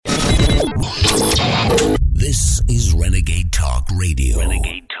Renegade Talk Radio.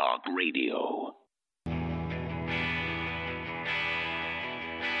 Renegade Talk Radio.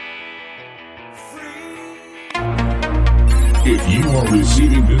 If you are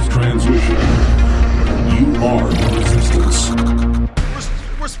receiving this transmission, you are the resistance.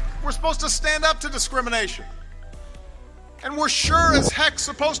 We're supposed to stand up to discrimination. And we're sure as heck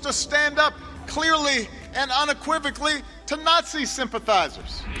supposed to stand up clearly and unequivocally to Nazi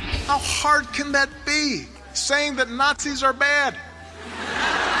sympathizers. How hard can that be, saying that Nazis are bad?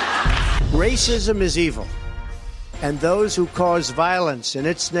 Racism is evil, and those who cause violence in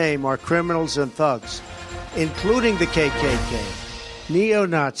its name are criminals and thugs, including the KKK,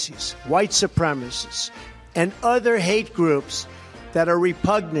 neo-Nazis, white supremacists, and other hate groups that are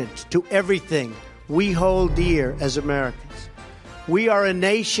repugnant to everything we hold dear as Americans. We are a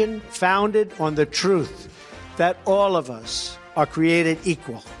nation founded on the truth that all of us are created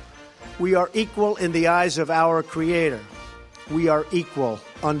equal. We are equal in the eyes of our Creator. We are equal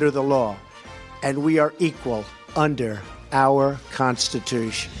under the law, and we are equal under our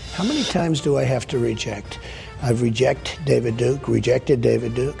Constitution. How many times do I have to reject? I've rejected David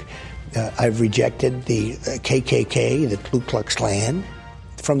Duke. I've rejected the KKK, the Ku Klux Klan.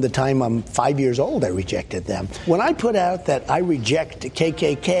 From the time I'm 5 years old, I rejected them. When I put out that I reject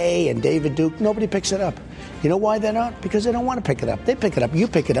KKK and David Duke, nobody picks it up. You know why they're not? Because they don't want to pick it up. They pick it up. You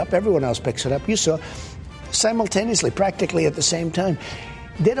pick it up. Everyone else picks it up. You saw simultaneously, practically at the same time.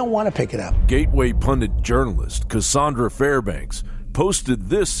 They don't want to pick it up. Gateway pundit journalist Cassandra Fairbanks posted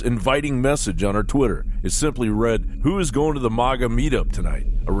this inviting message on her Twitter. It simply read, "Who is going to the MAGA meetup tonight?"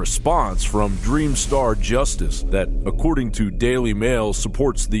 A response from Dream Star Justice that, according to Daily Mail,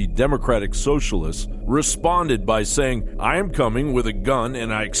 supports the Democratic Socialists, responded by saying, "I am coming with a gun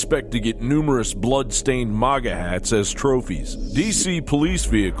and I expect to get numerous blood-stained MAGA hats as trophies." DC police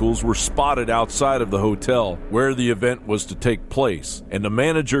vehicles were spotted outside of the hotel where the event was to take place, and the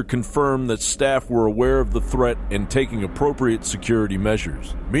manager confirmed that staff were aware of the threat and taking appropriate security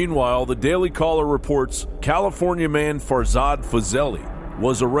measures. Meanwhile, the Daily Caller reports California man Farzad Fazeli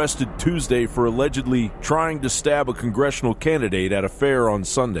was arrested Tuesday for allegedly trying to stab a congressional candidate at a fair on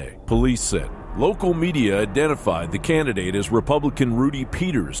Sunday, police said. Local media identified the candidate as Republican Rudy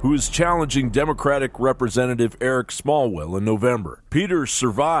Peters, who is challenging Democratic Representative Eric Smallwell in November. Peters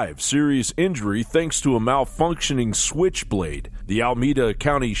survived serious injury thanks to a malfunctioning switchblade, the Alameda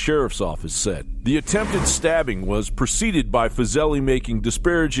County Sheriff's Office said. The attempted stabbing was preceded by Fazeli making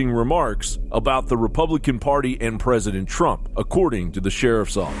disparaging remarks about the Republican Party and President Trump, according to the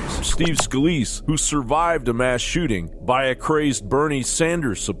Sheriff's Office. Steve Scalise, who survived a mass shooting by a crazed Bernie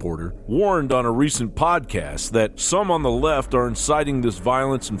Sanders supporter, warned on a recent podcast that some on the left are inciting this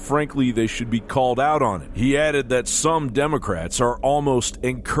violence and frankly they should be called out on it. He added that some Democrats are almost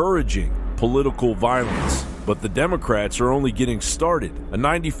encouraging political violence, but the Democrats are only getting started. A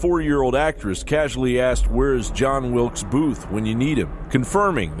 94-year-old actress casually asked, "Where is John Wilkes Booth when you need him?"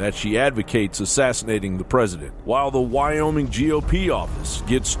 confirming that she advocates assassinating the president, while the Wyoming GOP office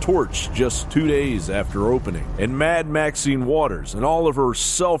gets torched just 2 days after opening. And Mad Maxine Waters, and all of her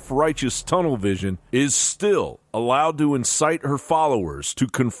self-righteous tunnel vision, is still allowed to incite her followers to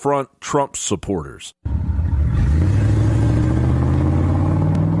confront Trump supporters.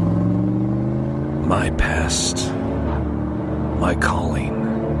 My past, my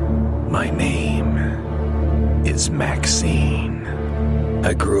calling, my name is Maxine.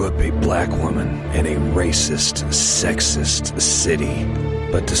 I grew up a black woman in a racist, sexist city,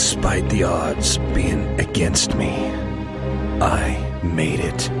 but despite the odds being against me, I made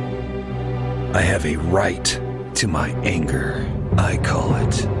it. I have a right to my anger. I call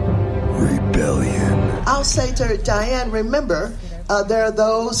it rebellion. I'll say to her, Diane, remember, there are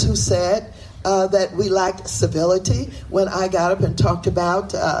those who said that we lacked civility when I got up and talked about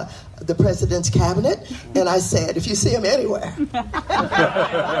the president's cabinet, and I said, if you see him anywhere, if you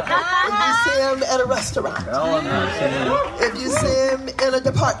see him at a restaurant, if you see him in a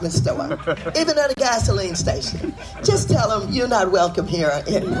department store, even at a gasoline station, just tell him you're not welcome here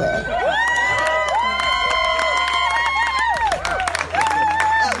anywhere.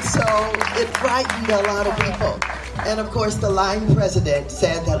 And so it frightened a lot of people. And of course, the lying president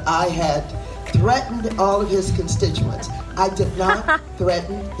said that I had threatened all of his constituents. I did not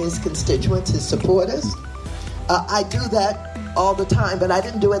threaten his constituents, his supporters. I do that all the time, but I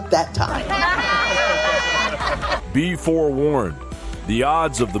didn't do it that time. Be forewarned. The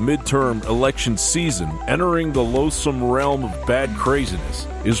odds of the midterm election season entering the loathsome realm of bad craziness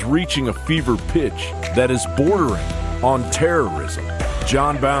is reaching a fever pitch that is bordering on terrorism.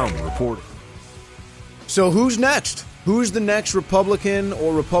 John Baum reporting. So who's next? Who's the next Republican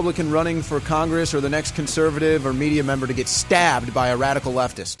or Republican running for Congress or the next conservative or media member to get stabbed by a radical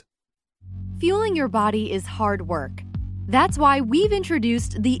leftist? Fueling your body is hard work. That's why we've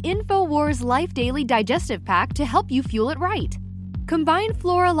introduced the InfoWars Life Daily Digestive Pack to help you fuel it right. Combine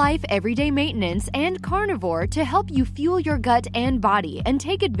Flora Life Everyday Maintenance and Carnivore to help you fuel your gut and body and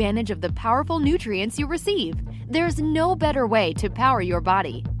take advantage of the powerful nutrients you receive. There's no better way to power your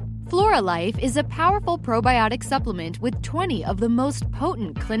body. Flora Life is a powerful probiotic supplement with 20 of the most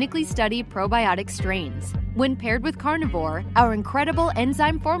potent clinically studied probiotic strains. When paired with Carnivore, our incredible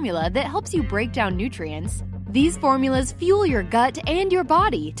enzyme formula that helps you break down nutrients, these formulas fuel your gut and your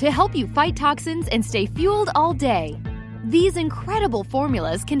body to help you fight toxins and stay fueled all day. These incredible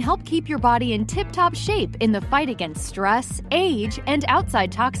formulas can help keep your body in tip-top shape in the fight against stress, age, and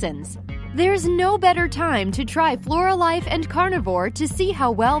outside toxins. There's no better time to try Flora Life and Carnivore to see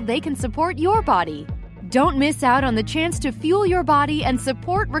how well they can support your body. Don't miss out on the chance to fuel your body and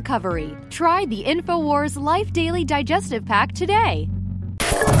support recovery. Try the InfoWars Life Daily Digestive Pack today.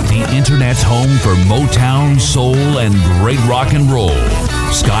 The Internet's home for Motown, soul, and great rock and roll.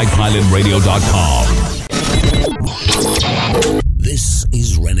 SkyPilotRadio.com. This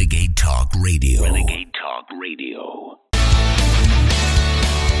is Renegade Talk Radio. Renegade Talk Radio.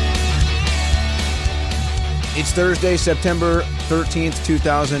 It's Thursday, September 13th,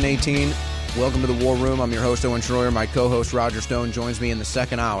 2018. Welcome to the War Room. I'm your host, Owen Schroyer. My co-host, Roger Stone, joins me in the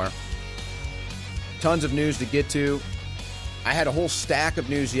second hour. Tons of news to get to. I had a whole stack of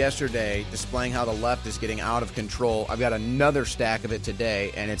news yesterday displaying how the left is getting out of control. I've got another stack of it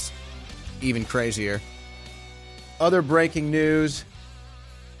today, and it's even crazier. Other breaking news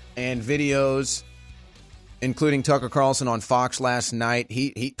and videos, including Tucker Carlson on Fox last night.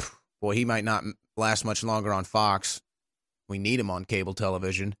 He might not last much longer on Fox. We need him on cable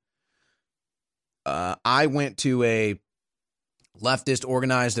television. I went to a leftist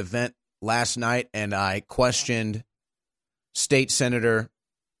organized event last night, and I questioned State Senator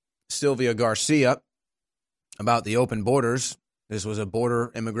Sylvia Garcia about the open borders. This was a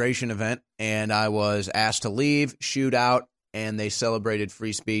border immigration event, and I was asked to leave, shoot out, and they celebrated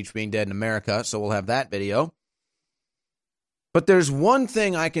free speech being dead in America, so we'll have that video. But there's one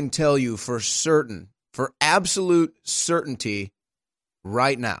thing I can tell you for certain, for absolute certainty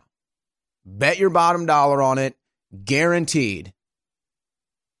right now. Bet your bottom dollar on it, guaranteed.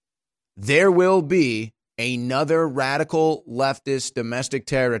 There will be another radical leftist domestic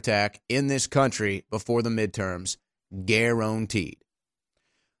terror attack in this country before the midterms, guaranteed.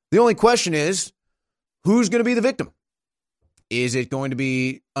 The only question is, who's going to be the victim? Is it going to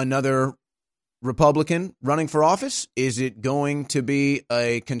be another Republican running for office? Is it going to be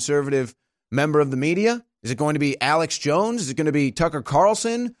a conservative member of the media? Is it going to be Alex Jones? Is it going to be Tucker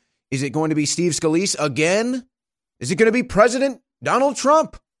Carlson? Is it going to be Steve Scalise again? Is it going to be President Donald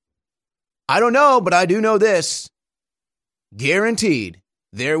Trump? I don't know, but I do know this. Guaranteed,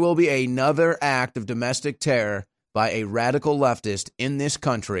 there will be another act of domestic terror by a radical leftist in this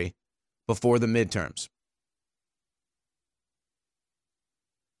country before the midterms.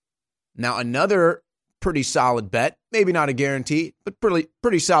 Now, another pretty solid bet, maybe not a guarantee, but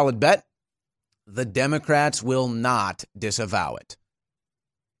pretty solid bet, the Democrats will not disavow it.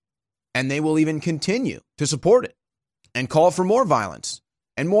 And they will even continue to support it and call for more violence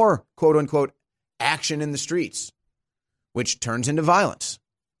and more, quote unquote, action in the streets, which turns into violence.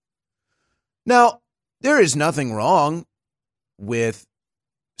 Now, there is nothing wrong with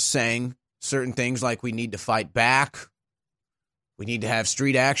saying certain things like we need to fight back. We need to have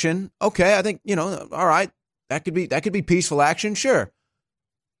street action. Okay, I think, all right, that could be peaceful action, sure.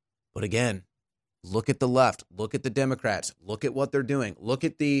 But again, look at the left, look at the Democrats, look at what they're doing. Look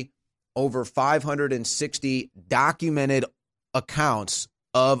at the over 560 documented accounts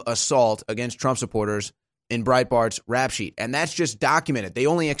of assault against Trump supporters in Breitbart's rap sheet. And that's just documented. They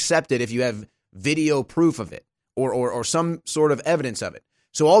only accept it if you have video proof of it or some sort of evidence of it.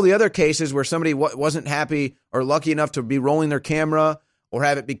 So all the other cases where somebody wasn't happy or lucky enough to be rolling their camera or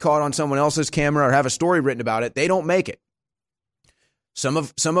have it be caught on someone else's camera or have a story written about it, they don't make it. Some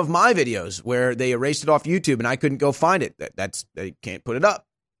of my videos where they erased it off YouTube and I couldn't go find it, they can't put it up.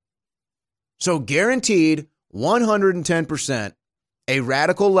 So guaranteed 110%, a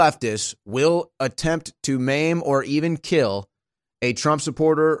radical leftist will attempt to maim or even kill a Trump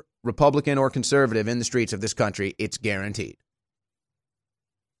supporter, Republican or conservative in the streets of this country. It's guaranteed.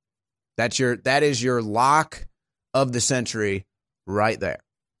 That is your lock of the century right there.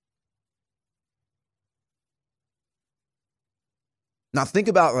 Now think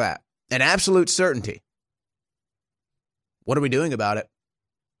about that. An absolute certainty. What are we doing about it?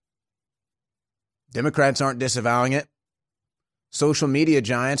 Democrats aren't disavowing it. Social media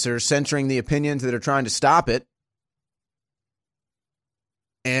giants are censoring the opinions that are trying to stop it.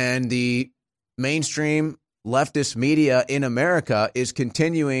 And the mainstream leftist media in America is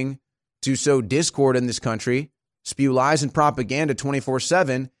continuing to sow discord in this country, spew lies and propaganda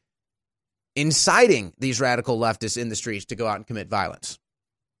 24/7, inciting these radical leftists in the streets to go out and commit violence.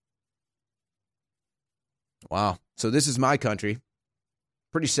 Wow. So this is my country.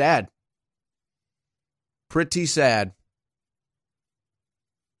 Pretty sad. Pretty sad.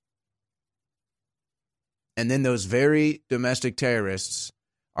 And then those very domestic terrorists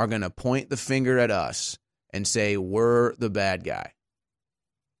are going to point the finger at us and say we're the bad guy.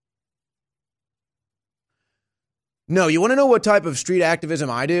 No, you want to know what type of street activism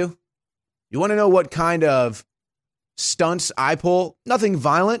I do? You want to know what kind of stunts I pull? Nothing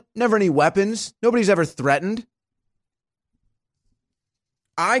violent, never any weapons. Nobody's ever threatened.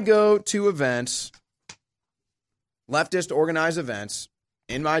 I go to events, leftist organized events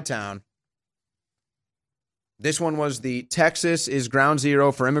in my town. This one was the Texas is Ground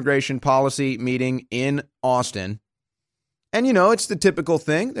Zero for Immigration Policy meeting in Austin. And, you know, it's the typical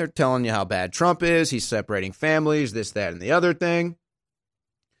thing. They're telling you how bad Trump is. He's separating families, this, that, and the other thing.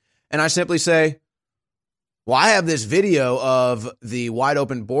 And I simply say, well, I have this video of the wide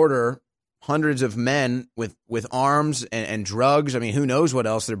open border, hundreds of men with arms and drugs. I mean, who knows what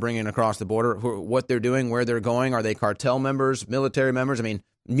else they're bringing across the border, what they're doing, where they're going. Are they cartel members, military members? I mean,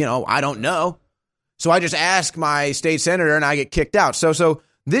 you know, I don't know. So I just ask my state senator and I get kicked out. So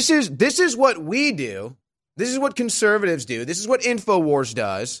this is what we do. This is what conservatives do. This is what InfoWars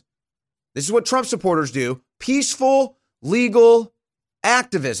does. This is what Trump supporters do. Peaceful, legal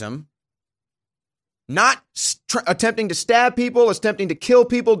activism. Not attempting to stab people, attempting to kill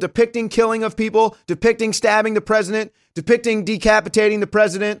people, depicting killing of people, depicting stabbing the president, depicting decapitating the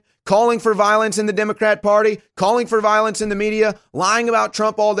president, calling for violence in the Democrat Party, calling for violence in the media, lying about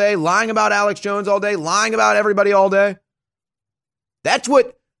Trump all day, lying about Alex Jones all day, lying about everybody all day. That's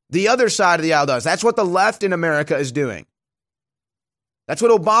what the other side of the aisle does. That's what the left in America is doing. That's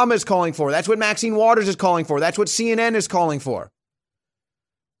what Obama is calling for. That's what Maxine Waters is calling for. That's what CNN is calling for.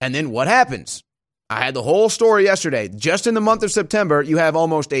 And then what happens? I had the whole story yesterday. Just in the month of September, you have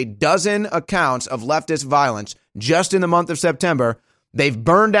almost a dozen accounts of leftist violence. Just in the month of September, they've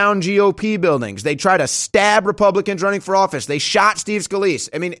burned down GOP buildings. They try to stab Republicans running for office. They shot Steve Scalise.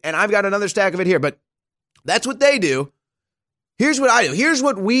 I mean, and I've got another stack of it here, but that's what they do. Here's what I do. Here's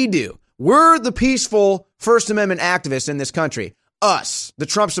what we do. We're the peaceful First Amendment activists in this country. Us, the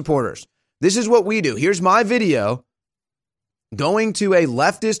Trump supporters. This is what we do. Here's my video going to a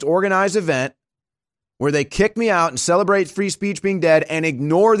leftist organized event where they kick me out and celebrate free speech being dead and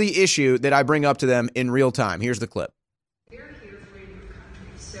ignore the issue that I bring up to them in real time. Here's the clip. We're here for your country,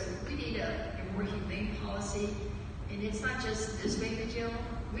 so we need a more humane policy, and it's not just this baby jail.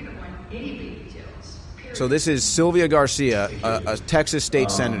 We don't want any baby jails, period. So this is Sylvia Garcia, a Texas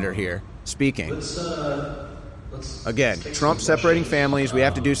state senator here, speaking. Again, Trump separating families. We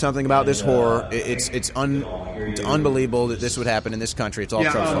have to do something about this horror. It's unbelievable that this would happen in this country. It's all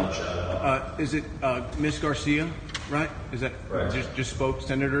Trump's fault. Is it Ms. Garcia, right? Is that right? Just spoke,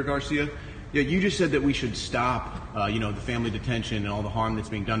 Senator Garcia? Yeah, you just said that we should stop, the family detention and all the harm that's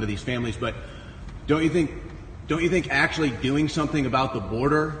being done to these families. But don't you think actually doing something about the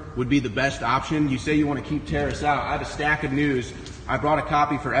border would be the best option? You say you want to keep terrorists out. I have a stack of news. I brought a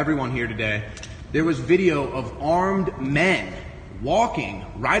copy for everyone here today. There was video of armed men walking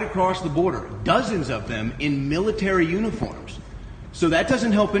right across the border, dozens of them in military uniforms. So that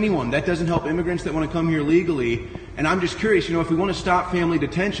doesn't help anyone. That doesn't help immigrants that want to come here legally. And I'm just curious, if we want to stop family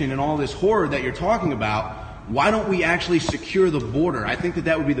detention and all this horror that you're talking about, why don't we actually secure the border? I think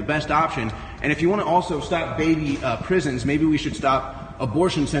that would be the best option. And if you want to also stop baby prisons, maybe we should stop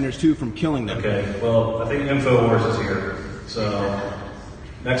abortion centers, too, from killing them. Okay, well, I think InfoWars is here. So,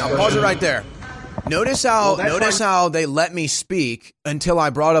 next question. Pause it right there. Notice how they let me speak until I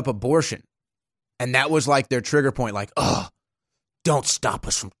brought up abortion. And that was like their trigger point, like, don't stop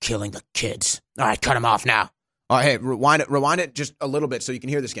us from killing the kids. All right, cut them off now. All right, hey, rewind it just a little bit so you can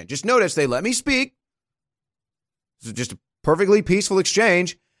hear this again. Just notice they let me speak. It's just a perfectly peaceful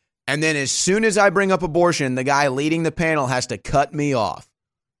exchange. And then as soon as I bring up abortion, the guy leading the panel has to cut me off.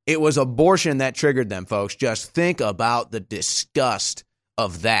 It was abortion that triggered them, folks. Just think about the disgust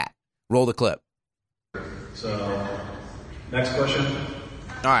of that. Roll the clip. So, next question.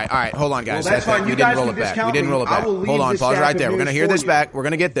 All right. Hold on, guys. Well, that's fine. We didn't roll it back. Hold on. Pause right there. We're going to hear this back. We're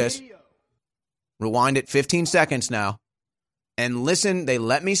going to get this. Rewind it 15 seconds now. And listen, they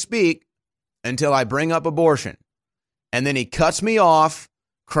let me speak until I bring up abortion. And then he cuts me off,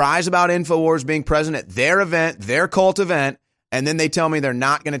 cries about InfoWars being present at their event, their cult event, and then they tell me they're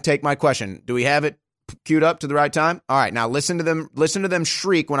not going to take my question. Do we have it queued up to the right time? All right, now listen to them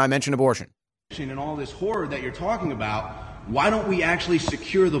shriek when I mention abortion. And all this horror that you're talking about, why don't we actually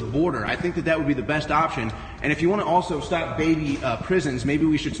secure the border? I think that would be the best option. And if you want to also stop baby prisons, maybe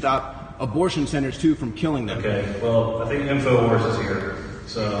we should stop abortion centers too from killing them. Okay, well, I think InfoWars is here.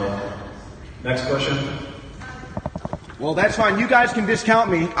 So, next question. Well, that's fine. You guys can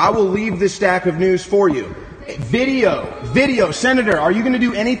discount me. I will leave this stack of news for you. Video. Senator, are you going to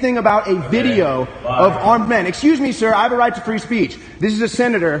do anything about a video of armed men? Excuse me, sir. I have a right to free speech. This is a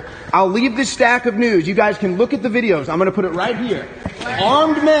senator. I'll leave this stack of news. You guys can look at the videos. I'm going to put it right here.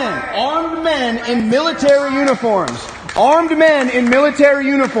 Armed men in military uniforms. Armed men in military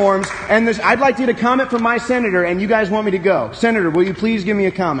uniforms. And I'd like to get a comment from my senator, and you guys want me to go. Senator, will you please give me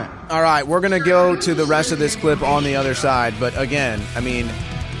a comment? All right, we're going to go to the rest of this clip on the other side. But again, I mean,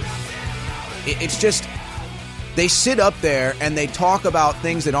 it's just... They sit up there and they talk about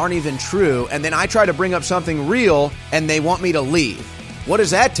things that aren't even true, and then I try to bring up something real, and they want me to leave. What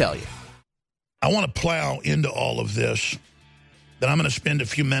does that tell you? I want to plow into all of this, but I'm going to spend a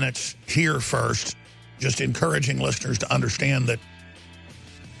few minutes here first just encouraging listeners to understand that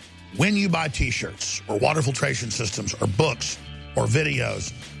when you buy T-shirts or water filtration systems or books or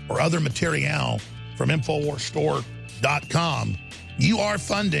videos or other material from InfoWarsStore.com, you are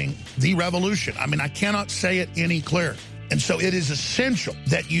funding the revolution. I mean, I cannot say it any clearer. And so it is essential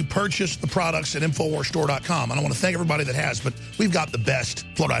that you purchase the products at InfoWarsStore.com. And I want to thank everybody that has, but we've got the best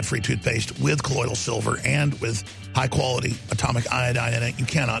fluoride-free toothpaste with colloidal silver and with high-quality atomic iodine in it. You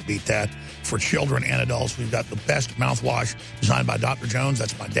cannot beat that. For children and adults, we've got the best mouthwash designed by Dr. Jones.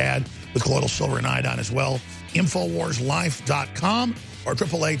 That's my dad, with colloidal silver and iodine as well. InfoWarsLife.com or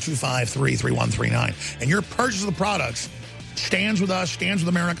 888-253-3139. And your purchase of the products stands with us, stands with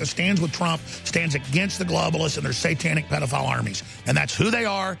America, stands with Trump, stands against the globalists and their satanic pedophile armies. And that's who they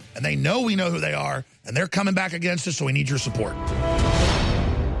are, and they know we know who they are, and they're coming back against us, so we need your support.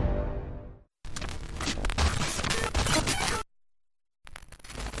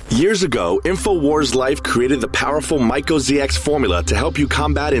 Years ago, InfoWars Life created the powerful MycoZX formula to help you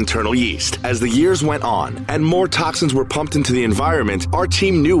combat internal yeast. As the years went on and more toxins were pumped into the environment, our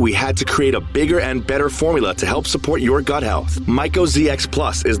team knew we had to create a bigger and better formula to help support your gut health. MycoZX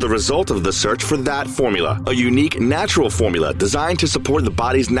Plus is the result of the search for that formula, a unique natural formula designed to support the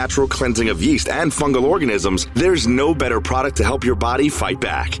body's natural cleansing of yeast and fungal organisms. There's no better product to help your body fight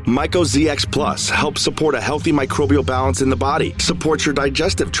back. MycoZX Plus helps support a healthy microbial balance in the body, supports your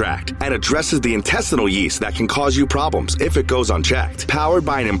digestive tract, and addresses the intestinal yeast that can cause you problems if it goes unchecked. Powered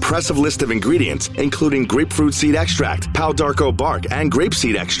by an impressive list of ingredients, including grapefruit seed extract, Palo d'Arco bark, and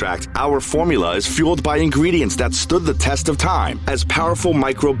grapeseed extract, our formula is fueled by ingredients that stood the test of time as powerful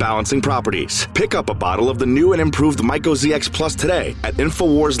microbalancing properties. Pick up a bottle of the new and improved MycoZX Plus today at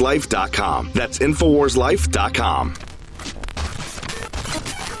InfoWarsLife.com. That's InfoWarsLife.com.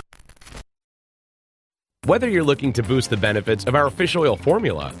 Whether you're looking to boost the benefits of our fish oil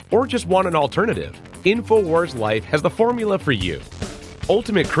formula or just want an alternative, InfoWars Life has the formula for you.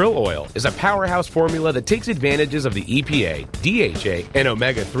 Ultimate Krill Oil is a powerhouse formula that takes advantages of the EPA, DHA, and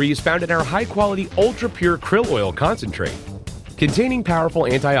omega-3s found in our high-quality, ultra-pure krill oil concentrate. Containing powerful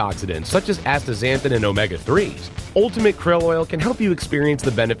antioxidants such as astaxanthin and omega-3s, Ultimate Krill Oil can help you experience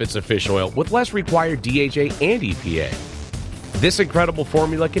the benefits of fish oil with less required DHA and EPA. This incredible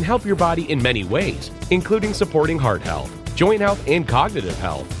formula can help your body in many ways, including supporting heart health, joint health, and cognitive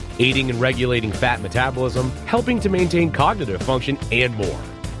health, aiding in regulating fat metabolism, helping to maintain cognitive function, and more.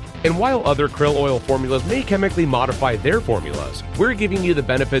 And while other krill oil formulas may chemically modify their formulas, we're giving you the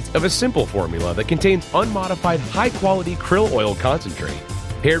benefits of a simple formula that contains unmodified, high-quality krill oil concentrate.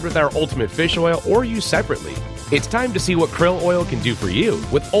 Paired with our Ultimate Fish Oil or used separately, it's time to see what krill oil can do for you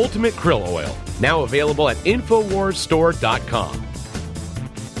with Ultimate Krill Oil, now available at InfoWarsStore.com.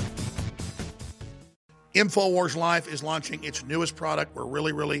 InfoWars Life is launching its newest product. We're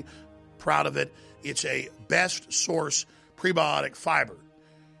really, really proud of it. It's a best source prebiotic fiber,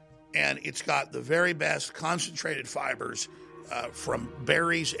 and it's got the very best concentrated fibers from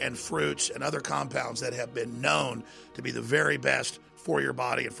berries and fruits and other compounds that have been known to be the very best for your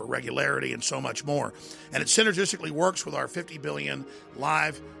body and for regularity and so much more. And it synergistically works with our 50 billion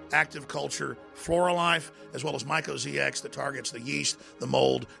live active culture FloraLife, as well as MycoZX that targets the yeast, the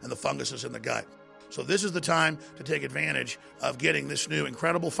mold, and the funguses in the gut. So this is the time to take advantage of getting this new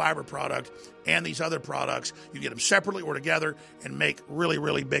incredible fiber product and these other products. You get them separately or together and make really,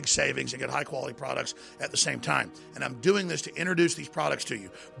 really big savings and get high-quality products at the same time. And I'm doing this to introduce these products to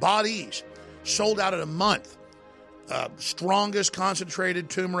you. Bod Ease sold out in a month. strongest concentrated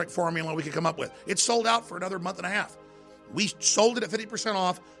turmeric formula we could come up with. It's sold out for another month and a half. We sold it at 50%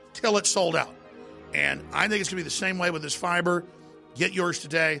 off till it's sold out. And I think it's going to be the same way with this fiber. Get yours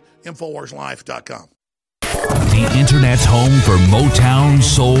today, InfoWarsLife.com. The Internet's home for Motown,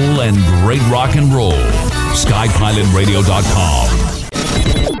 soul, and great rock and roll.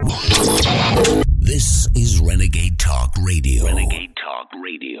 SkyPilotRadio.com. This is Renegade Talk Radio. Renegade Talk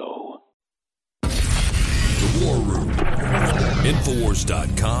Radio. The War Room.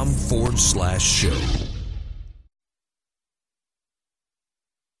 Infowars.com/show.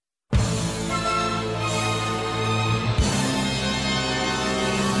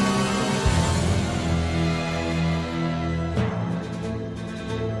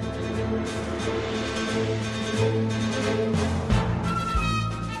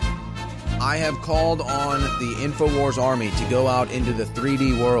 I have called on the InfoWars Army to go out into the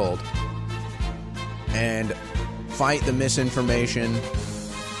 3D world and fight the misinformation,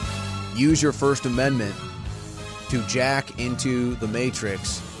 use your First Amendment to jack into the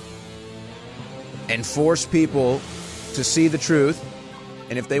Matrix and force people to see the truth.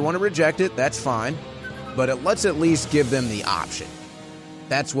 And if they want to reject it, that's fine. But let's at least give them the option.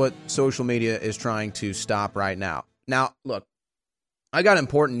 That's what social media is trying to stop right now. Now, look, I got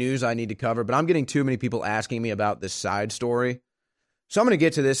important news I need to cover, but I'm getting too many people asking me about this side story. So I'm going to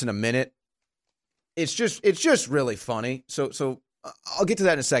get to this in a minute. It's just really funny. So I'll get to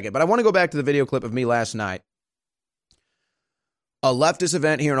that in a second. But I want to go back to the video clip of me last night. A leftist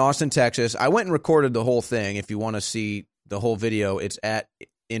event here in Austin, Texas. I went and recorded the whole thing. If you want to see the whole video, it's at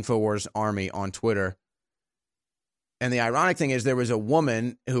InfoWars Army on Twitter. And the ironic thing is there was a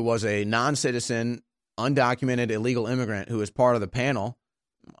woman who was a non-citizen, undocumented illegal immigrant who was part of the panel.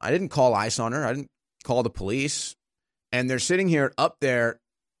 I didn't call ICE on her. I didn't call the police. And they're sitting here up there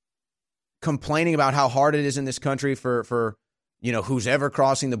complaining about how hard it is in this country for who's ever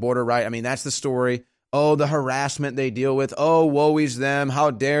crossing the border, right? I mean, that's the story. Oh, the harassment they deal with. Oh, woe is them.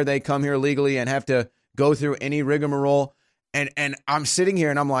 How dare they come here legally and have to go through any rigmarole. And I'm sitting here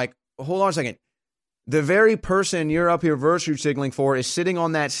and I'm like, hold on a second. The very person you're up here virtue signaling for is sitting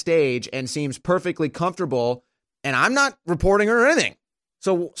on that stage and seems perfectly comfortable, and I'm not reporting her or anything.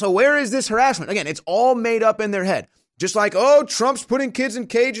 So where is this harassment? Again, it's all made up in their head. Just like, oh, Trump's putting kids in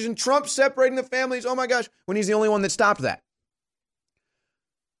cages and Trump's separating the families. Oh my gosh, when he's the only one that stopped that.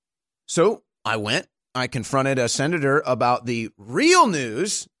 So I confronted a senator about the real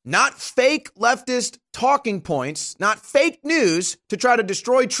news, not fake leftist talking points, not fake news to try to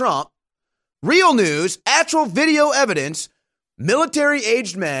destroy Trump. Real news, actual video evidence,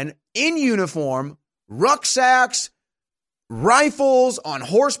 military-aged men in uniform, rucksacks, rifles, on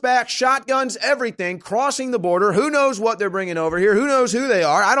horseback, shotguns, everything, crossing the border. Who knows what they're bringing over here? Who knows who they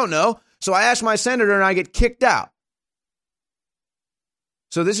are? I don't know. So I asked my senator and I get kicked out.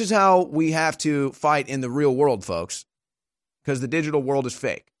 So this is how we have to fight in the real world, folks, because the digital world is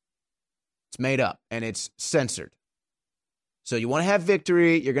fake. It's made up and it's censored. So you want to have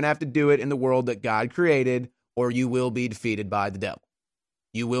victory, you're going to have to do it in the world that God created, or you will be defeated by the devil.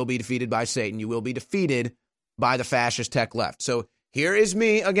 You will be defeated by Satan. You will be defeated by the fascist tech left. So here is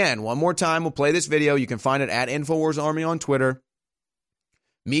me again. One more time, we'll play this video. You can find it at InfoWars Army on Twitter.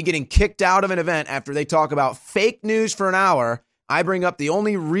 Me getting kicked out of an event after they talk about fake news for an hour. I bring up the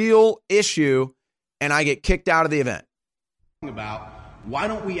only real issue, and I get kicked out of the event. Why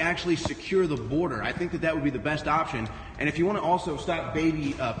don't we actually secure the border? I think that would be the best option. And if you want to also stop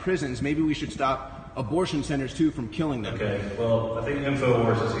baby prisons, maybe we should stop abortion centers, too, from killing them. Okay, well, I think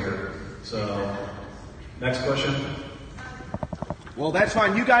InfoWars is here. So, next question. Well, that's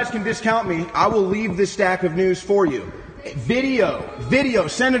fine. You guys can discount me. I will leave this stack of news for you. Video.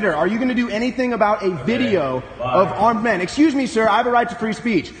 Senator, are you going to do anything about a video of armed men? Excuse me, sir. I have a right to free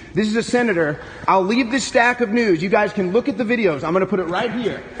speech. This is a senator. I'll leave this stack of news. You guys can look at the videos. I'm going to put it right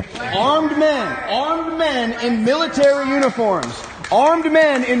here. Armed men in military uniforms. Armed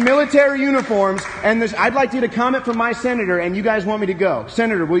men in military uniforms. And this, I'd like you to comment from my senator, and you guys want me to go.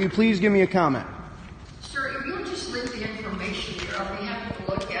 Senator, will you please give me a comment? Sir, if you'll just leave the information here, I'll be happy to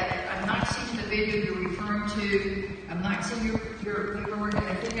look at it. I'm not seeing the video you're referring to. I'm not seeing your paperwork.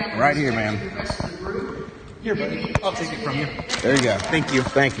 I think I right here, ma'am. The rest of the group. Here, buddy. I'll take it from you. There you go. Thank you.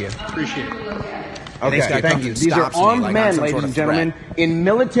 Appreciate it. Okay, thank you. These are armed men, ladies and gentlemen, in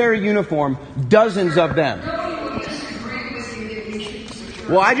military uniform, dozens of them.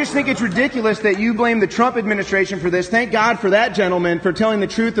 Well, I just think it's ridiculous that you blame the Trump administration for this. Thank God for that gentleman for telling the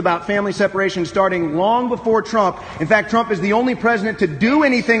truth about family separation starting long before Trump. In fact, Trump is the only president to do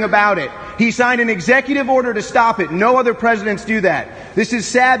anything about it. He signed an executive order to stop it. No other presidents do that. This is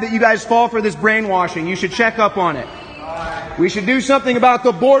sad that you guys fall for this brainwashing. You should check up on it. We should do something about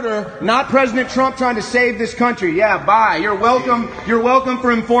the border, not President Trump trying to save this country. Yeah, bye. You're welcome. You're welcome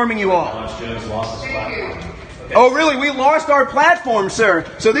for informing you all. Oh, really? We lost our platform,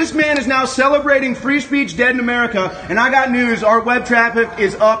 sir. So this man is now celebrating free speech dead in America, and I got news. Our web traffic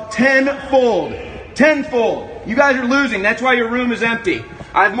is up tenfold. Tenfold. You guys are losing. That's why your room is empty.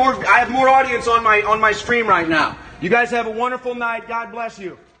 I have more audience on my stream right now. You guys have a wonderful night. God bless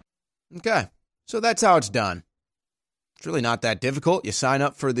you. Okay. So that's how it's done. It's really not that difficult. You sign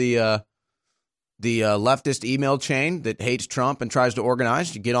up for the leftist email chain that hates Trump and tries to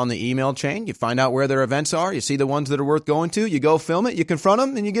organize. You get on the email chain. You find out where their events are. You see the ones that are worth going to. You go film it. You confront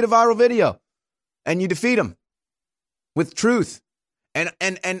them, and you get a viral video. And you defeat them with truth. And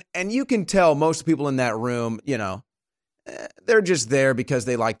you can tell most people in that room, you know, they're just there because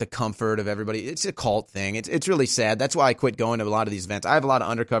they like the comfort of everybody. It's a cult thing. It's really sad. That's why I quit going to a lot of these events. I have a lot of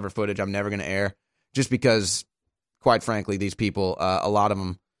undercover footage I'm never going to air just because, quite frankly, these people, a lot of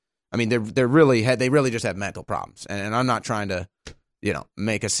them, I mean, they really just have mental problems. And I'm not trying to, you know,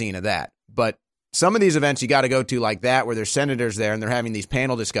 make a scene of that. But some of these events you got to go to like that, where there's senators there and they're having these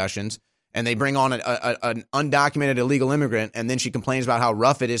panel discussions, and they bring on an undocumented illegal immigrant, and then she complains about how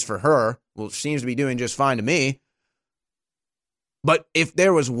rough it is for her. Well, she seems to be doing just fine to me. But if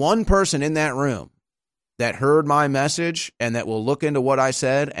there was one person in that room that heard my message and that will look into what I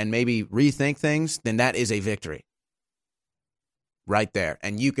said and maybe rethink things, then that is a victory. Right there.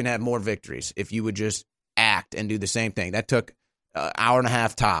 And you can have more victories if you would just act and do the same thing. That took an hour and a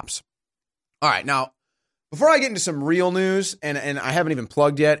half tops. All right. Now, before I get into some real news, and I haven't even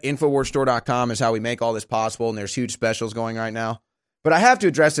plugged yet, InfoWarsStore.com is how we make all this possible, and there's huge specials going right now. But I have to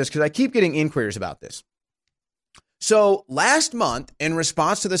address this because I keep getting inquiries about this. So last month, in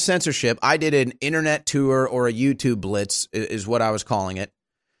response to the censorship, I did an internet tour, or a YouTube blitz is what I was calling it.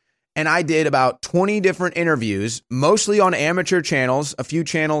 And I did about 20 different interviews, mostly on amateur channels, a few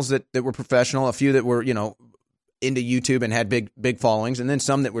channels that were professional, a few that were, you know, into YouTube and had big followings, and then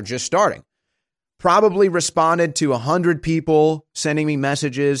some that were just starting. Probably responded to 100 people sending me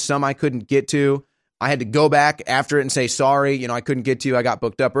messages, some I couldn't get to. I had to go back after it and say, sorry, you know, I couldn't get to you. I got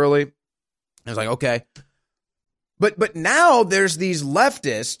booked up early. I was like, okay. But now there's these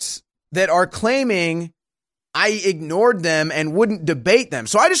leftists that are claiming I ignored them and wouldn't debate them.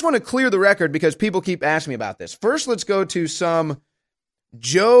 So I just want to clear the record because people keep asking me about this. First, let's go to some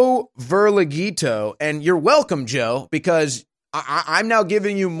Joe Verligito. And you're welcome, Joe, because I'm now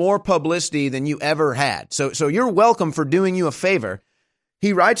giving you more publicity than you ever had. So you're welcome for doing you a favor.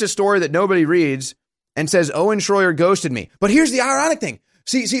 He writes a story that nobody reads and says, Owen Schroyer ghosted me. But here's the ironic thing.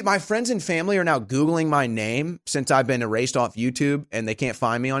 See, my friends and family are now Googling my name since I've been erased off YouTube and they can't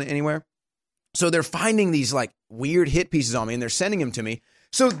find me on it anywhere. So they're finding these like weird hit pieces on me and they're sending them to me.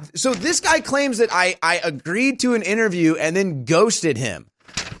 So this guy claims that I agreed to an interview and then ghosted him.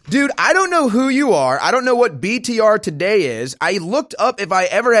 Dude, I don't know who you are. I don't know what BTR today is. I looked up if I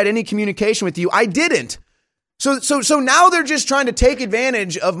ever had any communication with you. I didn't. So now they're just trying to take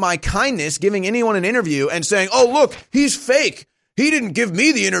advantage of my kindness, giving anyone an interview and saying, oh, look, he's fake. He didn't give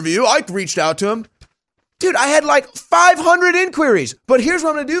me the interview. I reached out to him. Dude, I had like 500 inquiries. But here's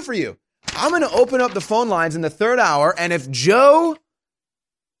what I'm going to do for you. I'm going to open up the phone lines in the third hour. And if Joe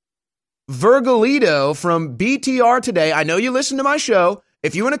Verligito from BTR today, I know you listen to my show.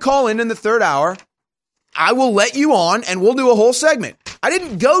 If you want to call in the third hour, I will let you on and we'll do a whole segment. I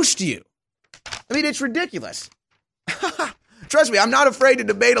didn't ghost you. I mean, it's ridiculous. Trust me, I'm not afraid to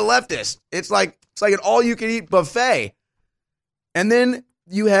debate a leftist. It's like an all-you-can-eat buffet. And then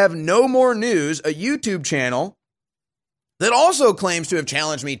you have No More News, a YouTube channel that also claims to have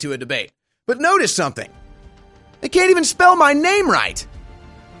challenged me to a debate. But notice something. They can't even spell my name right.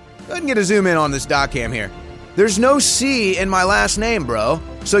 Go ahead and get a zoom in on this doc cam here. There's no C in my last name, bro.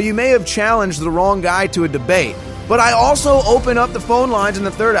 So you may have challenged the wrong guy to a debate. But I also open up the phone lines in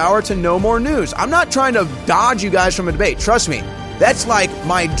the third hour to No More News. I'm not trying to dodge you guys from a debate. Trust me. That's like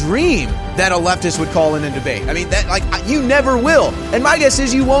my dream that a leftist would call in a debate. I mean, that like you never will. And my guess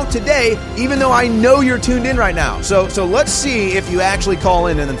is you won't today, even though I know you're tuned in right now. So let's see if you actually call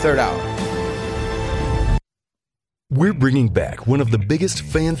in the third hour. We're bringing back one of the biggest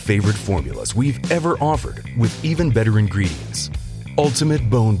fan-favorite formulas we've ever offered with even better ingredients. Ultimate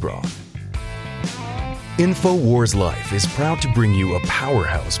Bone Broth. InfoWars Life is proud to bring you a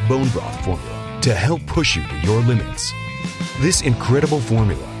powerhouse bone broth formula to help push you to your limits. This incredible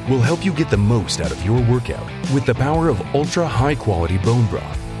formula will help you get the most out of your workout with the power of ultra high-quality bone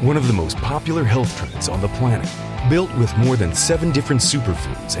broth one of the most popular health trends on the planet. Built with more than 7 different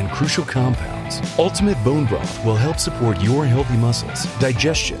superfoods and crucial compounds, Ultimate Bone Broth will help support your healthy muscles,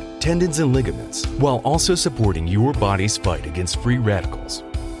 digestion, tendons, and ligaments, while also supporting your body's fight against free radicals.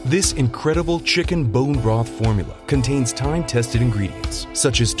 This incredible chicken bone broth formula contains time-tested ingredients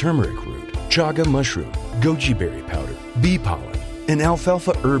such as turmeric root, chaga mushroom, goji berry powder, bee pollen, and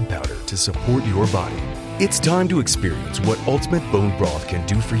alfalfa herb powder to support your body. It's time to experience what Ultimate Bone Broth can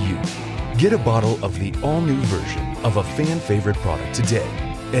do for you. Get a bottle of the all-new version of a fan-favorite product today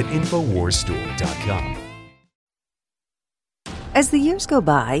at InfoWarsStore.com. As the years go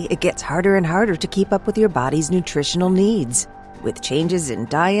by, it gets harder and harder to keep up with your body's nutritional needs. With changes in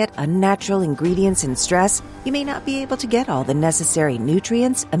diet, unnatural ingredients, and stress, you may not be able to get all the necessary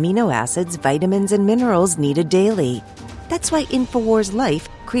nutrients, amino acids, vitamins, and minerals needed daily. That's why InfoWars Life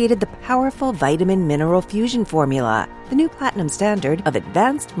created the powerful Vitamin Mineral Fusion formula. The new platinum standard of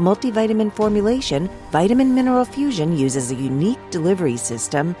advanced multivitamin formulation, Vitamin Mineral Fusion uses a unique delivery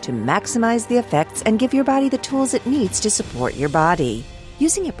system to maximize the effects and give your body the tools it needs to support your body.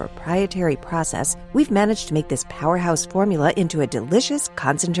 Using a proprietary process, we've managed to make this powerhouse formula into a delicious,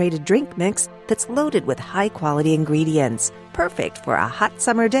 concentrated drink mix that's loaded with high-quality ingredients. Perfect for a hot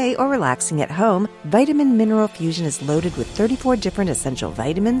summer day or relaxing at home, Vitamin Mineral Fusion is loaded with 34 different essential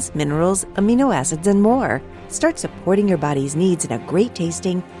vitamins, minerals, amino acids, and more. Start supporting your body's needs in a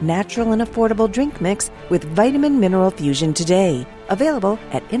great-tasting, natural, and affordable drink mix with Vitamin Mineral Fusion today. Available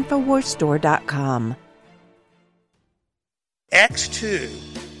at InfoWarsStore.com. X2,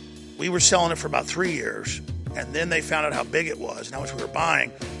 we were selling it for about 3 years, and then they found out how big it was and how much we were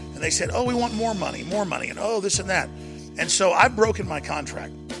buying, and they said, oh, we want more money, and oh, this and that. And so I've broken my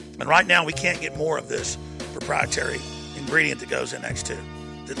contract, and right now we can't get more of this proprietary ingredient that goes in X2.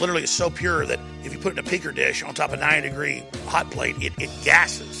 That literally is so pure that if you put it in a picker dish on top of a 90-degree hot plate, it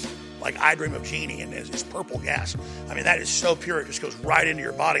gases like I Dream of Jeannie, and it's purple gas. I mean, that is so pure, it just goes right into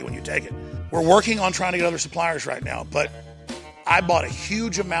your body when you take it. We're working on trying to get other suppliers right now, but I bought a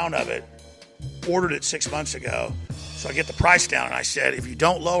huge amount of it, ordered it 6 months ago, so I get the price down, and I said, if you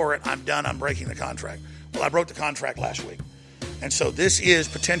don't lower it, I'm done, I'm breaking the contract. Well, I broke the contract last week. And so this is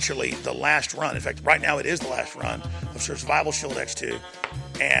potentially the last run. In fact, right now it is the last run of Survival Shield X2.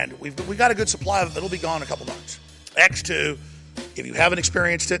 And we've got a good supply of it. It'll be gone in a couple months. X2, if you haven't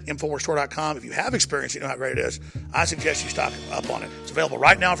experienced it, InfoWarsStore.com. If you have experienced it, you know how great it is. I suggest you stock up on it. It's available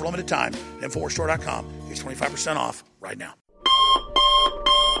right now for a limited time at InfoWarsStore.com. It's 25% off right now.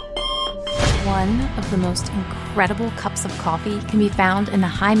 One of the most incredible cups of coffee can be found in the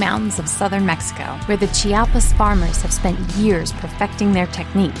high mountains of southern Mexico, where the Chiapas farmers have spent years perfecting their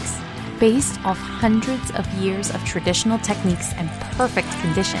techniques. Based off hundreds of years of traditional techniques and perfect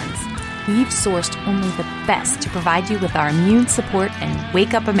conditions, we've sourced only the best to provide you with our immune support and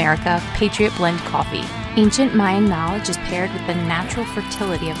Wake Up America Patriot Blend coffee. Ancient Mayan knowledge is paired with the natural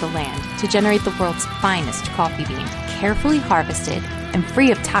fertility of the land to generate the world's finest coffee bean, carefully harvested and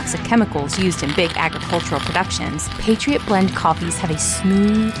free of toxic chemicals used in big agricultural productions. Patriot Blend coffees have a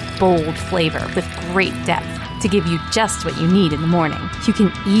smooth, bold flavor with great depth to give you just what you need in the morning. You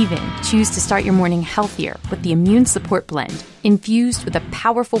can even choose to start your morning healthier with the Immune Support Blend, infused with a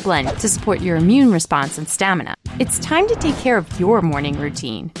powerful blend to support your immune response and stamina. It's time to take care of your morning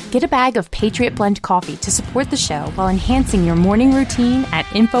routine. Get a bag of Patriot Blend coffee to support the show while enhancing your morning routine at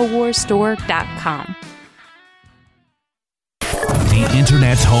InfoWarsStore.com. The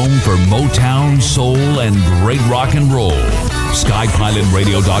Internet's home for Motown, soul, and great rock and roll.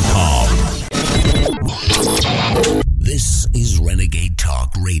 SkyPilotRadio.com. This is Renegade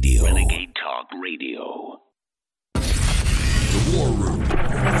Talk Radio. Renegade Talk Radio. The War Room.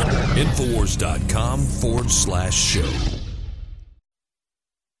 Infowars.com/show.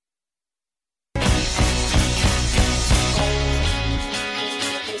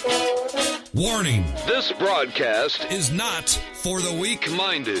 Warning. This broadcast is not for the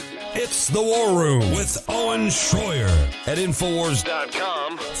weak-minded. It's The War Room with Owen Schroyer at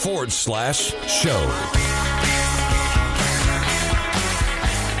Infowars.com/show.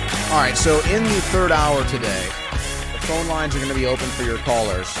 All right, so in the third hour today, the phone lines are going to be open for your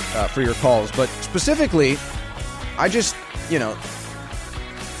callers, for your calls. But specifically, I just, a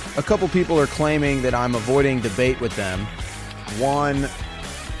couple people are claiming that I'm avoiding debate with them. One,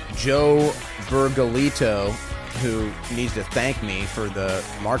 Joe Vergalito, who needs to thank me for the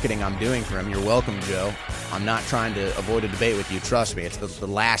marketing I'm doing for him. You're welcome, Joe. I'm not trying to avoid a debate with you. Trust me, it's the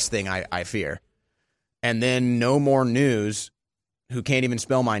last thing I fear. And then No More News, who can't even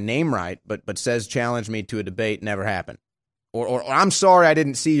spell my name right, but says challenge me to a debate, never happened. Or I'm sorry I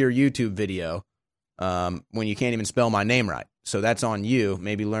didn't see your YouTube video when you can't even spell my name right. So that's on you.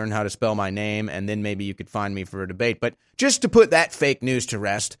 Maybe learn how to spell my name, and then maybe you could find me for a debate. But just to put that fake news to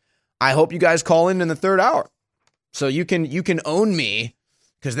rest, I hope you guys call in the third hour. So you can own me,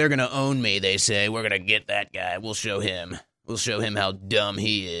 because they're going to own me, they say. We're going to get that guy. We'll show him. We'll show him how dumb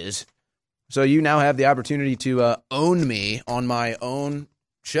he is. So you now have the opportunity to own me on my own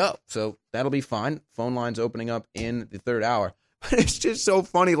show. So that'll be fine. Phone lines opening up in the third hour. But it's just so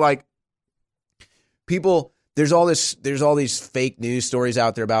funny, like, people, there's all these fake news stories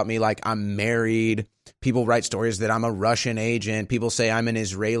out there about me, like I'm married. People write stories that I'm a Russian agent. People say I'm an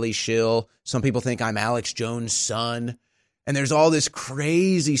Israeli shill. Some people think I'm Alex Jones' son. And there's all this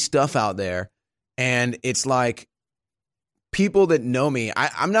crazy stuff out there. And it's like, people that know me,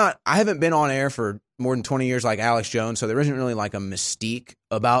 I haven't been on air for more than 20 years like Alex Jones, so there isn't really like a mystique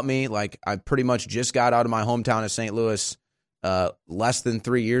about me. Like, I pretty much just got out of my hometown of St. Louis less than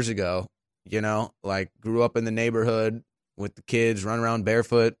 3 years ago, like grew up in the neighborhood with the kids, run around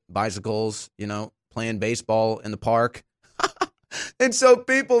barefoot, bicycles, playing baseball in the park. And so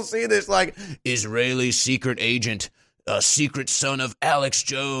people see this like Israeli secret agent, a secret son of Alex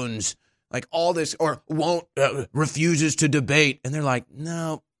Jones, like all this, or refuses to debate. And they're like,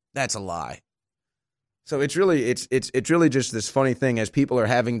 no, that's a lie. So it's really just this funny thing as people are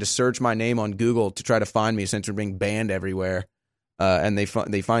having to search my name on Google to try to find me since we're being banned everywhere. And they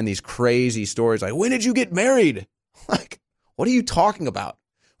find these crazy stories like, when did you get married? Like, what are you talking about?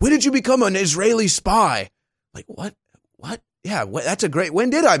 When did you become an Israeli spy? Like, what? Yeah, that's a great,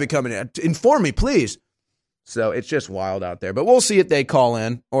 when did I become inform me, please. So it's just wild out there. But we'll see if they call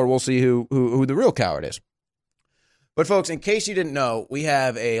in, or we'll see who the real coward is. But folks, in case you didn't know, we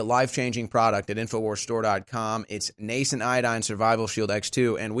have a life-changing product at InfoWarsStore.com. It's Nascent Iodine Survival Shield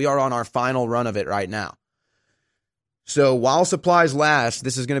X2, and we are on our final run of it right now. So while supplies last,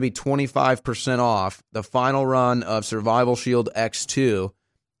 this is going to be 25% off the final run of Survival Shield X2.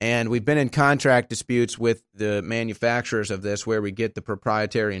 And we've been in contract disputes with the manufacturers of this where we get the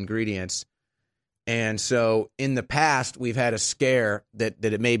proprietary ingredients. And so in the past, we've had a scare that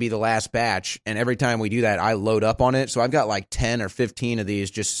it may be the last batch. And every time we do that, I load up on it. So I've got like 10 or 15 of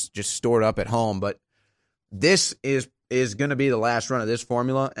these just stored up at home. But this is going to be the last run of this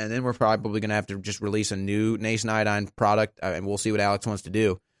formula. And then we're probably going to have to just release a new Nascent Iodine product. And we'll see what Alex wants to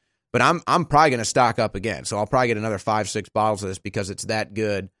do. But I'm probably going to stock up again. So I'll probably get another 5-6 bottles of this because it's that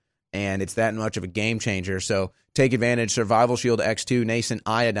good. And it's that much of a game changer. So take advantage. Survival Shield X2 Nascent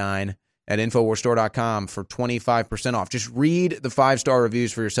Iodine at InfoWarsStore.com for 25% off. Just read the 5-star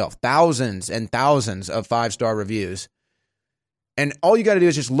reviews for yourself. Thousands and thousands of 5-star reviews. And all you got to do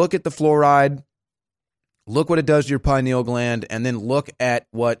is just look at the fluoride, look what it does to your pineal gland, and then look at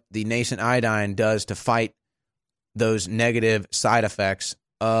what the Nascent Iodine does to fight those negative side effects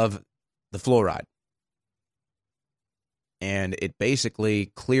of the fluoride. And it basically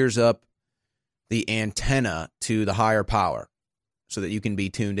clears up the antenna to the higher power so that you can be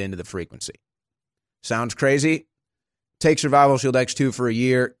tuned into the frequency. Sounds crazy? Take Survival Shield X2 for a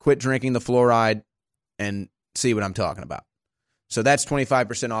year, quit drinking the fluoride, and see what I'm talking about. So that's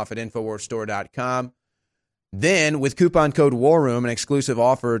 25% off at InfoWarsStore.com. Then, with coupon code WARROOM, an exclusive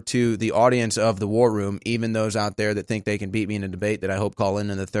offer to the audience of the War Room, even those out there that think they can beat me in a debate that I hope call in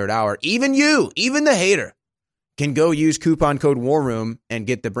the third hour, even you, even the hater, can go use coupon code WARROOM and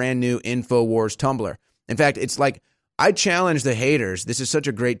get the brand new InfoWars tumbler. In fact, it's like, I challenge the haters. This is such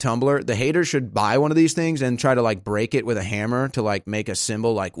a great tumbler. The haters should buy one of these things and try to like break it with a hammer to like make a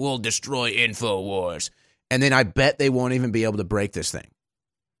symbol like, we'll destroy InfoWars. And then I bet they won't even be able to break this thing.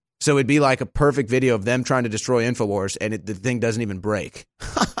 So it'd be like a perfect video of them trying to destroy InfoWars and the thing doesn't even break.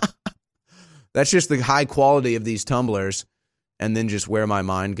 That's just the high quality of these tumblers and then just where my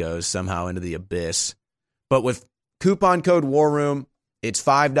mind goes somehow into the abyss. But with coupon code WARROOM, it's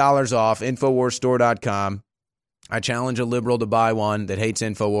 $5 off, InfoWarsStore.com. I challenge a liberal to buy one that hates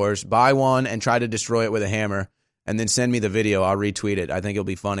InfoWars. Buy one and try to destroy it with a hammer, and then send me the video. I'll retweet it. I think it'll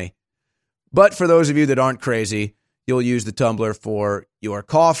be funny. But for those of you that aren't crazy, you'll use the tumbler for your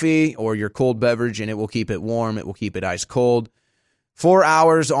coffee or your cold beverage, and it will keep it warm. It will keep it ice cold. 4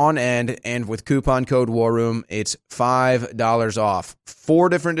 hours on end, and with coupon code WARROOM, it's $5 off. 4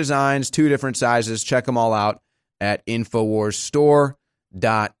 different designs, 2 different sizes. Check them all out at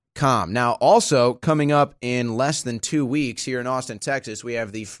InfoWarsStore.com. Now, also coming up in less than 2 weeks here in Austin, Texas, we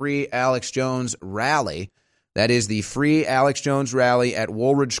have the Free Alex Jones Rally. That is the Free Alex Jones Rally at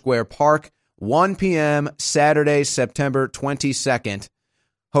Woolridge Square Park, 1 p.m. Saturday, September 22nd,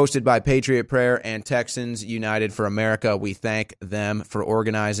 hosted by Patriot Prayer and Texans United for America. We thank them for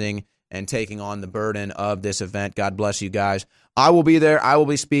organizing and taking on the burden of this event. God bless you guys. I will be there. I will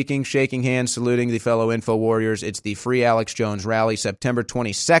be speaking, shaking hands, saluting the fellow Info Warriors. It's the Free Alex Jones Rally, September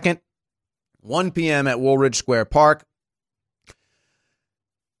 22nd, 1 p.m. at Woolridge Square Park.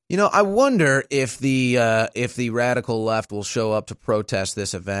 You know, I wonder if the radical left will show up to protest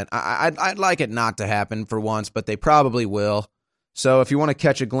this event. I'd like it not to happen for once, but they probably will. So if you want to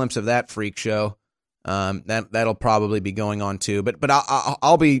catch a glimpse of that freak show, that'll probably be going on too. But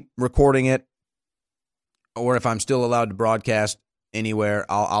I'll be recording it, or if I'm still allowed to broadcast anywhere,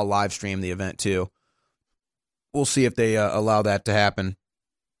 I'll live stream the event too. We'll see if they allow that to happen.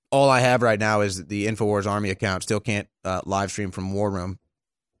 All I have right now is the InfoWars Army account. Still can't live stream from War Room.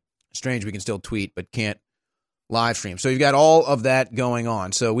 Strange, we can still tweet, but can't live stream. So you've got all of that going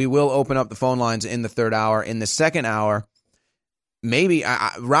on. So we will open up the phone lines in the third hour. In the second hour, maybe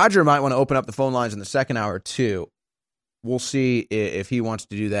Roger might want to open up the phone lines in the second hour too. We'll see if he wants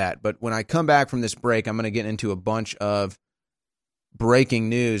to do that. But when I come back from this break, I'm going to get into a bunch of breaking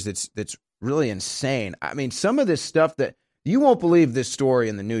news that's really insane. I mean, some of this stuff that you won't believe this story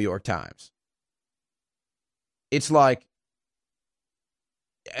in the New York Times. It's like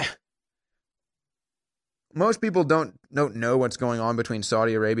most people don't know what's going on between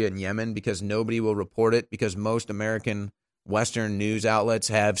Saudi Arabia and Yemen because nobody will report it because most American Western news outlets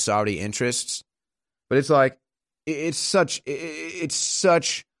have Saudi interests. But it's like it's such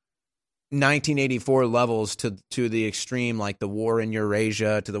 1984 levels to the extreme, like the war in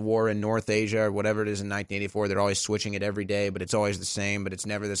Eurasia to the war in North Asia or whatever it is in 1984. They're always switching it every day, but it's always the same, but it's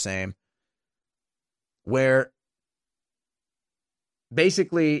never the same. Where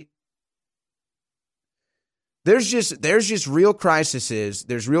basically there's just real crises.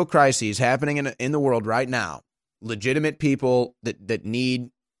 There's real crises happening in the world right now. Legitimate people that need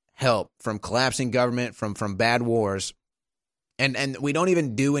help from collapsing government, from bad wars. And we don't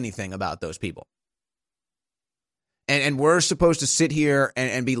even do anything about those people. And we're supposed to sit here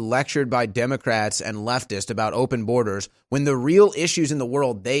and be lectured by Democrats and leftists about open borders when the real issues in the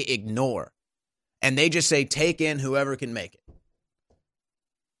world they ignore. And they just say, take in whoever can make it.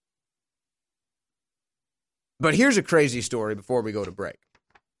 But here's a crazy story before we go to break.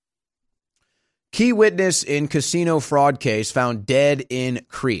 Key witness in casino fraud case found dead in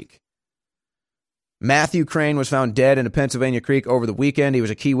creek. Matthew Crane was found dead in a Pennsylvania creek over the weekend. He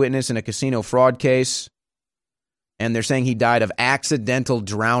was a key witness in a casino fraud case. And they're saying he died of accidental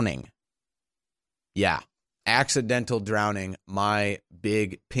drowning. Yeah, accidental drowning, my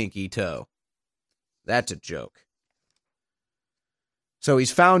big pinky toe. That's a joke. So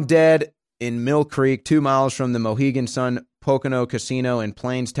he's found dead in Mill Creek, 2 miles from the Mohegan Sun Pocono Casino in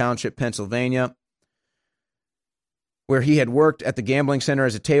Plains Township, Pennsylvania, where he had worked at the gambling center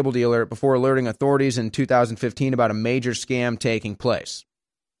as a table dealer before alerting authorities in 2015 about a major scam taking place.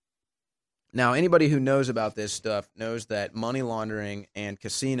 Now, anybody who knows about this stuff knows that money laundering and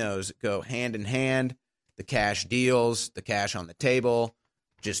casinos go hand in hand. The cash deals, the cash on the table,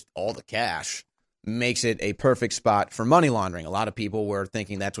 just all the cash makes it a perfect spot for money laundering. A lot of people were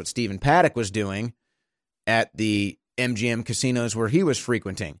thinking that's what Stephen Paddock was doing at the MGM casinos where he was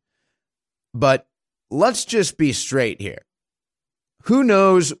frequenting. But let's just be straight here. Who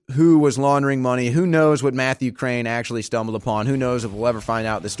knows who was laundering money? Who knows what Matthew Crane actually stumbled upon? Who knows if we'll ever find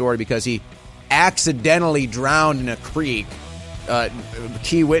out the story because he accidentally drowned in a creek.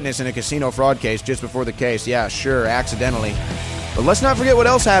 Key witness in a casino fraud case just before the case. Yeah, sure, accidentally. But let's not forget what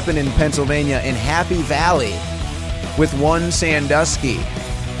else happened in Pennsylvania in Happy Valley with one Sandusky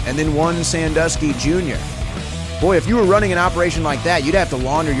and then one Sandusky Jr. Boy, if you were running an operation like that, you'd have to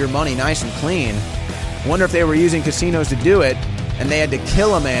launder your money nice and clean. Wonder if they were using casinos to do it, and they had to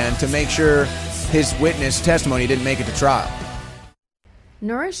kill a man to make sure his witness testimony didn't make it to trial.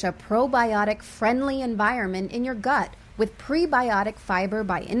 Nourish a probiotic-friendly environment in your gut with Prebiotic Fiber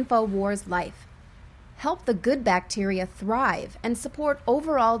by InfoWars Life. Help the good bacteria thrive and support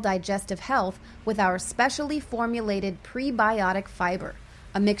overall digestive health with our specially formulated prebiotic fiber,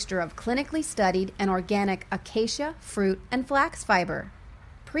 a mixture of clinically studied and organic acacia, fruit, and flax fiber.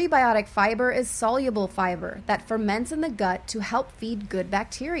 Prebiotic fiber is soluble fiber that ferments in the gut to help feed good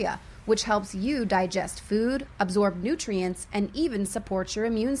bacteria, which helps you digest food, absorb nutrients, and even supports your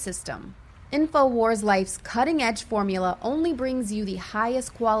immune system. InfoWars Life's cutting-edge formula only brings you the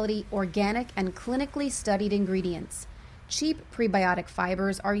highest quality, organic, and clinically studied ingredients. Cheap prebiotic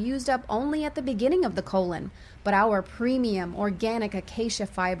fibers are used up only at the beginning of the colon, but our premium organic acacia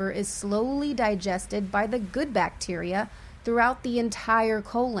fiber is slowly digested by the good bacteria throughout the entire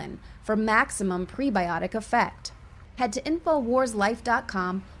colon for maximum prebiotic effect. Head to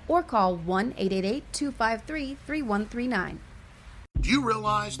InfoWarsLife.com or call 1-888-253-3139. Do you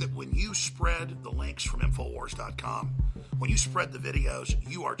realize that when you spread the links from Infowars.com, when you spread the videos,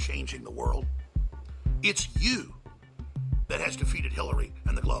 you are changing the world? It's you that has defeated Hillary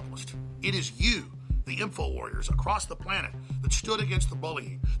and the globalists. It is you, the info warriors across the planet, that stood against the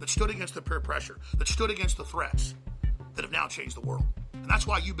bullying, that stood against the peer pressure, that stood against the threats, that have now changed the world. And that's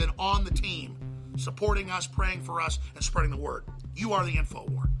why you've been on the team, supporting us, praying for us, and spreading the word. You are the info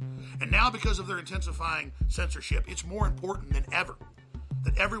war. And now, because of their intensifying censorship, it's more important than ever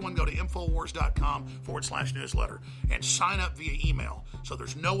that everyone go to Infowars.com/newsletter and sign up via email. So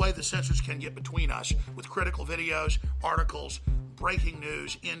there's no way the censors can get between us with critical videos, articles, breaking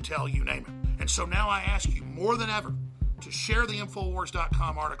news, intel, you name it. And so now I ask you more than ever to share the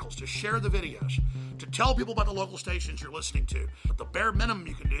Infowars.com articles, to share the videos, to tell people about the local stations you're listening to. But the bare minimum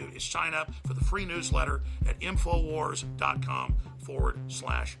you can do is sign up for the free newsletter at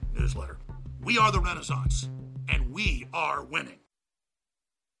Infowars.com/newsletter. We are the Renaissance, and we are winning.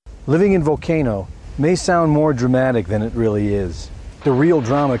 Living in Volcano may sound more dramatic than it really is. The real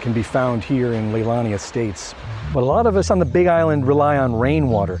drama can be found here in Leilani Estates. But a lot of us on the Big Island rely on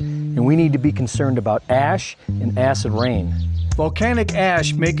rainwater, and we need to be concerned about ash and acid rain. Volcanic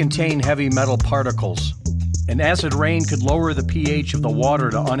ash may contain heavy metal particles, and acid rain could lower the pH of the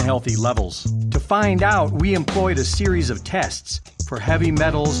water to unhealthy levels. To find out, we employed a series of tests for heavy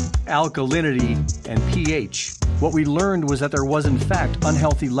metals, alkalinity, and pH. What we learned was that there was in fact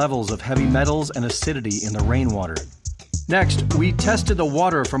unhealthy levels of heavy metals and acidity in the rainwater. Next, we tested the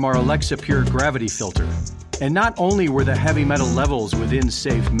water from our Alexa Pure gravity filter. And not only were the heavy metal levels within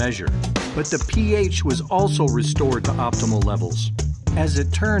safe measure, but the pH was also restored to optimal levels. As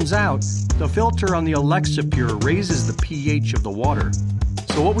it turns out, the filter on the Alexa Pure raises the pH of the water.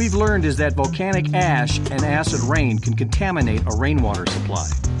 So what we've learned is that volcanic ash and acid rain can contaminate a rainwater supply.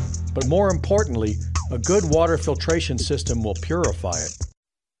 But more importantly, a good water filtration system will purify it.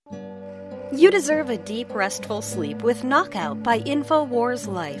 You deserve a deep, restful sleep with Knockout by Infowars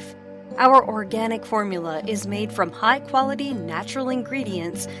Life. Our organic formula is made from high-quality natural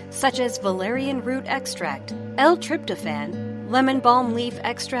ingredients such as valerian root extract, L-tryptophan, lemon balm leaf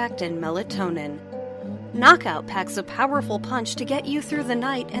extract, and melatonin. Knockout packs a powerful punch to get you through the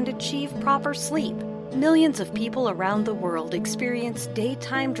night and achieve proper sleep. Millions of people around the world experience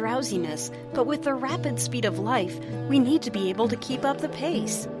daytime drowsiness, but with the rapid speed of life, we need to be able to keep up the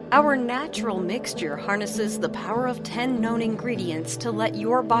pace. Our natural mixture harnesses the power of 10 known ingredients to let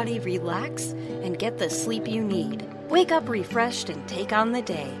your body relax and get the sleep you need. Wake up refreshed and take on the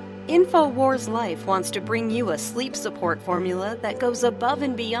day. Infowars Life wants to bring you a sleep support formula that goes above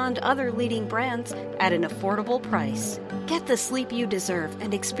and beyond other leading brands at an affordable price. Get the sleep you deserve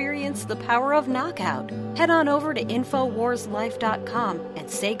and experience the power of Knockout. Head on over to InfoWarsLife.com and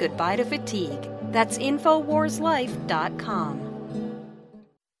say goodbye to fatigue. That's InfoWarsLife.com.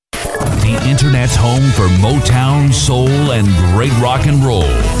 The Internet's home for Motown, soul, and great rock and roll.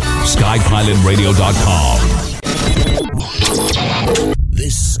 SkyPilotRadio.com.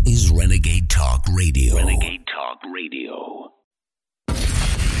 This is Renegade Talk Radio. Renegade Talk Radio.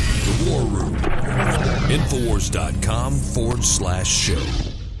 The War Room.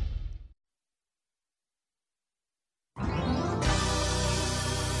 Infowars.com/show.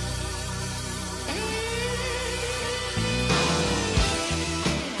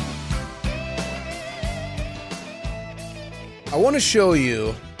 I want to show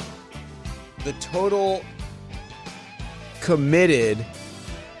you the total committed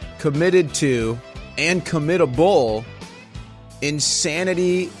to, and committable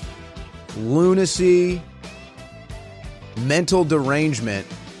insanity, lunacy, mental derangement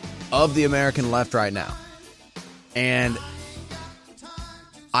of the American left right now. And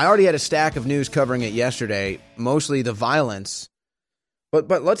I already had a stack of news covering it yesterday, mostly the violence. But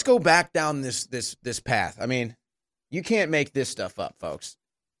let's go back down this path. I mean, you can't make this stuff up, folks.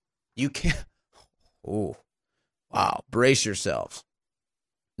 You can't. Oh, wow. Brace yourselves.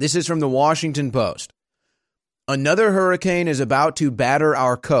 This is from the Washington Post. Another hurricane is about to batter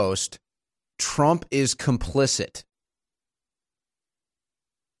our coast. Trump is complicit.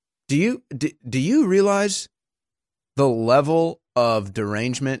 Do you realize the level of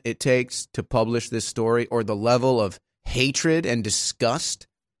derangement it takes to publish this story, or the level of hatred and disgust?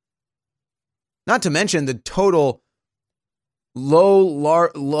 Not to mention the total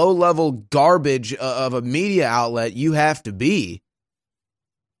low-level garbage of a media outlet you have to be.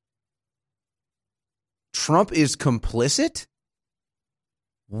 Trump is complicit?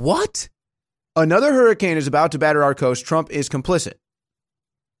 What? Another hurricane is about to batter our coast. Trump is complicit.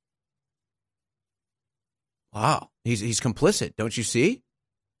 Wow, he's complicit, don't you see?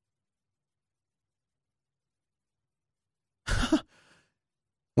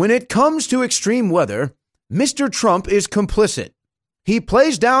 When it comes to extreme weather, Mr. Trump is complicit. He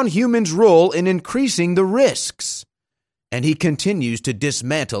plays down humans' role in increasing the risks, and he continues to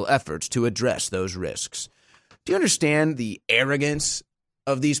dismantle efforts to address those risks. Do you understand the arrogance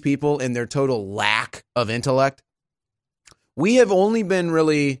of these people and their total lack of intellect? We have only been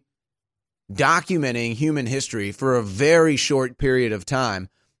really documenting human history for a very short period of time.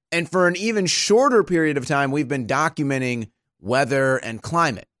 And for an even shorter period of time, we've been documenting weather and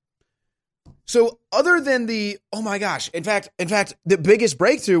climate. So other than the, oh my gosh, in fact, the biggest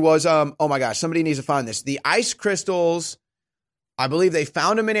breakthrough was, oh my gosh, somebody needs to find this. The ice crystals, I believe they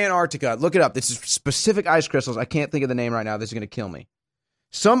found them in Antarctica. Look it up. This is specific ice crystals. I can't think of the name right now. This is going to kill me.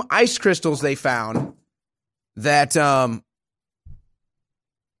 Some ice crystals they found that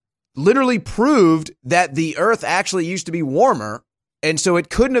literally proved that the Earth actually used to be warmer. And so it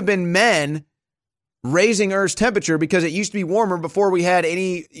couldn't have been men raising Earth's temperature because it used to be warmer before we had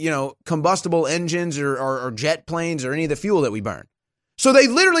any, combustible engines or jet planes or any of the fuel that we burn. So they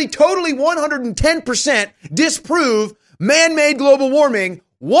literally totally 110% disprove man-made global warming,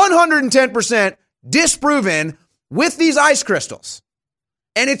 110% disproven with these ice crystals.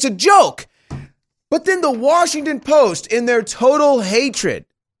 And it's a joke. But then the Washington Post, in their total hatred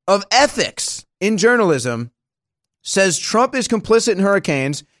of ethics in journalism, says Trump is complicit in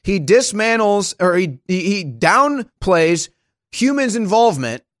hurricanes. He dismantles or he downplays humans'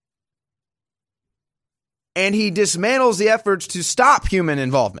 involvement, and he dismantles the efforts to stop human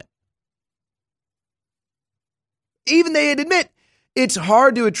involvement. Even they admit it's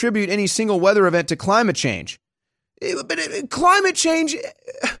hard to attribute any single weather event to climate change. But climate change,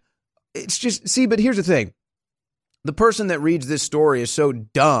 it's just, see, but here's the thing. The person that reads this story is so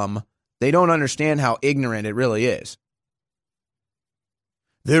dumb, they don't understand how ignorant it really is.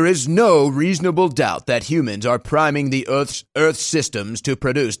 There is no reasonable doubt that humans are priming the Earth's systems to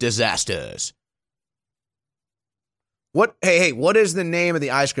produce disasters. What is the name of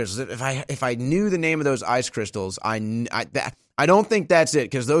the ice crystals? If I knew the name of those ice crystals, I don't think that's it,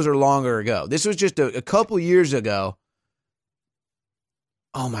 because those are longer ago. This was just a couple years ago.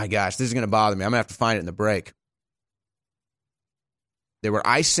 Oh my gosh, this is going to bother me. I'm going to have to find it in the break. There were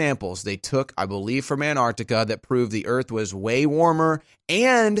ice samples they took, I believe, from Antarctica that proved the Earth was way warmer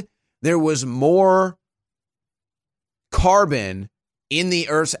and there was more carbon in the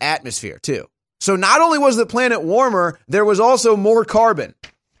Earth's atmosphere, too. So not only was the planet warmer, there was also more carbon.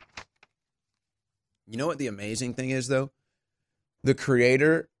 You know what the amazing thing is, though? The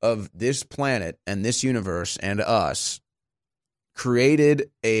creator of this planet and this universe and us created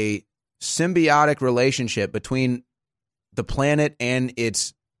a symbiotic relationship between the planet and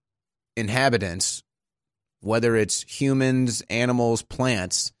its inhabitants, whether it's humans, animals,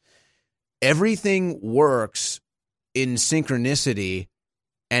 plants. Everything works in synchronicity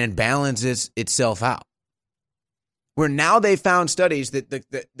and balances itself out. Where now they found studies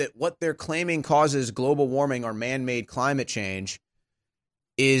that what they're claiming causes global warming or man-made climate change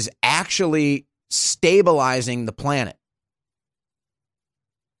is actually stabilizing the planet.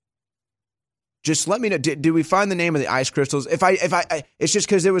 Just let me know. Did we find the name of the ice crystals? If I, it's just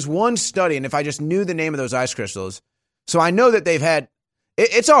because there was one study, and if I just knew the name of those ice crystals, so I know that they've had.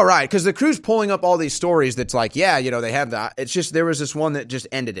 It's all right because the crew's pulling up all these stories. That's like, yeah, they have that. It's just there was this one that just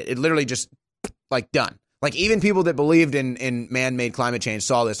ended it. It literally just like done. Like even people that believed in man-made climate change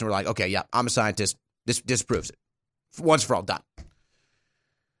saw this and were like, okay, yeah, I'm a scientist. This disproves it. Once for all, done.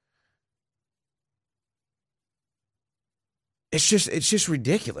 It's just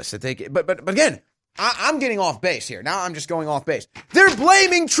ridiculous that they. But again, I'm getting off base here. Now I'm just going off base. They're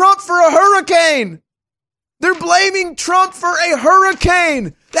blaming Trump for a hurricane. They're blaming Trump for a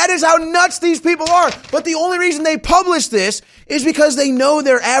hurricane. That is how nuts these people are. But the only reason they publish this is because they know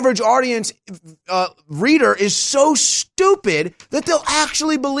their average audience reader is so stupid that they'll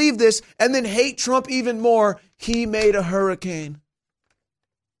actually believe this and then hate Trump even more. He made a hurricane.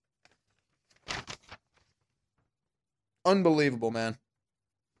 Unbelievable, man.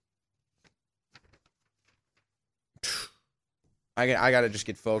 I got to just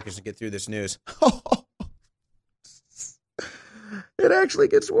get focused and get through this news. It actually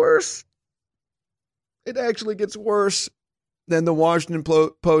gets worse. It actually gets worse than the Washington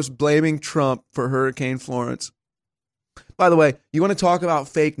Post blaming Trump for Hurricane Florence. By the way, you want to talk about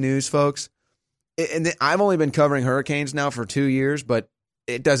fake news, folks? And I've only been covering hurricanes now for 2 years, but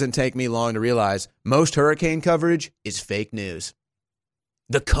it doesn't take me long to realize most hurricane coverage is fake news.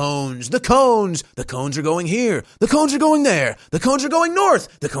 The cones are going here. The cones are going there. The cones are going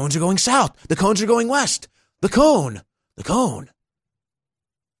north. The cones are going south. The cones are going west. The cone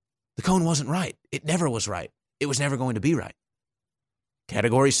wasn't right. It never was right. It was never going to be right.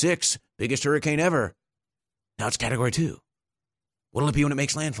 Category 6, biggest hurricane ever. Now it's Category 2. What'll it be when it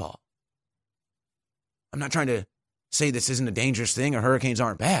makes landfall? I'm not trying to say this isn't a dangerous thing or hurricanes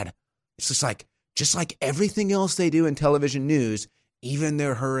aren't bad. It's just like everything else they do in television news, even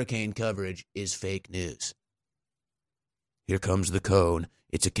their hurricane coverage is fake news. Here comes the cone.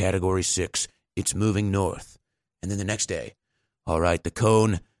 It's a Category 6. It's moving north. And then the next day, all right, the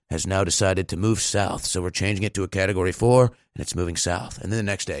cone has now decided to move south, so we're changing it to a Category 4, and it's moving south. And then the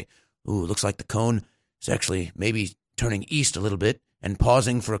next day, looks like the cone is actually maybe turning east a little bit and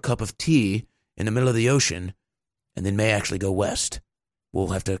pausing for a cup of tea in the middle of the ocean, and then may actually go west. We'll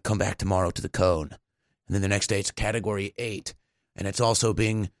have to come back tomorrow to the cone. And then the next day, it's Category 8, and it's also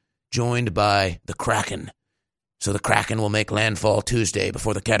being joined by the Kraken. So the Kraken will make landfall Tuesday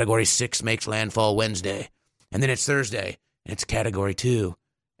before the Category 6 makes landfall Wednesday. And then it's Thursday, and it's Category 2,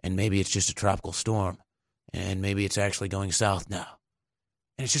 and maybe it's just a tropical storm, and maybe it's actually going south now.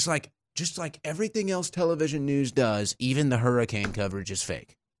 And it's just like everything else television news does, even the hurricane coverage is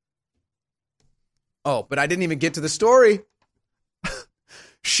fake. Oh, but I didn't even get to the story.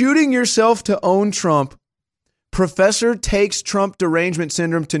 Shooting yourself to own Trump. Professor takes Trump derangement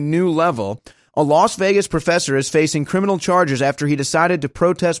syndrome to new level. A Las Vegas professor is facing criminal charges after he decided to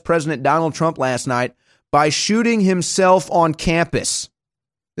protest President Donald Trump last night by shooting himself on campus.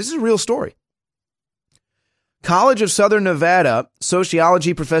 This is a real story. College of Southern Nevada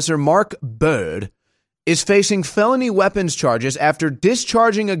sociology professor Mark Bird is facing felony weapons charges after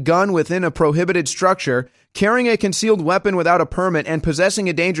discharging a gun within a prohibited structure, carrying a concealed weapon without a permit, and possessing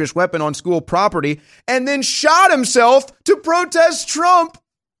a dangerous weapon on school property, and then shot himself to protest Trump.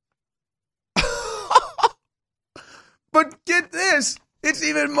 But get this, it's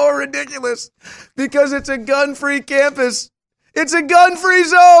even more ridiculous because it's a gun-free campus. It's a gun-free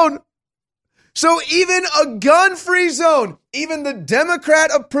zone. So even a gun-free zone, even the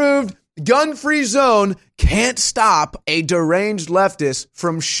Democrat-approved gun-free zone can't stop a deranged leftist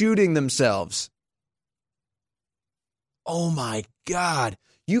from shooting themselves. Oh my God.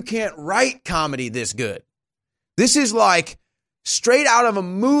 You can't write comedy this good. This is like straight out of a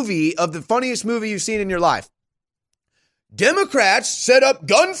movie, of the funniest movie you've seen in your life. Democrats set up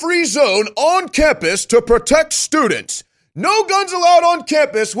gun-free zone on campus to protect students. No guns allowed on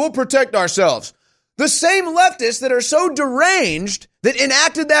campus. We'll protect ourselves. The same leftists that are so deranged that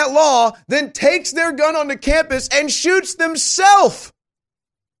enacted that law then takes their gun onto campus and shoots themselves.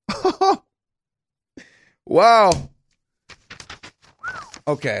 Wow.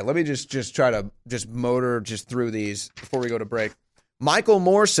 Okay, let me just try to motor through these before we go to break. Michael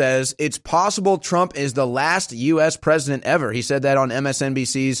Moore says it's possible Trump is the last U.S. president ever. He said that on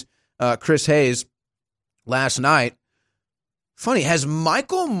MSNBC's Chris Hayes last night. Funny, has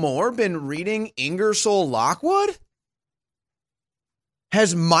Michael Moore been reading Ingersoll Lockwood?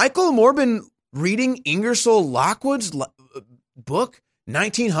 Has Michael Moore been reading Ingersoll Lockwood's book,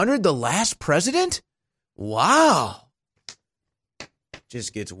 1900, The Last President? Wow.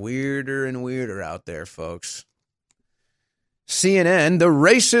 Just gets weirder and weirder out there, folks. CNN, the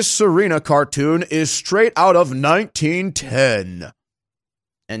racist Serena cartoon is straight out of 1910.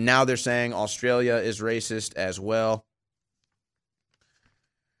 And now they're saying Australia is racist as well.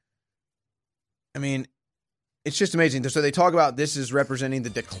 I mean, it's just amazing. So they talk about this is representing the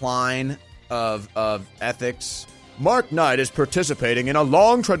decline of ethics. Mark Knight is participating in a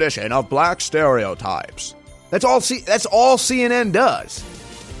long tradition of black stereotypes. That's all CNN does.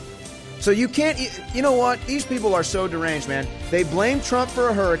 So you can't, you know what? These people are so deranged, man. They blame Trump for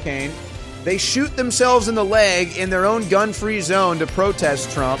a hurricane. They shoot themselves in the leg in their own gun-free zone to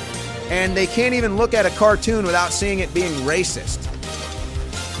protest Trump. And they can't even look at a cartoon without seeing it being racist.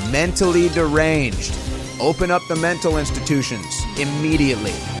 Mentally deranged. Open up the mental institutions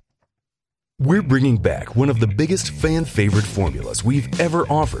immediately. We're bringing back one of the biggest fan-favorite formulas we've ever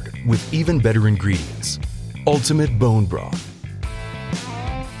offered with even better ingredients. Ultimate Bone Broth.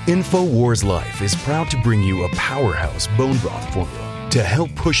 InfoWars Life is proud to bring you a powerhouse bone broth formula to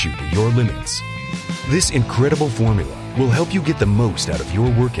help push you to your limits. This incredible formula will help you get the most out of your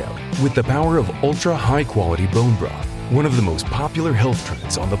workout with the power of ultra high-quality bone broth, one of the most popular health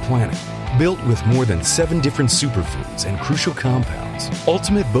trends on the planet. Built with more than 7 different superfoods and crucial compounds,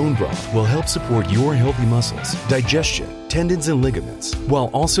 Ultimate Bone Broth will help support your healthy muscles, digestion, tendons, and ligaments,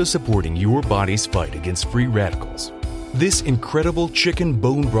 while also supporting your body's fight against free radicals. This incredible chicken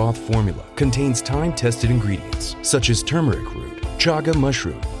bone broth formula contains time-tested ingredients such as turmeric root, chaga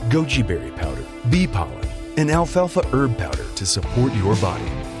mushroom, goji berry powder, bee pollen, and alfalfa herb powder to support your body.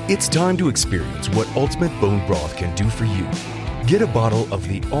 It's time to experience what Ultimate Bone Broth can do for you. Get a bottle of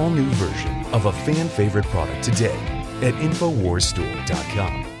the all-new version of a fan-favorite product today at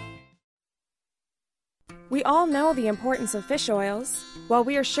InfoWarsStore.com. We all know the importance of fish oils. While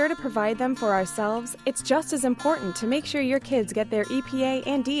we are sure to provide them for ourselves, it's just as important to make sure your kids get their EPA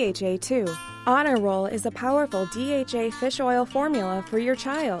and DHA too. Honor Roll is a powerful DHA fish oil formula for your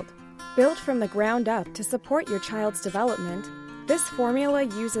child. Built from the ground up to support your child's development, this formula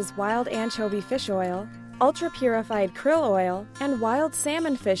uses wild anchovy fish oil, ultra-purified krill oil, and wild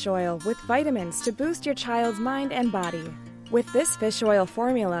salmon fish oil with vitamins to boost your child's mind and body. With this fish oil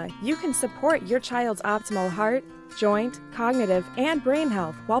formula, you can support your child's optimal heart, joint, cognitive, and brain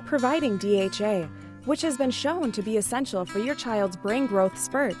health while providing DHA, which has been shown to be essential for your child's brain growth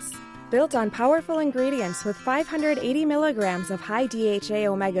spurts. Built on powerful ingredients with 580 milligrams of high DHA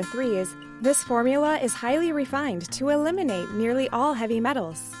omega-3s, this formula is highly refined to eliminate nearly all heavy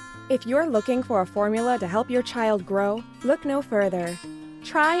metals. If you're looking for a formula to help your child grow, look no further.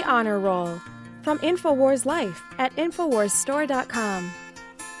 Try Honor Roll from InfoWars Life at InfoWarsStore.com.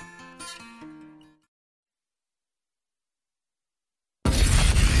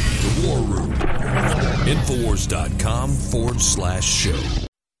 The War Room. InfoWars.com/show.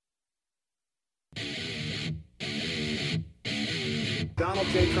 Donald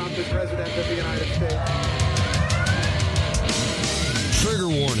J. Trump is President of the United States. Trigger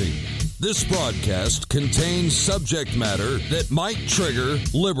warning. This broadcast contains subject matter that might trigger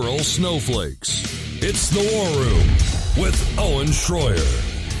liberal snowflakes. It's the War Room with Owen Schroyer.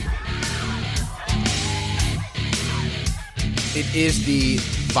 It is the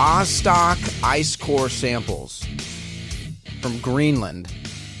Vostok ice core samples from Greenland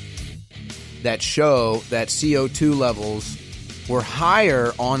that show that CO2 levels were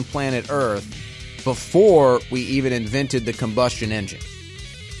higher on planet Earth before we even invented the combustion engine.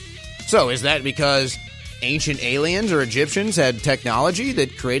 So is that because ancient aliens or Egyptians had technology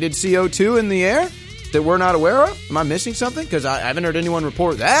that created CO2 in the air that we're not aware of? Am I missing something? Because I haven't heard anyone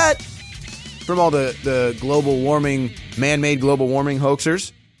report that from all the global warming, man-made global warming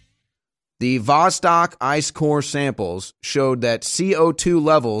hoaxers. The Vostok ice core samples showed that CO2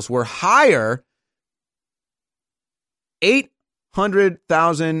 levels were higher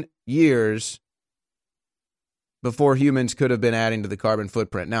 800,000 years before humans could have been adding to the carbon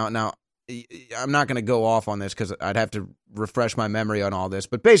footprint. Now, I'm not going to go off on this because I'd have to refresh my memory on all this.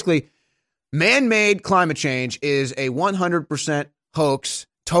 But basically, man-made climate change is a 100% hoax,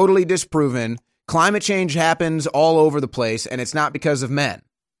 totally disproven. Climate change happens all over the place, and it's not because of men.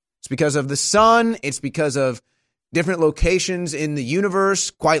 It's because of the sun. It's because of different locations in the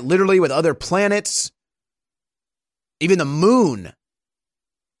universe, quite literally with other planets, even the moon.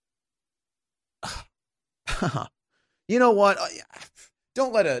 You know what?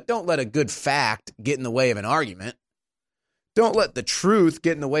 Don't let a good fact get in the way of an argument. Don't let the truth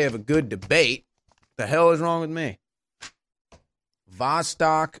get in the way of a good debate. The hell is wrong with me?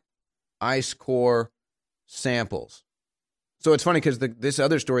 Vostok ice core samples. So it's funny because this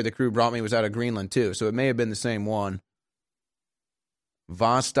other story the crew brought me was out of Greenland too, so it may have been the same one.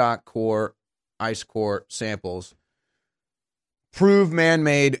 Vostok core ice core samples prove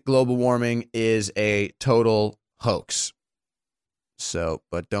man-made global warming is a total hoax. So,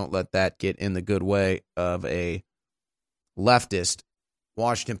 but don't let that get in the good way of a leftist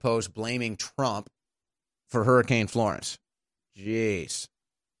Washington Post blaming Trump for Hurricane Florence. Jeez.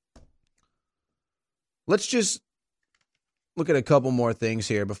 Let's just look at a couple more things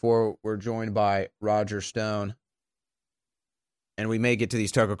here before we're joined by Roger Stone. And we may get to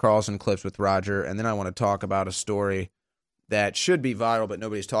these Tucker Carlson clips with Roger, and then I want to talk about a story that should be viral, but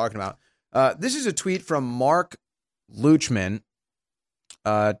nobody's talking about. This is a tweet from Mark Luchman,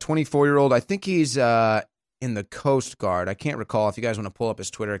 24-year-old. I think he's in the Coast Guard. I can't recall if you guys want to pull up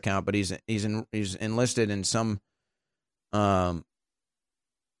his Twitter account, but he's enlisted in some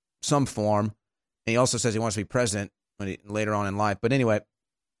form. And he also says he wants to be president later on in life. But anyway,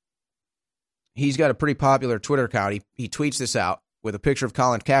 he's got a pretty popular Twitter account. He tweets this out with a picture of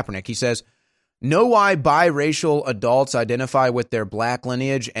Colin Kaepernick. He says, "Know why biracial adults identify with their black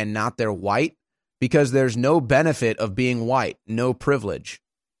lineage and not their white? Because there's no benefit of being white, no privilege."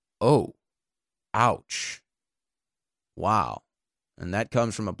 Oh, ouch. Wow. And that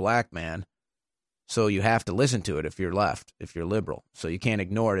comes from a black man. So you have to listen to it if you're left, if you're liberal. So you can't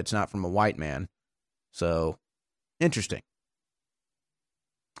ignore it. It's not from a white man. So, interesting.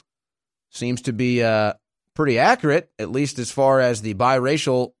 Seems to be pretty accurate, at least as far as the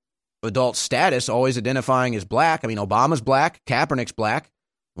biracial adult status, always identifying as black. I mean, Obama's black, Kaepernick's black.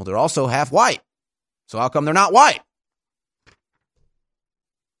 Well, they're also half white. So how come they're not white?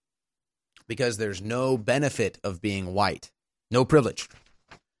 Because there's no benefit of being white. No privilege.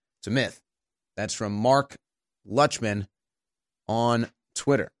 It's a myth. That's from Mark Lutchman on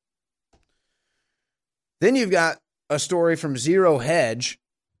Twitter. Then you've got a story from Zero Hedge,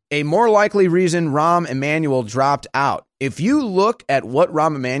 a more likely reason Rahm Emanuel dropped out. If you look at what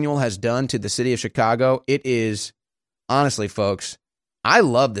Rahm Emanuel has done to the city of Chicago, it is, honestly, folks, I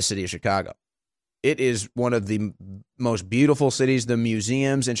love the city of Chicago. It is one of the most beautiful cities. The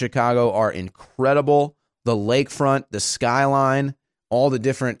museums in Chicago are incredible. The lakefront, the skyline, all the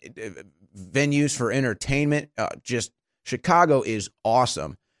different venues for entertainment. Just Chicago is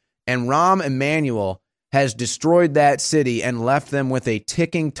awesome. And Rahm Emanuel has destroyed that city and left them with a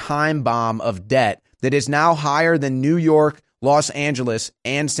ticking time bomb of debt that is now higher than New York, Los Angeles,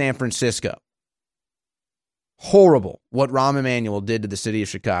 and San Francisco. Horrible what Rahm Emanuel did to the city of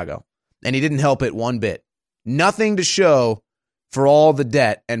Chicago. And he didn't help it one bit. Nothing to show for all the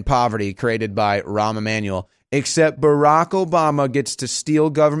debt and poverty created by Rahm Emanuel, except Barack Obama gets to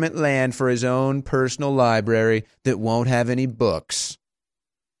steal government land for his own personal library that won't have any books.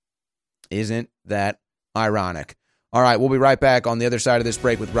 Isn't that ironic? All right, we'll be right back on the other side of this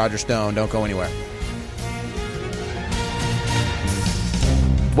break with Roger Stone. Don't go anywhere.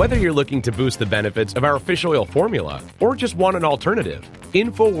 Whether you're looking to boost the benefits of our fish oil formula or just want an alternative,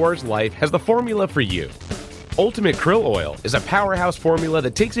 InfoWars Life has the formula for you. Ultimate Krill Oil is a powerhouse formula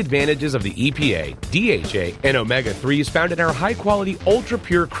that takes advantages of the EPA, DHA, and omega-3s found in our high-quality,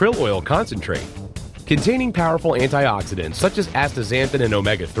 ultra-pure krill oil concentrate. Containing powerful antioxidants such as astaxanthin and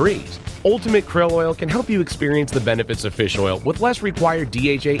omega-3s, Ultimate Krill Oil can help you experience the benefits of fish oil with less required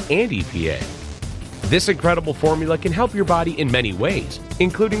DHA and EPA. This incredible formula can help your body in many ways,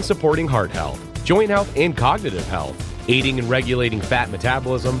 including supporting heart health, joint health, and cognitive health, aiding in regulating fat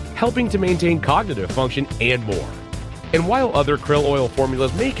metabolism, helping to maintain cognitive function, and more. And while other krill oil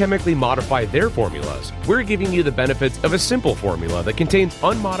formulas may chemically modify their formulas, we're giving you the benefits of a simple formula that contains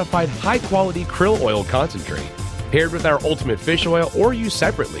unmodified, high-quality krill oil concentrate, paired with our Ultimate Fish Oil or used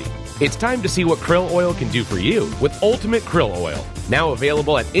separately. It's time to see what krill oil can do for you with Ultimate Krill Oil, now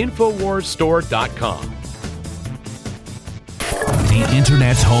available at InfoWarsStore.com. The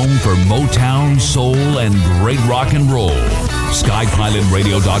Internet's home for Motown, soul, and great rock and roll.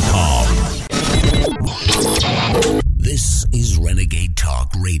 SkyPilotRadio.com. This is Renegade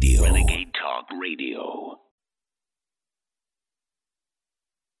Talk Radio. Renegade Talk Radio.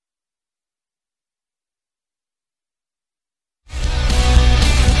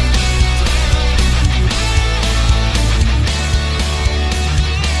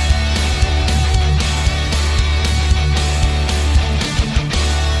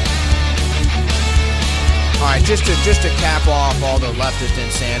 All right, just to cap off all the leftist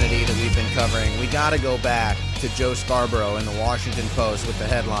insanity that we've been covering, we got to go back to Joe Scarborough in the Washington Post with the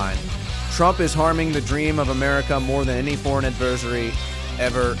headline, "Trump is harming the dream of America more than any foreign adversary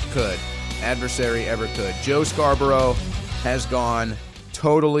ever could." Joe Scarborough has gone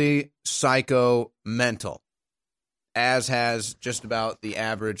totally psycho-mental, as has just about the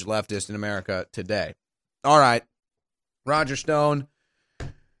average leftist in America today. All right, Roger Stone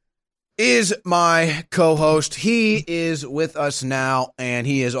is my co-host. He is with us now, and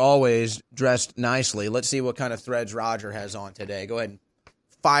he is always dressed nicely. Let's see what kind of threads Roger has on today. Go ahead and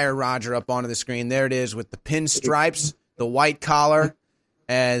fire Roger up onto the screen. There it is with the pinstripes, the white collar,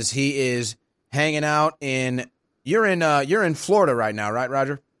 as he is hanging out in. You're in Florida right now, right,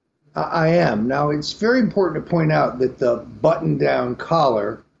 Roger? I am. Now, it's very important to point out that the button-down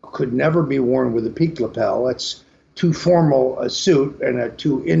collar could never be worn with a peak lapel. That's too formal a suit and a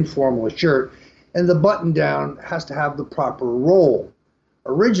too informal a shirt, and the button down has to have the proper roll.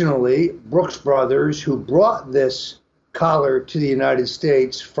 Originally, Brooks Brothers, who brought this collar to the United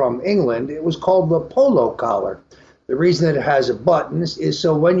States from England, it was called the polo collar. The reason that it has a button is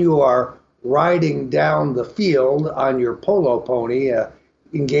so when you are riding down the field on your polo pony,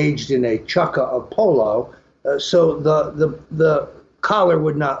 engaged in a chukka of polo, so the collar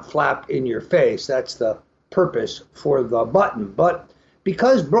would not flap in your face. That's the purpose for the button. But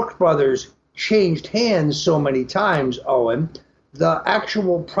because Brooks Brothers changed hands so many times, Owen, the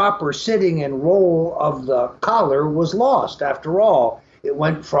actual proper sitting and roll of the collar was lost. After all, it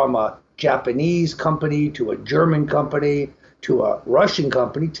went from a Japanese company to a German company to a Russian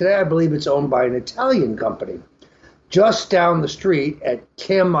company. Today, I believe it's owned by an Italian company. Just down the street at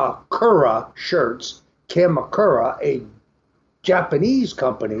Kamakura Shirts, Kamakura, a Japanese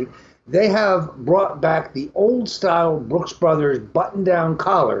company, they have brought back the old-style Brooks Brothers button-down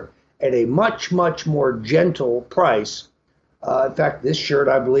collar at a much, much more gentle price. In fact, this shirt,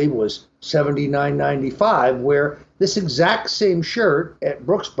 I believe, was $79.95, where this exact same shirt at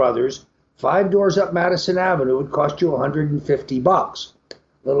Brooks Brothers, 5 doors up Madison Avenue, would cost you $150.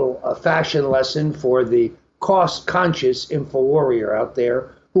 Little fashion lesson for the cost-conscious InfoWarrior out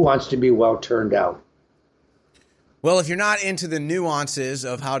there who wants to be well turned out. Well, if you're not into the nuances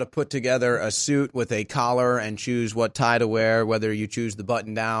of how to put together a suit with a collar and choose what tie to wear, whether you choose the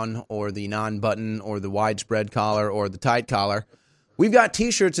button down or the non-button or the widespread collar or the tight collar, we've got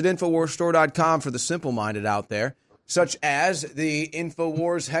T-shirts at InfoWarsStore.com for the simple-minded out there, such as the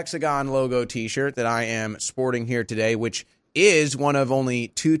InfoWars Hexagon logo T-shirt that I am sporting here today, which is one of only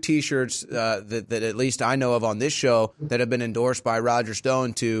 2 T-shirts that at least I know of on this show that have been endorsed by Roger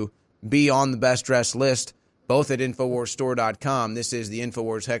Stone to be on the best dressed list, both at InfoWarsStore.com. This is the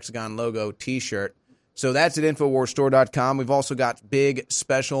InfoWars Hexagon logo T-shirt. So that's at InfoWarsStore.com. We've also got big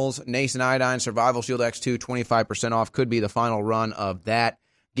specials. Nascent Iodine Survival Shield X2, 25% off. Could be the final run of that.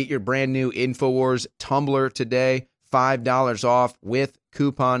 Get your brand new InfoWars tumbler today, $5 off with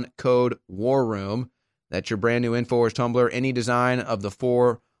coupon code WARROOM. That's your brand new InfoWars tumbler. Any design of the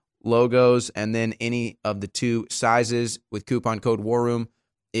 4 logos and then any of the 2 sizes with coupon code WARROOM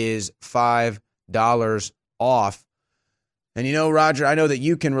is $5 off. And you know, Roger, I know that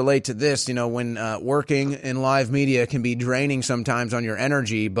you can relate to this. You know, when working in live media can be draining sometimes on your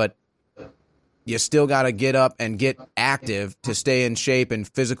energy, but you still got to get up and get active to stay in shape and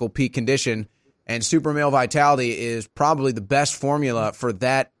physical peak condition. And Super Male Vitality is probably the best formula for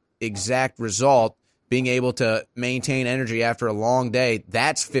that exact result, being able to maintain energy after a long day.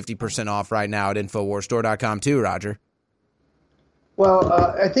 That's 50% off right now at InfoWarsStore.com too, Roger. Well,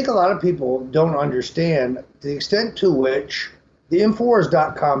 I think a lot of people don't understand the extent to which the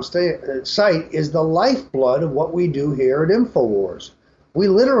Infowars.com site is the lifeblood of what we do here at Infowars. We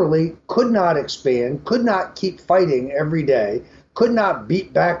literally could not expand, could not keep fighting every day, could not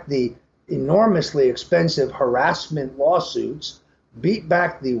beat back the enormously expensive harassment lawsuits, beat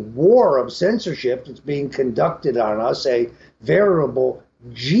back the war of censorship that's being conducted on us, a veritable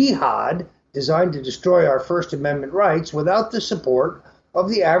jihad designed to destroy our First Amendment rights, without the support of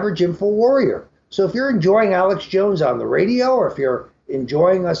the average InfoWarrior. So if you're enjoying Alex Jones on the radio, or if you're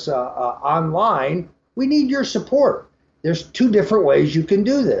enjoying us online, we need your support. There's 2 different ways you can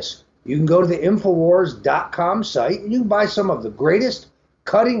do this. You can go to the Infowars.com site and you can buy some of the greatest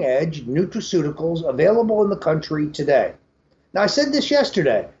cutting-edge nutraceuticals available in the country today. Now, I said this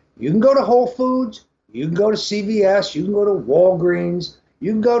yesterday. You can go to Whole Foods, you can go to CVS, you can go to Walgreens,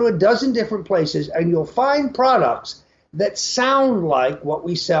 you can go to a dozen different places, and you'll find products that sound like what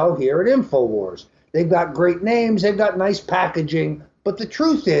we sell here at InfoWars. They've got great names, they've got nice packaging, but the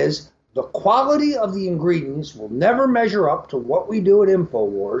truth is the quality of the ingredients will never measure up to what we do at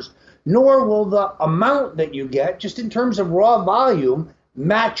InfoWars, nor will the amount that you get, just in terms of raw volume,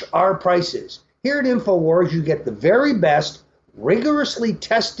 match our prices. Here at InfoWars, you get the very best, rigorously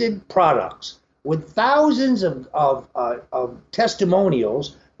tested products with thousands of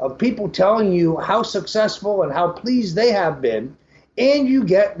testimonials of people telling you how successful and how pleased they have been, and you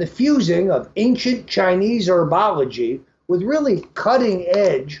get the fusing of ancient Chinese herbology with really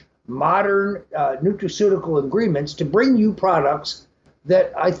cutting-edge modern nutraceutical ingredients to bring you products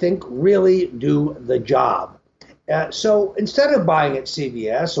that I think really do the job. So instead of buying at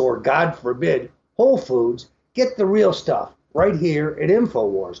CVS or, God forbid, Whole Foods, get the real stuff right here at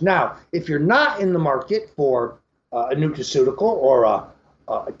InfoWars. Now, if you're not in the market for a nutraceutical or a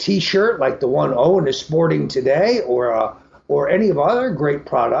T-shirt like the one Owen is sporting today, or any of other great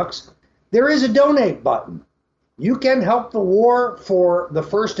products, there is a donate button. You can help the war for the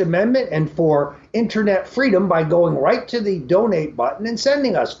First Amendment and for internet freedom by going right to the donate button and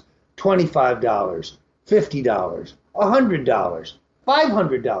sending us $25, $50, $100,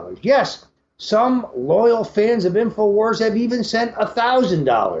 $500. Yes, some loyal fans of InfoWars have even sent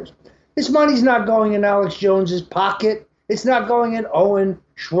 $1,000. This money's not going in Alex Jones's pocket. It's not going in Owen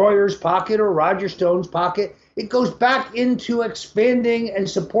Schroyer's pocket or Roger Stone's pocket. It goes back into expanding and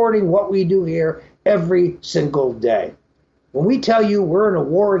supporting what we do here every single day. When we tell you we're in a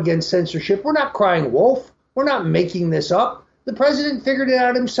war against censorship, we're not crying wolf. We're not making this up. The president figured it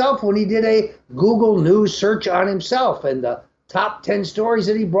out himself when he did a Google News search on himself, and the top 10 stories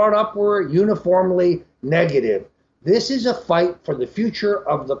that he brought up were uniformly negative. This is a fight for the future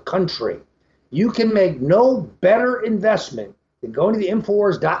of the country. You can make no better investment than going to the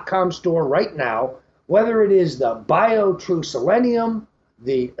Infowars.com store right now, whether it is the BioTrue Selenium,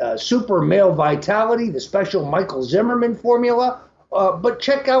 the Super Male Vitality, the special Michael Zimmerman formula, but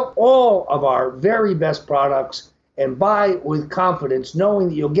check out all of our very best products and buy with confidence, knowing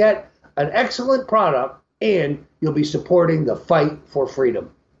that you'll get an excellent product and you'll be supporting the fight for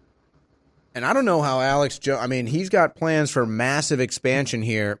freedom. And I don't know how Alex Jones, I mean, he's got plans for massive expansion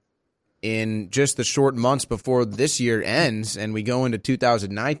here in just the short months before this year ends and we go into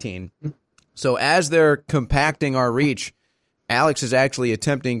 2019. So as they're compacting our reach, Alex is actually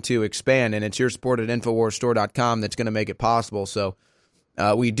attempting to expand, and it's your support at InfoWarsStore.com that's going to make it possible. So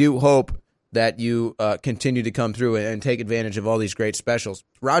we do hope that you continue to come through and take advantage of all these great specials.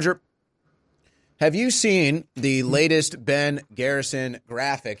 Roger, have you seen the latest Ben Garrison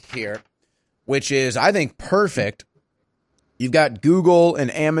graphic here, which is, I think, perfect? You've got Google and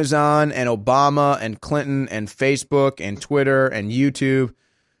Amazon and Obama and Clinton and Facebook and Twitter and YouTube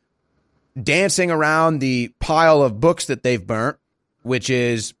dancing around the pile of books that they've burnt, which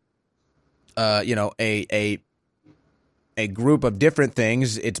is, a group of different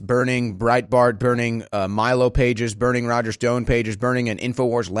things. It's burning Breitbart, burning Milo pages, burning Roger Stone pages, burning an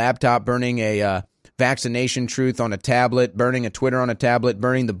InfoWars laptop, burning a Vaccination Truth on a tablet, burning a Twitter on a tablet,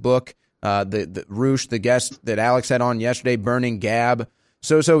 burning the book, the Roosh, the guest that Alex had on yesterday, burning Gab.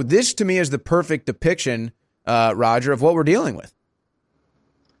 So this to me is the perfect depiction, Roger, of what we're dealing with.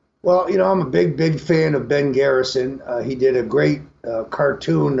 Well, I'm a big fan of Ben Garrison. He did a great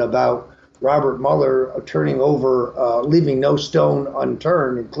cartoon about Robert Mueller turning over, leaving no stone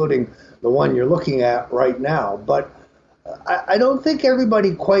unturned, including the one you're looking at right now. But I don't think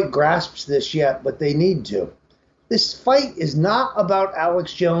everybody quite grasps this yet, but they need to. This fight is not about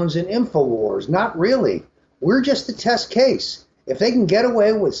Alex Jones and InfoWars. Not really. We're just a test case. If they can get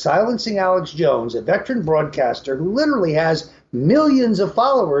away with silencing Alex Jones, a veteran broadcaster who literally has millions of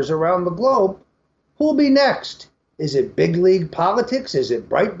followers around the globe, who will be next? Is it big league politics? Is it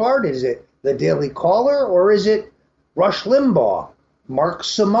Breitbart? Is it the Daily Caller? Or is it Rush Limbaugh, Mark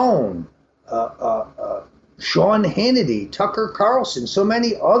Simone, Sean Hannity, Tucker Carlson, so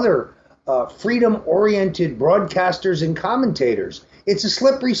many other freedom-oriented broadcasters and commentators? It's a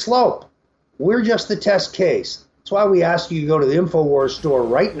slippery slope. We're just the test case. That's why we ask you to go to the InfoWars store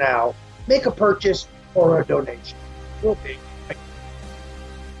right now, make a purchase or a donation. We'll be.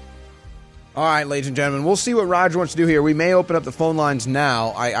 All right, ladies and gentlemen, we'll see what Roger wants to do here. We may open up the phone lines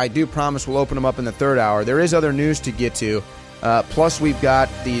now. I do promise we'll open them up in the third hour. There is other news to get to. Plus, we've got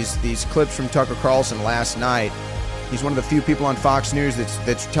these clips from Tucker Carlson last night. He's one of the few people on Fox News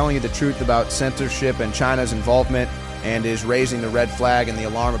that's telling you the truth about censorship and China's involvement and is raising the red flag and the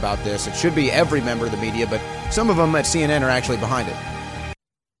alarm about this. It should be every member of the media, but some of them at CNN are actually behind it.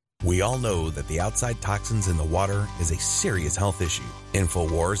 We all know that the outside toxins in the water is a serious health issue.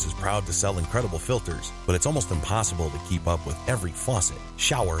 InfoWars is proud to sell incredible filters, but it's almost impossible to keep up with every faucet,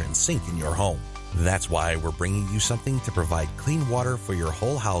 shower, and sink in your home. That's why we're bringing you something to provide clean water for your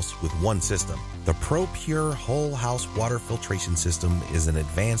whole house with one system. The ProPure Whole House Water Filtration System is an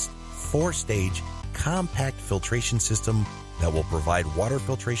advanced 4-stage compact filtration system that will provide water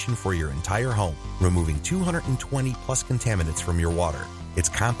filtration for your entire home, removing 220 plus contaminants from your water. It's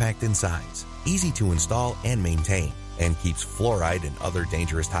compact in size, easy to install and maintain, and keeps fluoride and other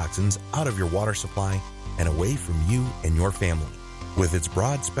dangerous toxins out of your water supply and away from you and your family. With its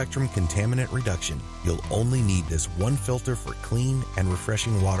broad-spectrum contaminant reduction, you'll only need this one filter for clean and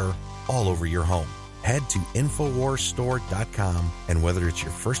refreshing water all over your home. Head to InfoWarsStore.com, and whether it's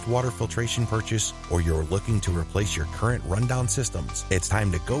your first water filtration purchase or you're looking to replace your current rundown systems, it's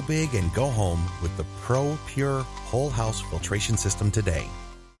time to go big and go home with the ProPure Whole House Filtration System today.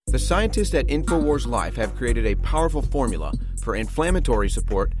 The scientists at InfoWars Life have created a powerful formula for inflammatory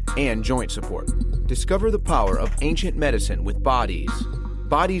support and joint support. Discover the power of ancient medicine with Bodies.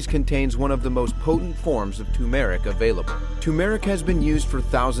 Bodies contains one of the most potent forms of turmeric available. Turmeric has been used for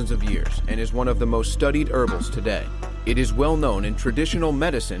thousands of years and is one of the most studied herbals today. It is well known in traditional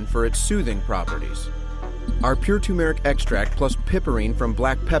medicine for its soothing properties. Our pure turmeric extract plus piperine from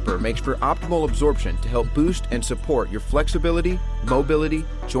black pepper makes for optimal absorption to help boost and support your flexibility, mobility,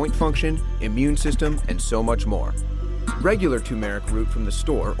 joint function, immune system, and so much more. Regular turmeric root from the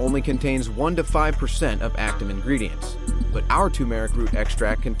store only contains 1 to 5% of active ingredients, but our turmeric root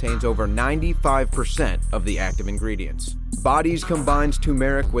extract contains over 95% of the active ingredients. Bodies combines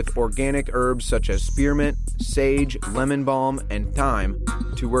turmeric with organic herbs such as spearmint, sage, lemon balm, and thyme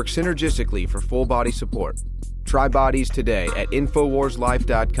to work synergistically for full body support. Try Bodies today at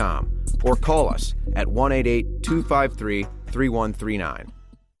InfoWarsLife.com or call us at 1-888-253-3139.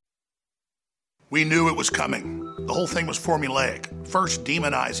 We knew it was coming. The whole thing was formulaic. First,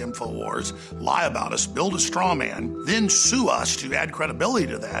 demonize InfoWars, lie about us, build a straw man, then sue us to add credibility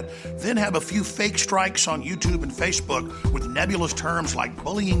to that, then have a few fake strikes on YouTube and Facebook with nebulous terms like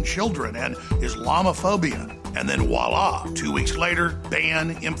bullying children and Islamophobia. And then voila, 2 weeks later,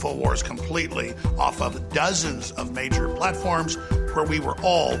 ban InfoWars completely off of dozens of major platforms where we were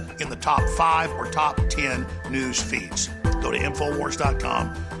all in the top 5 or top 10 news feeds. Go to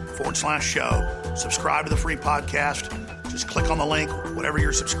InfoWars.com InfoWarsLife.com/show. Subscribe to the free podcast. Just click on the link, whatever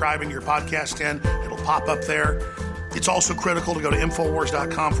you're subscribing your podcast in, it'll pop up there. It's also critical to go to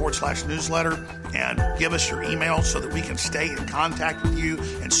InfoWars.com/newsletter and give us your email so that we can stay in contact with you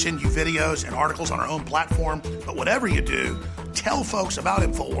and send you videos and articles on our own platform. But whatever you do, tell folks about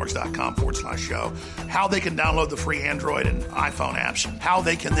InfoWars.com/show, how they can download the free Android and iPhone apps, how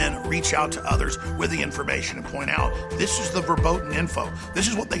they can then reach out to others with the information and point out, this is the verboten info. This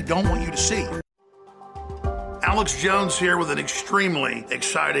is what they don't want you to see. Alex Jones here with an extremely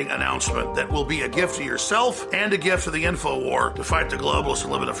exciting announcement that will be a gift to yourself and a gift to the InfoWar to fight the globalists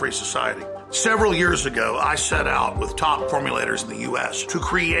and live in a free society. Several years ago, I set out with top formulators in the U.S. to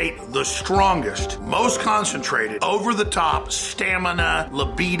create the strongest, most concentrated, over-the-top stamina,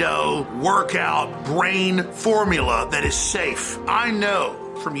 libido, workout, brain formula that is safe. I know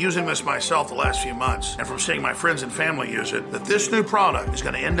from using this myself the last few months and from seeing my friends and family use it, that this new product is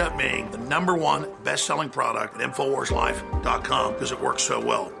going to end up being the #1 best-selling product at InfoWarsLife.com because it works so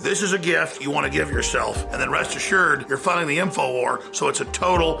well. This is a gift you want to give yourself, and then rest assured you're funding the InfoWar, so it's a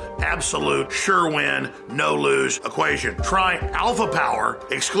total, absolute, sure win, no-lose equation. Try Alpha Power,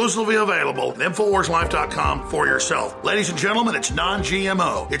 exclusively available at InfoWarsLife.com for yourself. Ladies and gentlemen, it's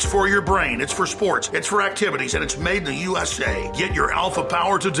non-GMO. It's for your brain. It's for sports. It's for activities, and it's made in the USA. Get your Alpha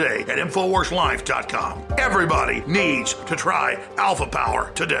Power today at InfoWarsLife.com. Everybody needs to try Alpha Power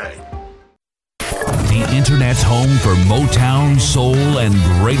today. The Internet's home for Motown, soul, and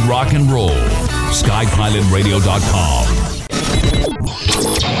great rock and roll. SkyPilotRadio.com.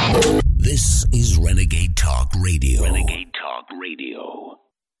 This is Renegade Talk Radio. Renegade Talk Radio.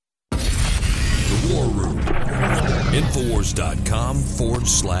 The War Room.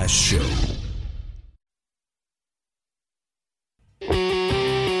 InfoWars.com/show.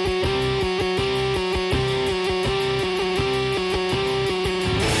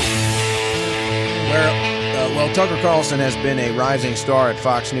 Well, Tucker Carlson has been a rising star at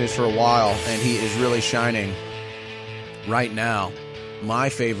Fox News for a while, and he is really shining right now. My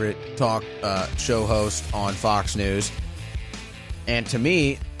favorite talk show host on Fox News. And to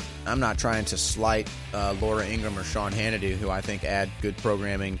me, I'm not trying to slight Laura Ingraham or Sean Hannity, who I think add good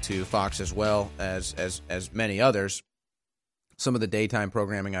programming to Fox as well as many others. Some of the daytime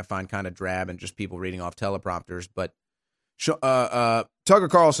programming I find kind of drab and just people reading off teleprompters, but Tucker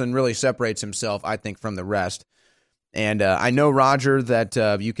Carlson really separates himself, I think, from the rest. And I know, Roger, that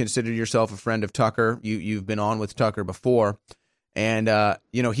you consider yourself a friend of Tucker. You've been on with Tucker before. And,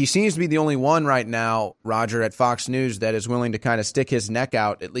 he seems to be the only one right now, Roger, at Fox News that is willing to kind of stick his neck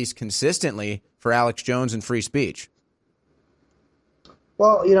out, at least consistently, for Alex Jones and free speech.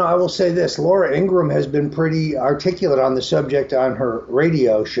 Well, I will say this. Laura Ingraham has been pretty articulate on the subject on her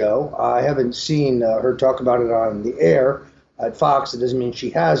radio show. I haven't seen her talk about it on the air at Fox. It doesn't mean she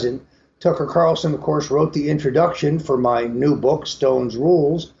hasn't. Tucker Carlson, of course, wrote the introduction for my new book, Stone's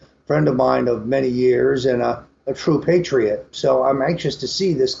Rules, friend of mine of many years and a true patriot. So I'm anxious to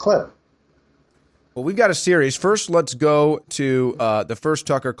see this clip. Well, we've got a series. First, let's go to the first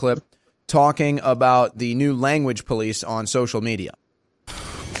Tucker clip talking about the new language police on social media.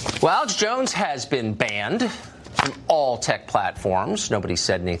 Well, Alex Jones has been banned from all tech platforms. Nobody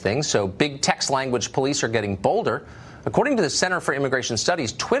said anything. So big text language police are getting bolder. According to the Center for Immigration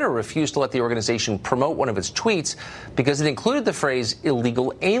Studies, Twitter refused to let the organization promote one of its tweets because it included the phrase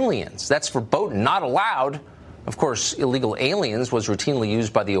illegal aliens. That's verboten, not allowed. Of course, illegal aliens was routinely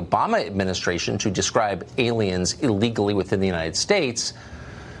used by the Obama administration to describe aliens illegally within the United States.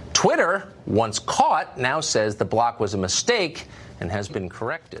 Twitter, once caught, now says the block was a mistake and has been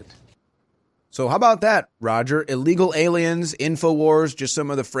corrected. So how about that, Roger? Illegal aliens, InfoWars, just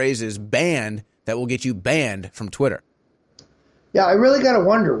some of the phrases banned that will get you banned from Twitter. Yeah, I really got to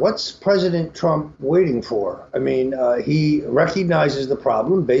wonder, what's President Trump waiting for? I mean, he recognizes the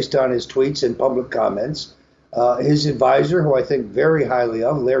problem based on his tweets and public comments. His advisor, who I think very highly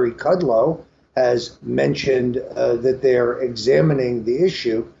of, Larry Kudlow, has mentioned that they're examining the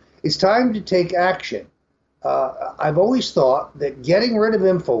issue. It's time to take action. I've always thought that getting rid of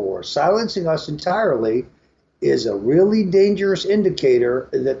InfoWars, silencing us entirely, is a really dangerous indicator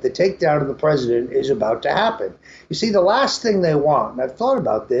that the takedown of the president is about to happen. You see, the last thing they want, and I've thought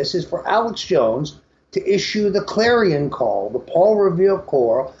about this, is for Alex Jones to issue the clarion call, the Paul Revere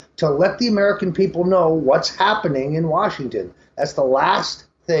call, to let the American people know what's happening in Washington. That's the last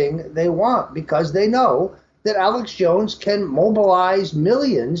thing they want, because they know that Alex Jones can mobilize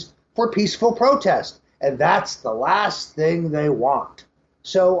millions for peaceful protest. And that's the last thing they want.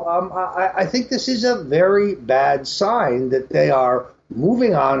 So I think this is a very bad sign that they are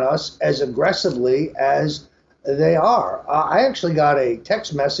moving on us as aggressively as they are. I actually got a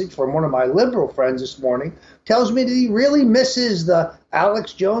text message from one of my liberal friends this morning, tells me that he really misses the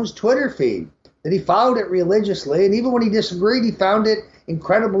Alex Jones Twitter feed, that he followed it religiously, and even when he disagreed, he found it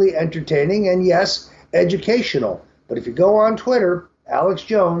incredibly entertaining and, yes, educational. But if you go on Twitter, Alex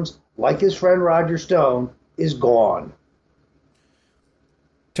Jones, like his friend Roger Stone, is gone.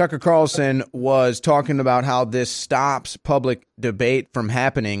 Tucker Carlson was talking about how this stops public debate from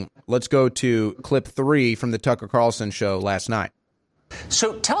happening. Let's go to clip 3 from the Tucker Carlson show last night.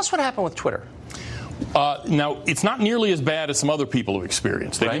 So tell us what happened with Twitter. Now, it's not nearly as bad as some other people have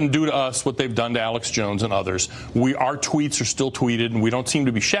experienced. They didn't do to us what they've done to Alex Jones and others. Our tweets are still tweeted, and we don't seem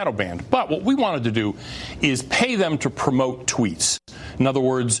to be shadow banned. But what we wanted to do is pay them to promote tweets. In other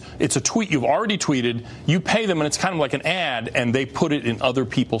words, it's a tweet you've already tweeted. You pay them, and it's kind of like an ad, and they put it in other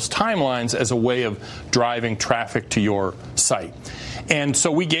people's timelines as a way of driving traffic to your site. And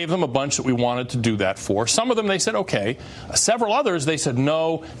so we gave them a bunch that we wanted to do that for. Some of them, they said, okay. Several others, they said,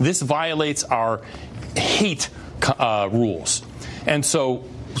 no, this violates our hate rules. And so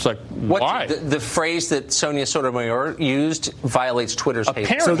it's like, why? The phrase that Sonia Sotomayor used violates Twitter's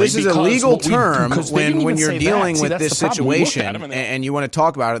hate. So this is a legal term when you're dealing with this situation and you want to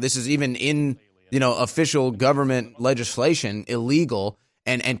talk about it. This is even in official government legislation illegal,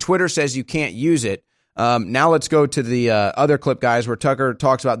 and Twitter says you can't use it. Now let's go to the other clip, guys, where Tucker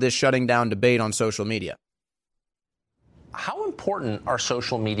talks about this shutting down debate on social media. How important are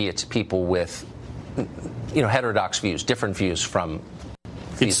social media to people with, heterodox views, different views from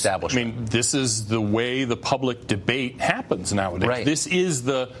the establishment? I mean, this is the way the public debate happens nowadays. Right. This is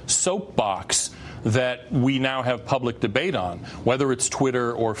the soapbox that we now have public debate on, whether it's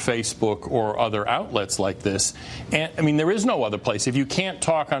Twitter or Facebook or other outlets like this. And I mean, there is no other place. If you can't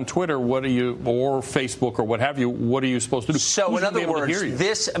talk on Twitter, or Facebook or what have you, what are you supposed to do? So in other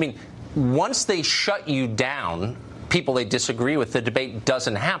words, once they shut you down, people they disagree with, the debate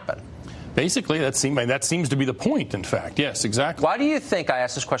doesn't happen. Basically, that seems to be the point, in fact. Yes, exactly. Why do you think, I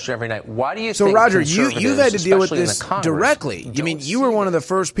ask this question every night, why do you think Roger, you've had to deal with this directly. I mean, you were one of the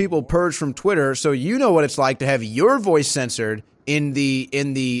first people purged from Twitter, so you know what it's like to have your voice censored in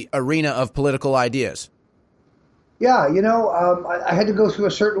the arena of political ideas. Yeah, I had to go through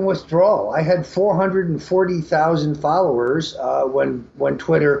a certain withdrawal. I had 440,000 followers when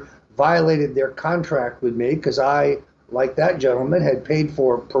Twitter violated their contract with me because I, like that gentleman, had paid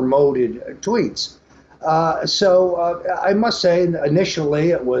for promoted tweets. So I must say,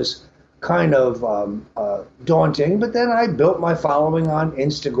 initially it was kind of daunting, but then I built my following on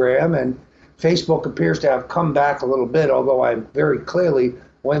Instagram, and Facebook appears to have come back a little bit, although I very clearly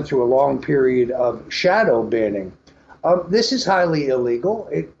went through a long period of shadow banning. This is highly illegal.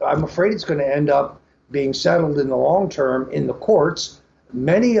 I'm afraid it's going to end up being settled in the long term in the courts.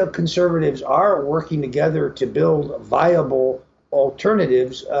 Many conservatives are working together to build viable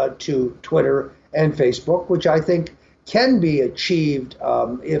alternatives to Twitter and Facebook, which I think can be achieved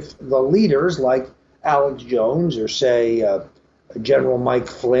if the leaders like Alex Jones or, say, General Mike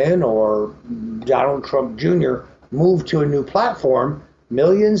Flynn or Donald Trump Jr. move to a new platform.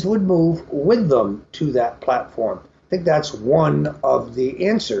 Millions would move with them to that platform. I think that's one of the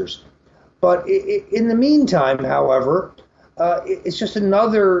answers. But in the meantime, however, it's just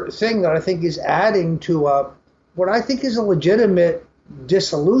another thing that I think is adding to what I think is a legitimate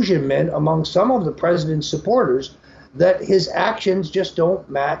disillusionment among some of the president's supporters that his actions just don't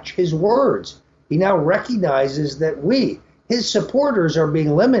match his words. He now recognizes that his supporters, are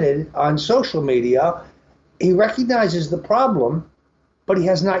being limited on social media. He recognizes the problem, but he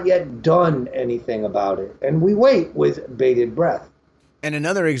has not yet done anything about it. And we wait with bated breath. And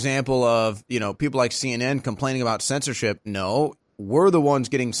another example of, people like CNN complaining about censorship. No, we're the ones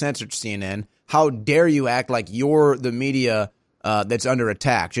getting censored, CNN. How dare you act like you're the media that's under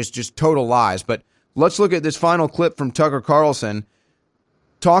attack? Just total lies. But let's look at this final clip from Tucker Carlson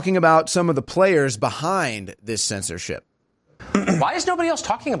talking about some of the players behind this censorship. Why is nobody else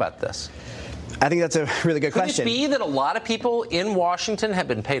talking about this? I think that's a really good question. Could it be that a lot of people in Washington have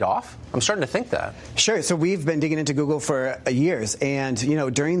been paid off? I'm starting to think that. Sure. So we've been digging into Google for years. And,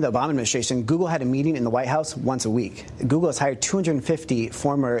 during the Obama administration, Google had a meeting in the White House once a week. Google has hired 250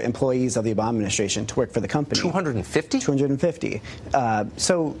 former employees of the Obama administration to work for the company. 250? 250.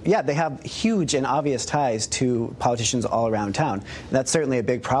 So, yeah, they have huge and obvious ties to politicians all around town. And that's certainly a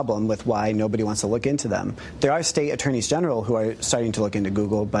big problem with why nobody wants to look into them. There are state attorneys general who are starting to look into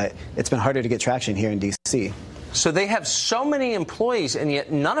Google, but it's been harder to get traction here in D.C. So they have so many employees, and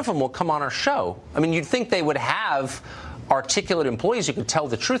yet none of them will come on our show. I mean, you'd think they would have articulate employees who could tell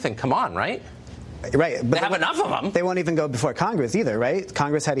the truth and come on, right? Right. But they have enough of them. They won't even go before Congress either, right?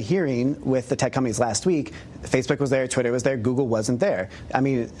 Congress had a hearing with the tech companies last week. Facebook was there, Twitter was there, Google wasn't there. I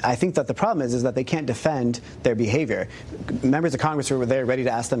mean, I think that the problem is that they can't defend their behavior. Members of Congress were there ready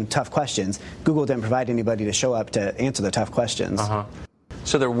to ask them tough questions. Google didn't provide anybody to show up to answer the tough questions.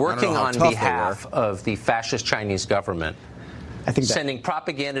 So they're working on behalf of the fascist Chinese government, sending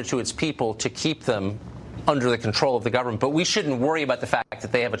propaganda to its people to keep them under the control of the government. But we shouldn't worry about the fact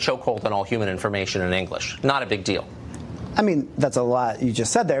that they have a chokehold on all human information in English. Not a big deal. I mean, that's a lot you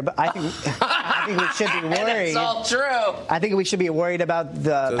just said there, but I think we should be worried. It's all true. I think we should be worried about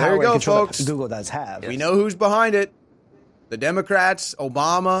the So power there you and go, control folks. that Google does have. We know who's behind it. The Democrats,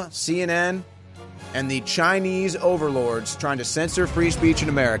 Obama, CNN, and the Chinese overlords trying to censor free speech in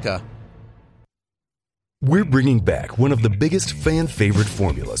America. We're bringing back one of the biggest fan-favorite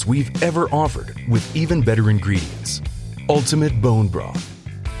formulas we've ever offered with even better ingredients, Ultimate Bone Broth.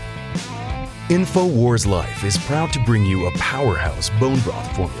 InfoWars Life is proud to bring you a powerhouse bone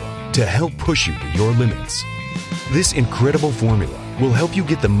broth formula to help push you to your limits. This incredible formula will help you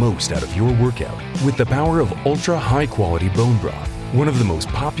get the most out of your workout with the power of ultra-high-quality bone broth, one of the most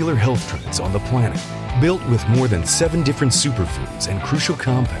popular health trends on the planet. Built with more than 7 different superfoods and crucial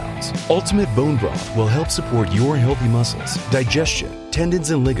compounds, Ultimate Bone Broth will help support your healthy muscles, digestion, tendons,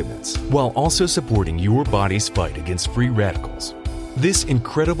 and ligaments, while also supporting your body's fight against free radicals. This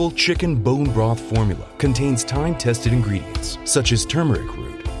incredible chicken bone broth formula contains time-tested ingredients such as turmeric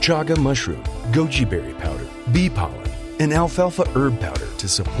root, chaga mushroom, goji berry powder, bee pollen, and alfalfa herb powder to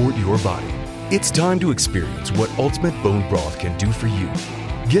support your body. It's time to experience what Ultimate Bone Broth can do for you.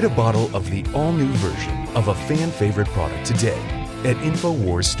 Get a bottle of the all-new version of a fan-favorite product today at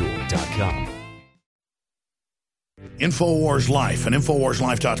InfoWarsStore.com. InfoWars Life and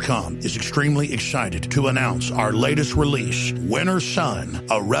InfoWarsLife.com is extremely excited to announce our latest release, Winter Sun,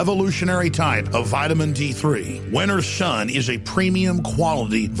 a revolutionary type of vitamin D3. Winter Sun is a premium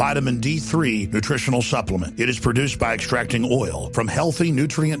quality vitamin D3 nutritional supplement. It is produced by extracting oil from healthy,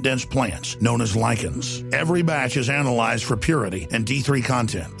 nutrient-dense plants known as lichens. Every batch is analyzed for purity and D3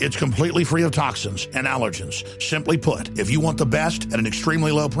 content. It's completely free of toxins and allergens. Simply put, if you want the best at an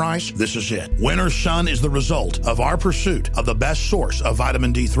extremely low price, this is it. Winter Sun is the result of our pursuit of the best source of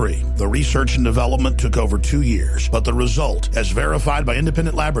vitamin D3. The research and development took over 2 years, but the result, as verified by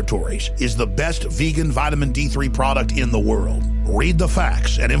independent laboratories, is the best vegan vitamin D3 product in the world. Read the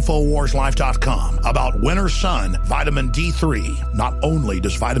facts at InfoWarsLife.com about Winter Sun Vitamin D3. Not only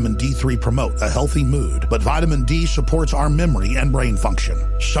does vitamin D3 promote a healthy mood, but vitamin D supports our memory and brain function,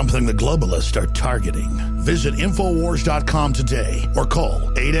 something the globalists are targeting. Visit InfoWars.com today or call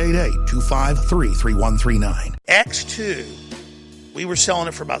 888-253-3139. X2, we were selling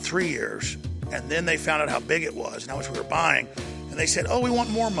it for about 3 years, and then they found out how big it was and how much we were buying, and they said, oh, we want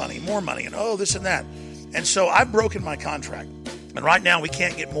more money, and oh, this and that. And so I've broken my contract, and right now we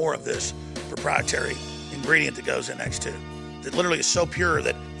can't get more of this proprietary ingredient that goes in X2. It literally is so pure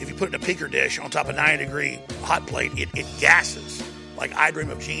that if you put it in a picker dish on top of a 90-degree hot plate, it gases like I Dream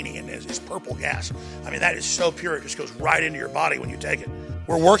of Jeannie, and it's purple gas. I mean, that is so pure, it just goes right into your body when you take it.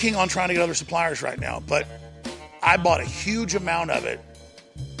 We're working on trying to get other suppliers right now, but I bought a huge amount of it,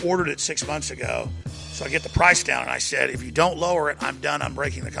 ordered it 6 months ago, so I get the price down, and I said, if you don't lower it, I'm done, I'm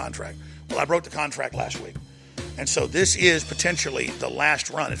breaking the contract. Well, I broke the contract last week. And so this is potentially the last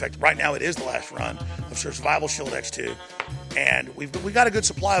run. In fact, right now it is the last run of Survival Shield X2. And we've got a good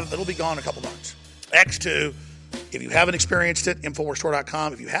supply of it, but it'll be gone in a couple months. X2, if you haven't experienced it,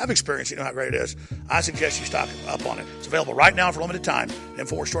 InfoWarsStore.com. If you have experienced it, you know how great it is, I suggest you stock up on it. It's available right now for a limited time at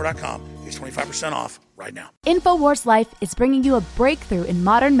InfoWarsStore.com. It's 25% off right now. InfoWars Life is bringing you a breakthrough in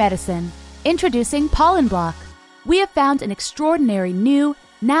modern medicine. Introducing Pollen Block. We have found an extraordinary new,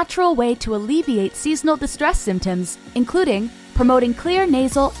 natural way to alleviate seasonal distress symptoms, including promoting clear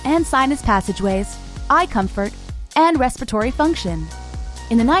nasal and sinus passageways, eye comfort, and respiratory function.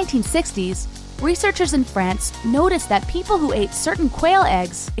 In the 1960s, researchers in France noticed that people who ate certain quail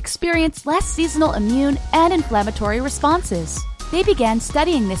eggs experienced less seasonal immune and inflammatory responses. They began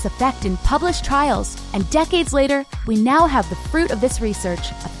studying this effect in published trials, and decades later, we now have the fruit of this research,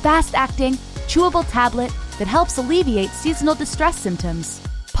 a fast-acting, chewable tablet that helps alleviate seasonal distress symptoms.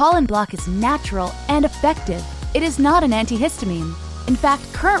 Pollen Block is natural and effective. It is not an antihistamine. In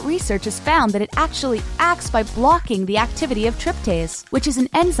fact, current research has found that it actually acts by blocking the activity of tryptase, which is an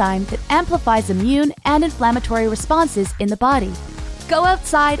enzyme that amplifies immune and inflammatory responses in the body. Go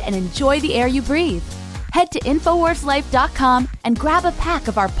outside and enjoy the air you breathe. Head to InfoWarsLife.com and grab a pack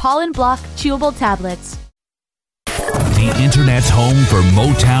of our Pollen Block chewable tablets. The Internet's home for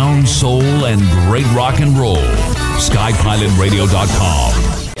Motown, soul, and great rock and roll. SkyPilotRadio.com.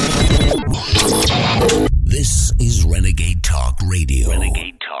 This is Renegade Talk Radio.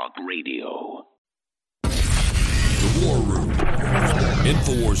 Renegade Talk Radio. The War Room.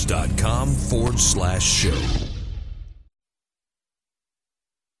 Infowars.com/show.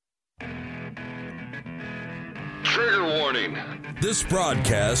 Trigger warning. This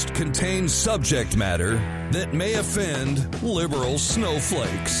broadcast contains subject matter that may offend liberal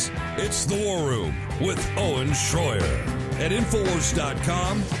snowflakes. It's The War Room with Owen Schroyer at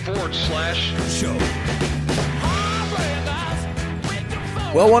Infowars.com/show.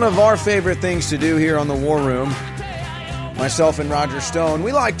 Well, one of our favorite things to do here on the War Room, myself and Roger Stone,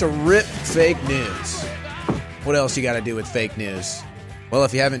 we like to rip fake news. What else you got to do with fake news? Well,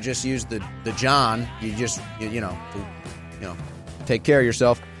 if you haven't just used the John, you just, you know, take care of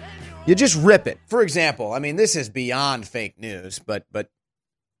yourself. You just rip it. For example, I mean, this is beyond fake news, but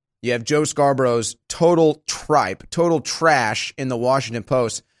you have Joe Scarborough's total tripe, total trash in the Washington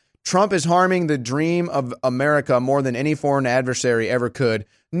Post. Trump is harming the dream of America more than any foreign adversary ever could.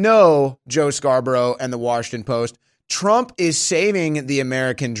 No, Joe Scarborough and the Washington Post. Trump is saving the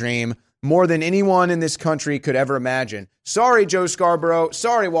American dream more than anyone in this country could ever imagine. Sorry, Joe Scarborough.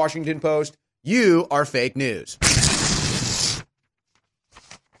 Sorry, Washington Post. You are fake news.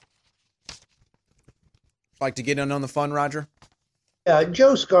 Like to get in on the fun, Roger?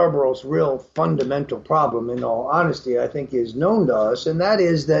 Joe Scarborough's real fundamental problem, in all honesty, I think is known to us, and that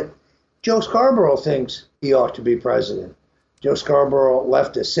is that Joe Scarborough thinks he ought to be president. Joe Scarborough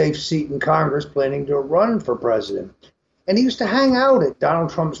left a safe seat in Congress planning to run for president. And he used to hang out at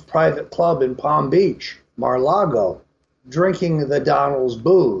Donald Trump's private club in Palm Beach, Mar-a-Lago, drinking the Donald's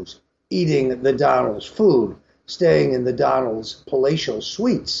booze, eating the Donald's food, staying in the Donald's palatial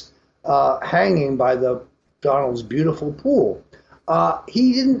suites, hanging by the Donald's beautiful pool.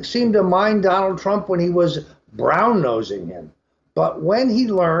 He didn't seem to mind Donald Trump when he was brown-nosing him. But when he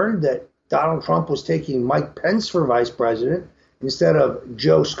learned that Donald Trump was taking Mike Pence for vice president instead of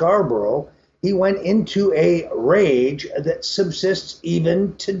Joe Scarborough, he went into a rage that subsists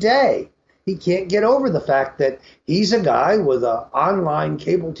even today. He can't get over the fact that he's a guy with an online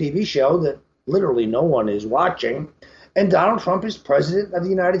cable TV show that literally no one is watching, and Donald Trump is president of the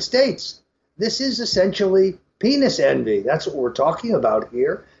United States. This is essentially penis envy. That's what we're talking about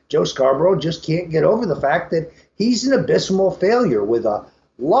here. Joe Scarborough just can't get over the fact that he's an abysmal failure with a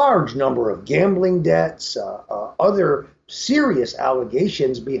large number of gambling debts, other serious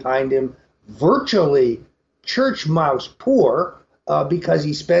allegations behind him, virtually church mouse poor because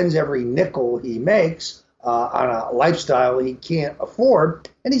he spends every nickel he makes on a lifestyle he can't afford.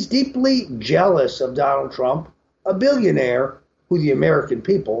 And he's deeply jealous of Donald Trump, a billionaire who the American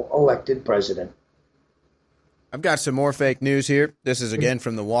people elected president. I've got some more fake news here. This is again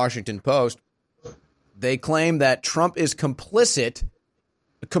from the Washington Post. They claim that Trump is complicit.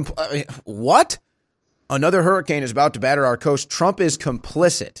 What? Another hurricane is about to batter our coast. Trump is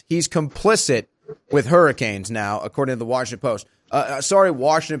complicit. He's complicit with hurricanes now, according to the Washington Post. Sorry,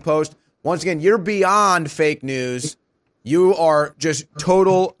 Washington Post. Once again, you're beyond fake news. You are just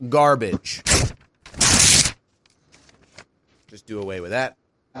total garbage. Just do away with that.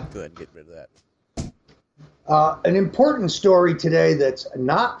 Good, get rid of that. An important story today that's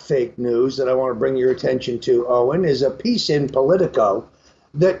not fake news that I want to bring your attention to, Owen, is a piece in Politico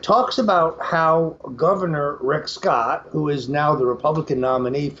that talks about how Governor Rick Scott, who is now the Republican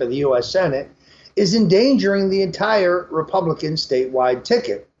nominee for the U.S. Senate, is endangering the entire Republican statewide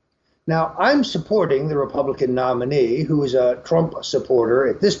ticket. Now, I'm supporting the Republican nominee, who is a Trump supporter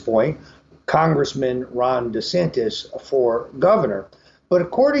at this point, Congressman Ron DeSantis, for governor. But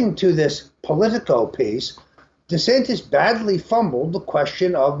according to this Politico piece, DeSantis badly fumbled the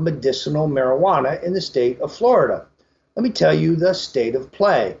question of medicinal marijuana in the state of Florida. Let me tell you the state of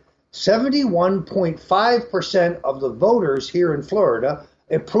play. 71.5% of the voters here in Florida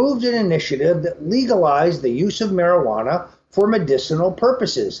approved an initiative that legalized the use of marijuana for medicinal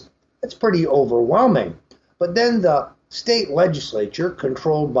purposes. That's pretty overwhelming. But then the state legislature,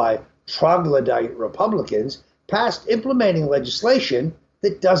 controlled by troglodyte Republicans, passed implementing legislation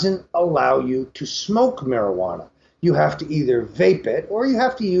that doesn't allow you to smoke marijuana. You have to either vape it or you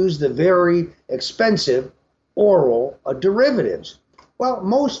have to use the very expensive oral derivatives. Well,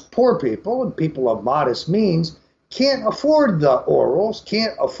 most poor people and people of modest means can't afford the orals,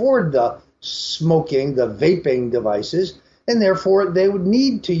 can't afford the smoking, the vaping devices, and therefore they would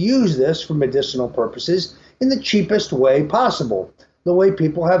need to use this for medicinal purposes in the cheapest way possible, the way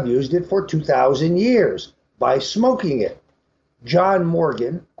people have used it for 2,000 years, by smoking it. John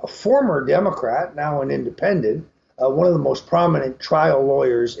Morgan, a former Democrat, now an independent, one of the most prominent trial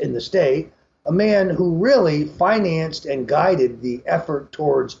lawyers in the state, a man who really financed and guided the effort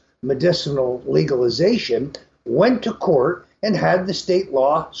towards medicinal legalization, went to court and had the state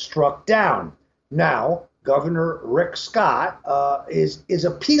law struck down. Now, Governor Rick Scott is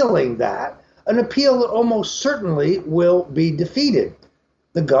appealing that, an appeal that almost certainly will be defeated.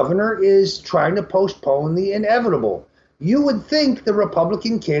 The governor is trying to postpone the inevitable. You would think the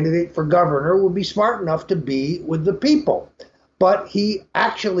Republican candidate for governor would be smart enough to be with the people. But he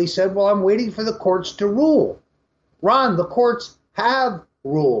actually said, well, I'm waiting for the courts to rule. Ron, the courts have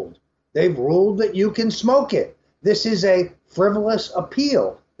ruled. They've ruled that you can smoke it. This is a frivolous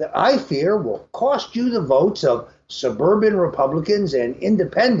appeal that I fear will cost you the votes of suburban Republicans and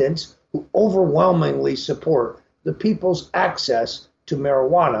independents who overwhelmingly support the people's access to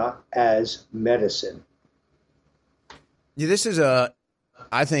marijuana as medicine. Yeah, this is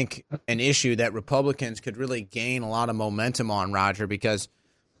I think, an issue that Republicans could really gain a lot of momentum on, Roger, because,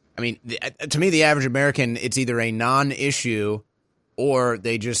 I mean, to me, the average American, it's either a non-issue or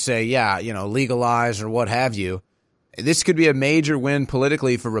they just say, yeah, legalize or what have you. This could be a major win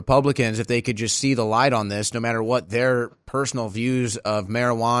politically for Republicans if they could just see the light on this, no matter what their personal views of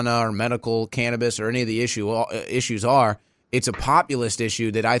marijuana or medical cannabis or any of the issues are. It's a populist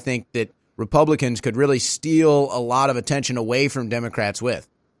issue that I think that Republicans could really steal a lot of attention away from Democrats with.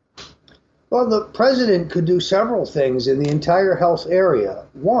 Well, the president could do several things in the entire health area.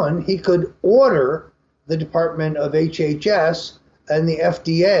 One, he could order the Department of HHS and the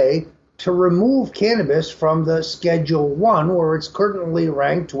FDA to remove cannabis from the Schedule 1, where it's currently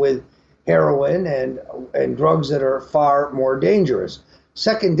ranked with heroin and drugs that are far more dangerous.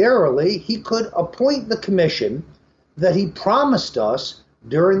 Secondarily, he could appoint the commission that he promised us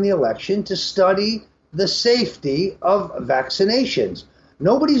during the election to study the safety of vaccinations.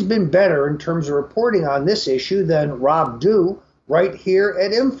 Nobody's been better in terms of reporting on this issue than Rob Dew right here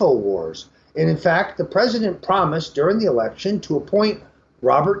at InfoWars. And in fact, the president promised during the election to appoint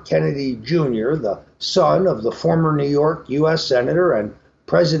Robert Kennedy Jr., the son of the former New York U.S. Senator and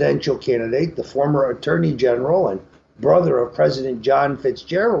presidential candidate, the former Attorney General and brother of President John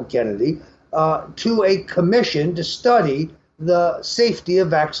Fitzgerald Kennedy, to a commission to study the safety of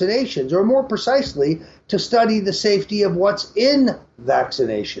vaccinations, or more precisely, to study the safety of what's in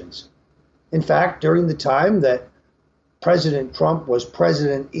vaccinations. In fact, during the time that President Trump was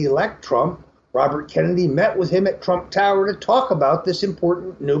President-elect Trump, Robert Kennedy met with him at Trump Tower to talk about this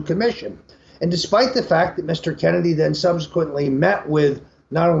important new commission. And despite the fact that Mr. Kennedy then subsequently met with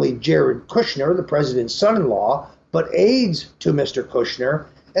not only Jared Kushner, the president's son-in-law, but aides to Mr. Kushner,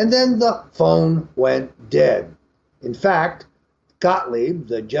 and then the phone went dead. In fact, Gottlieb,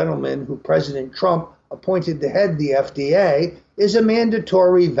 the gentleman who President Trump appointed to head the FDA, is a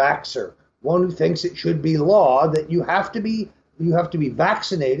mandatory vaxxer, one who thinks it should be law that you have to be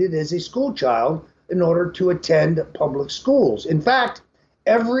vaccinated as a school child in order to attend public schools. In fact,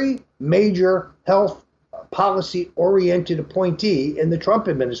 every major health policy-oriented appointee in the Trump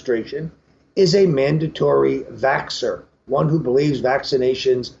administration is a mandatory vaxxer, one who believes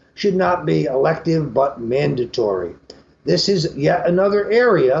vaccinations should not be elective but mandatory. This is yet another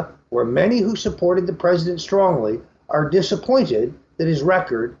area where many who supported the president strongly are disappointed that his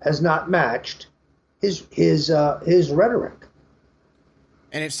record has not matched his rhetoric.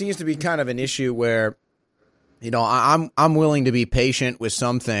 And it seems to be kind of an issue where, I'm willing to be patient with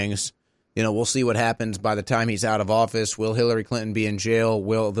some things. We'll see what happens by the time he's out of office. Will Hillary Clinton be in jail?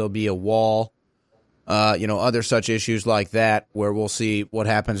 Will there be a wall? Other such issues like that, where we'll see what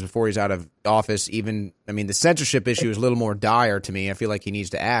happens before he's out of office. The censorship issue is a little more dire to me. I feel like he needs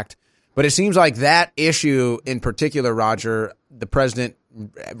to act. But it seems like that issue in particular, Roger, the president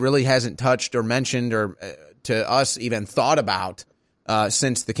really hasn't touched or mentioned or to us even thought about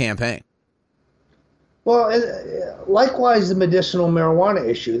since the campaign. Well, likewise, the medicinal marijuana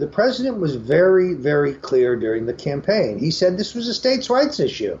issue. The president was very, very clear during the campaign. He said this was a states' rights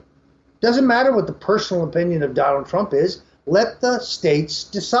issue. Doesn't matter what the personal opinion of Donald Trump is. Let the states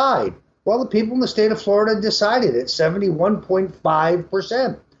decide. Well, the people in the state of Florida decided at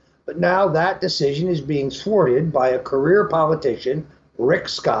 71.5%. But now that decision is being thwarted by a career politician, Rick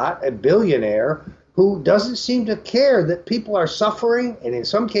Scott, a billionaire, who doesn't seem to care that people are suffering and in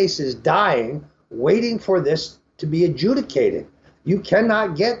some cases dying, waiting for this to be adjudicated. You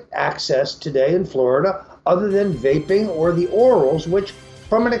cannot get access today in Florida other than vaping or the orals, which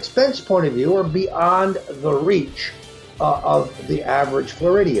from an expense point of view are beyond the reach of the average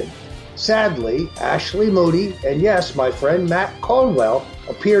Floridian. Sadly, Ashley Moody and, yes, my friend Matt Caldwell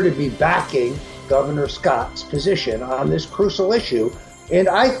appear to be backing Governor Scott's position on this crucial issue And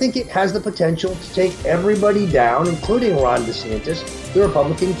I think it has the potential to take everybody down, including Ron DeSantis, the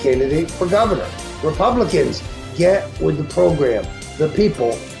Republican candidate for governor. Republicans, get with the program. The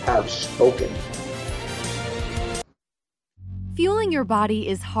people have spoken. Fueling your body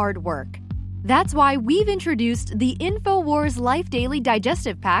is hard work. That's why we've introduced the InfoWars Life Daily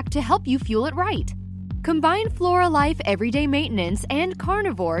Digestive Pack to help you fuel it right. Combine Flora Life Everyday Maintenance and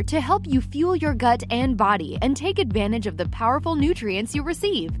Carnivore to help you fuel your gut and body and take advantage of the powerful nutrients you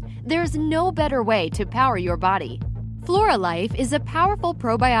receive. There's no better way to power your body. Flora Life is a powerful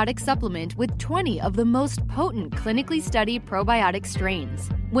probiotic supplement with 20 of the most potent clinically studied probiotic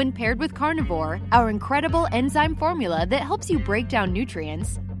strains. When paired with Carnivore, our incredible enzyme formula that helps you break down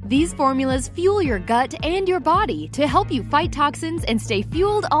nutrients, these formulas fuel your gut and your body to help you fight toxins and stay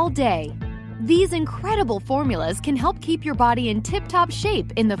fueled all day. These incredible formulas can help keep your body in tip-top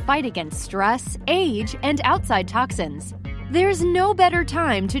shape in the fight against stress, age, and outside toxins. There's no better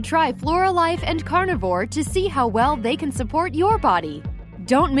time to try Flora Life and Carnivore to see how well they can support your body.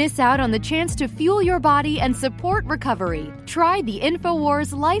 Don't miss out on the chance to fuel your body and support recovery. Try the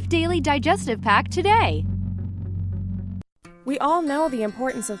InfoWars Life Daily Digestive Pack today. We all know the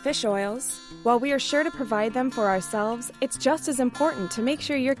importance of fish oils. While we are sure to provide them for ourselves, it's just as important to make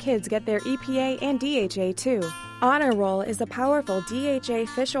sure your kids get their EPA and DHA too. Honor Roll is a powerful DHA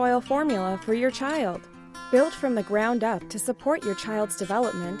fish oil formula for your child. Built from the ground up to support your child's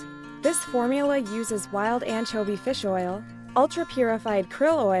development, this formula uses wild anchovy fish oil, ultra-purified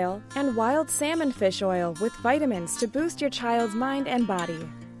krill oil, and wild salmon fish oil with vitamins to boost your child's mind and body.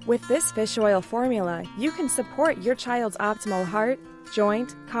 With this fish oil formula, you can support your child's optimal heart,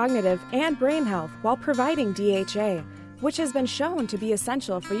 joint, cognitive, and brain health while providing DHA, which has been shown to be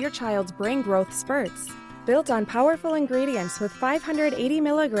essential for your child's brain growth spurts. Built on powerful ingredients with 580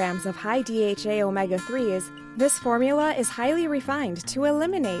 milligrams of high DHA omega-3s, this formula is highly refined to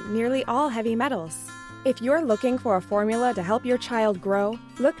eliminate nearly all heavy metals. If you're looking for a formula to help your child grow,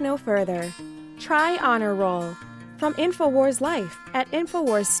 look no further. Try Honor Roll from InfoWars Life at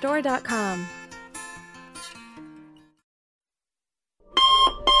InfoWarsStore.com.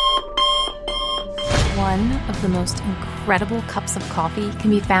 One of the most incredible cups of coffee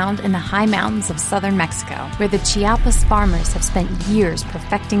can be found in the high mountains of southern Mexico, where the Chiapas farmers have spent years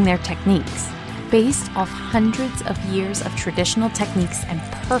perfecting their techniques. Based off hundreds of years of traditional techniques and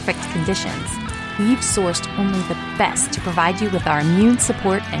perfect conditions, we've sourced only the best to provide you with our immune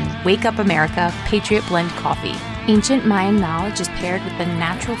support and Wake Up America Patriot Blend coffee. Ancient Mayan knowledge is paired with the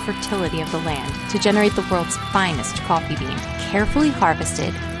natural fertility of the land to generate the world's finest coffee bean, carefully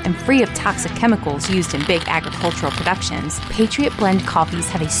harvested and free of toxic chemicals used in big agricultural productions. Patriot Blend coffees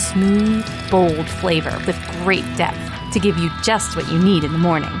have a smooth, bold flavor with great depth to give you just what you need in the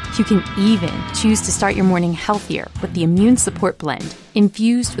morning. You can even choose to start your morning healthier with the Immune Support Blend,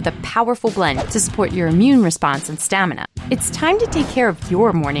 infused with a powerful blend to support your immune response and stamina. It's time to take care of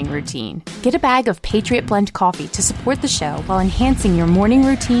your morning routine. Get a bag of Patriot Blend coffee to support the show while enhancing your morning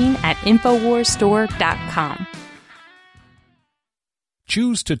routine at InfoWarsStore.com.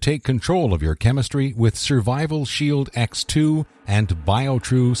 Choose to take control of your chemistry with Survival Shield X2 and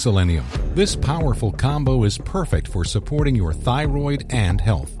BioTrue Selenium. This powerful combo is perfect for supporting your thyroid and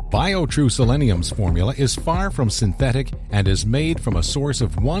health. BioTrue Selenium's formula is far from synthetic and is made from a source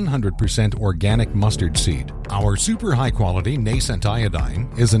of 100% organic mustard seed. Our super high-quality nascent iodine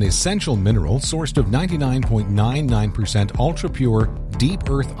is an essential mineral sourced of 99.99% ultra-pure deep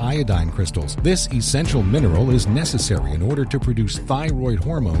earth iodine crystals. This essential mineral is necessary in order to produce thyroid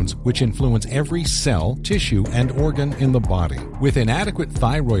hormones, which influence every cell, tissue, and organ in the body. With inadequate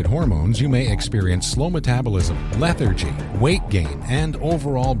thyroid hormones, you may experience slow metabolism, lethargy, weight gain, and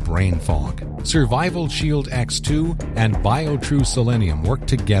overall brain fog. Survival Shield X2 and BioTrue Selenium work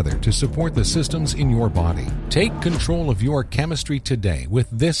together to support the systems in your body. Take control of your chemistry today with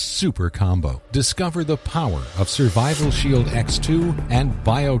this super combo. Discover the power of Survival Shield X2 and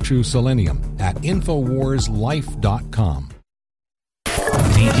BioTrue Selenium at InfoWarsLife.com.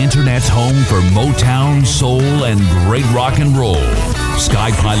 The Internet's home for Motown, soul, and great rock and roll.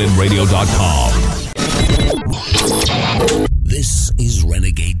 SkyPilotRadio.com. This is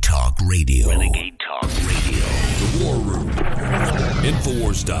Renegade Talk Radio. Renegade Talk Radio. The War Room.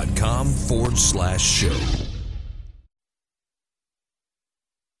 Infowars.com/show.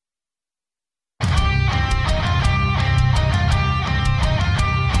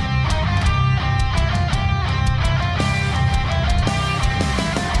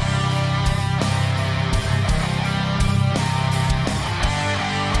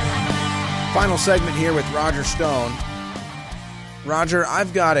 Final segment here with Roger Stone. Roger,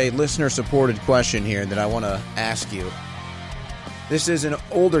 I've got a listener-supported question here that I want to ask you. This is an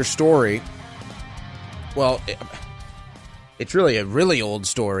older story. Well, it's really a really old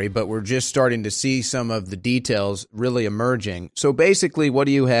story, but we're just starting to see some of the details really emerging. So basically what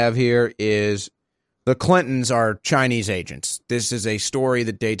you have here is the Clintons are Chinese agents. This is a story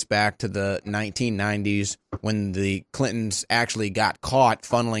that dates back to the 1990s when the Clintons actually got caught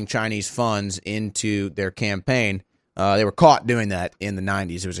funneling Chinese funds into their campaign. They were caught doing that in the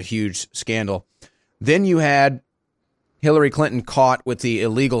 90s. It was a huge scandal. Then you had Hillary Clinton caught with the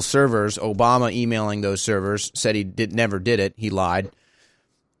illegal servers, Obama emailing those servers, said he never did it. He lied.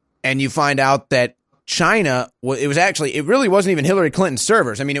 And you find out that China, it really wasn't even Hillary Clinton's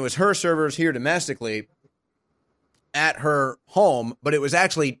servers. I mean, it was her servers here domestically at her home, but it was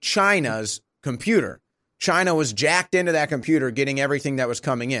actually China's computer. China was jacked into that computer, getting everything that was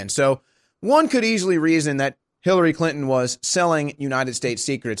coming in. So one could easily reason that Hillary Clinton was selling United States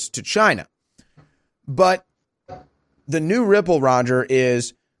secrets to China. But the new ripple, Roger,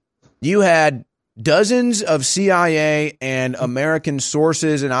 is you had dozens of CIA and American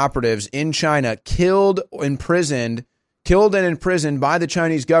sources and operatives in China killed and imprisoned by the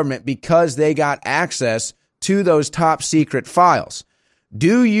Chinese government because they got access to those top secret files.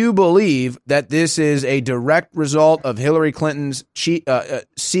 Do you believe that this is a direct result of Hillary Clinton's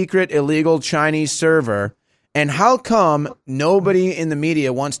secret illegal Chinese server? And how come nobody in the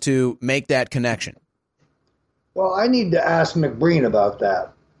media wants to make that connection? Well, I need to ask McBreen about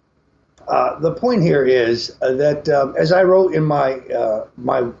that. The point here is that, as I wrote in my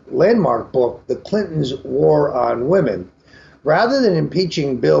landmark book, The Clintons' War on Women, rather than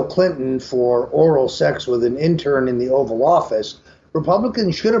impeaching Bill Clinton for oral sex with an intern in the Oval Office,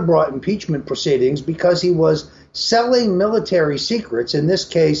 Republicans should have brought impeachment proceedings because he was selling military secrets, in this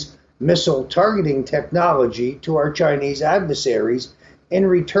case, missile targeting technology, to our Chinese adversaries in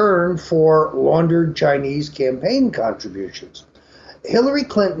return for laundered Chinese campaign contributions. Hillary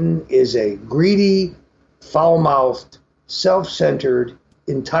Clinton is a greedy, foul-mouthed, self-centered,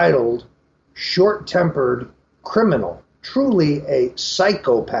 entitled, short-tempered criminal, truly a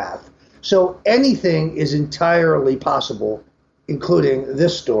psychopath. So anything is entirely possible, including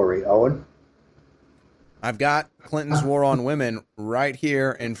this story, Owen. I've got Clinton's War on Women right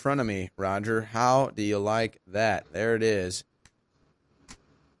here in front of me, Roger. How do you like that? There it is.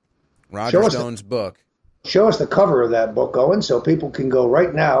 Roger Stone's book. Show us the cover of that book, Owen, so people can go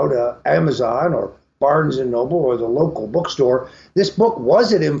right now to Amazon or Barnes & Noble or the local bookstore. This book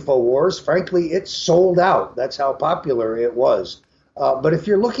was at InfoWars. Frankly, it sold out. That's how popular it was. But if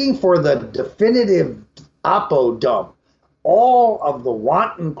you're looking for the definitive Oppo dump, all of the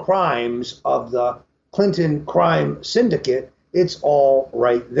wanton crimes of the Clinton crime syndicate, it's all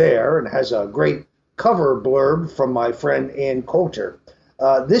right there, and has a great cover blurb from my friend Ann Coulter.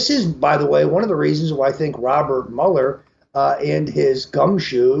 This is, by the way, one of the reasons why I think Robert Mueller and his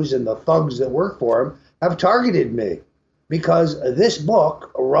gumshoes and the thugs that work for him have targeted me, because this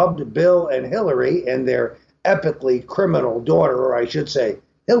book rubbed Bill and Hillary and their epically criminal daughter, or I should say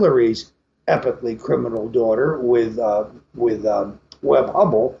Hillary's epically criminal daughter with Webb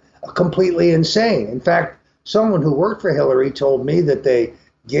Hubbell, completely insane. In fact, someone who worked for Hillary told me that they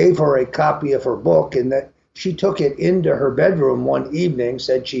gave her a copy of her book and that she took it into her bedroom one evening,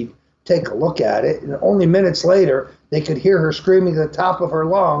 said she'd take a look at it, and only minutes later, they could hear her screaming at the top of her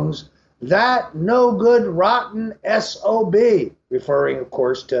lungs, "That no good rotten SOB," referring, of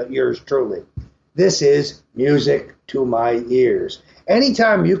course, to yours truly. This is music to my ears.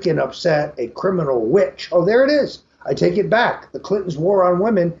 Anytime you can upset a criminal witch, oh, there it is. I take it back. The Clintons' War on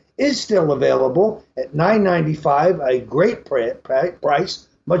Women is still available at $9.95, a great price,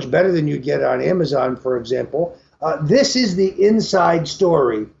 much better than you'd get on Amazon, for example. This is the inside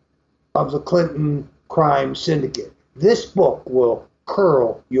story of the Clinton crime syndicate. This book will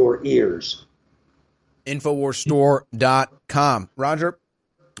curl your ears. Infowarsstore.com. Roger,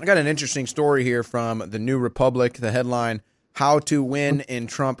 I got an interesting story here from the New Republic, the headline, How to Win in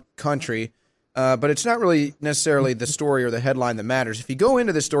Trump Country. But it's not really necessarily the story or the headline that matters. If you go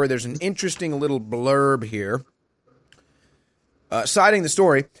into the story, there's an interesting little blurb here. Citing the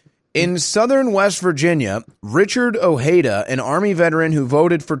story, in southern West Virginia, Richard Ojeda, an Army veteran who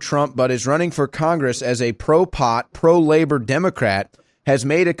voted for Trump but is running for Congress as a pro-pot, pro-labor Democrat, has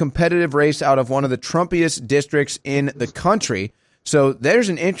made a competitive race out of one of the Trumpiest districts in the country. So there's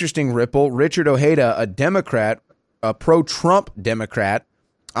an interesting ripple. Richard Ojeda, a Democrat, a pro-Trump Democrat.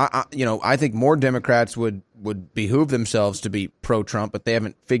 I think more Democrats would behoove themselves to be pro-Trump, but they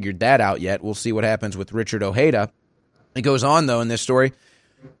haven't figured that out yet. We'll see what happens with Richard Ojeda. It goes on, though, in this story.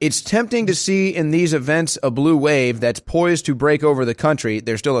 It's tempting to see in these events a blue wave that's poised to break over the country.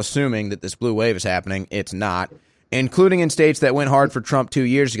 They're still assuming that this blue wave is happening. It's not. including in states that went hard for Trump 2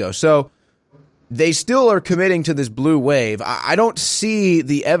 years ago. So they still are committing to this blue wave. I don't see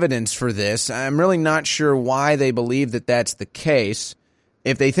the evidence for this. I'm really not sure why they believe that that's the case.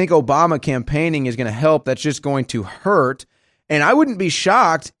 If they think Obama campaigning is going to help, that's just going to hurt. And I wouldn't be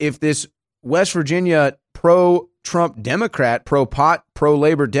shocked if this West Virginia pro-Trump Democrat, pro-pot,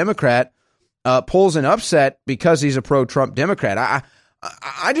 pro-labor Democrat pulls an upset because he's a pro-Trump Democrat.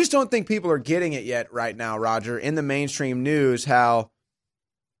 I just don't think people are getting it yet right now, Roger, in the mainstream news, how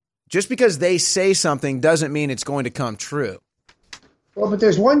just because they say something doesn't mean it's going to come true. Well, but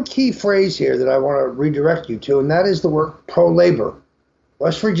there's one key phrase here that I want to redirect you to, and that is the word pro-labor.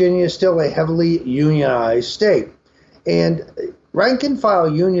 West Virginia is still a heavily unionized state. And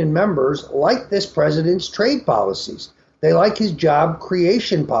rank-and-file union members like this president's trade policies. They like his job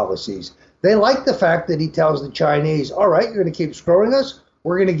creation policies. They like the fact that he tells the Chinese, all right, you're going to keep screwing us,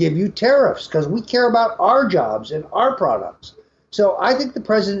 we're going to give you tariffs because we care about our jobs and our products. So I think the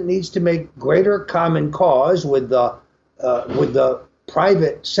president needs to make greater common cause with the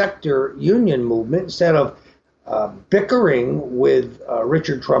private sector union movement instead of bickering with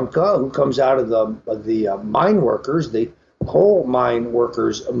Richard Trumka, who comes out of the mine workers, the coal mine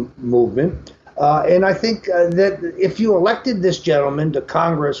workers movement. And I think that if you elected this gentleman to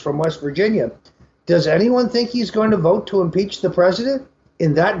Congress from West Virginia, does anyone think he's going to vote to impeach the president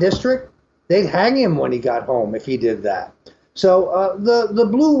in that district? They'd hang him when he got home if he did that. So the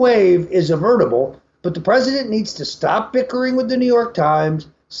blue wave is avertible, but the president needs to stop bickering with the New York Times,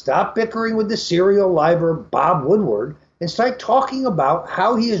 stop bickering with the serial liver Bob Woodward, and start talking about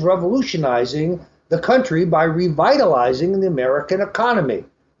how he is revolutionizing the country by revitalizing the American economy.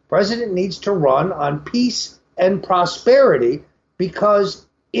 The president needs to run on peace and prosperity because,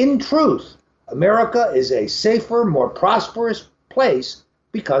 in truth, America is a safer, more prosperous place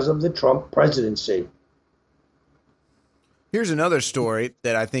because of the Trump presidency. Here's another story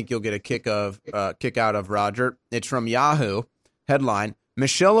that I think you'll get a kick out of, Roger. It's from Yahoo. Headline: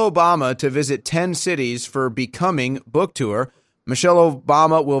 Michelle Obama to visit 10 cities for Becoming book tour. Michelle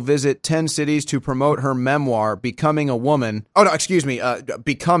Obama will visit 10 cities to promote her memoir, Becoming a Woman.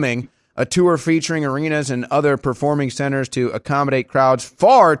 Becoming, a tour featuring arenas and other performing centers to accommodate crowds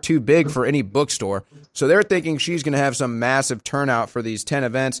far too big for any bookstore. So they're thinking she's going to have some massive turnout for these 10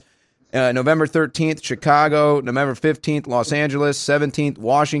 events. November 13th, Chicago. November 15th, Los Angeles. 17th,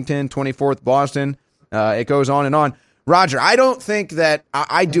 Washington. 24th, Boston. It goes on and on. Roger, I do not think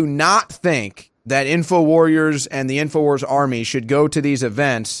that InfoWarriors and the InfoWars Army should go to these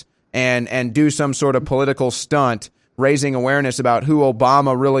events and do some sort of political stunt, raising awareness about who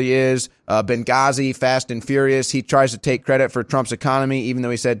Obama really is. Benghazi, Fast and Furious. He tries to take credit for Trump's economy, even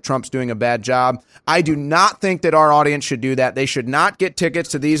though he said Trump's doing a bad job. I do not think that our audience should do that. They should not get tickets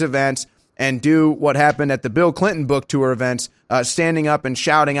to these events and do what happened at the Bill Clinton book tour events, standing up and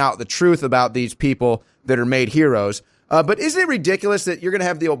shouting out the truth about these people that are made heroes. But isn't it ridiculous that you're going to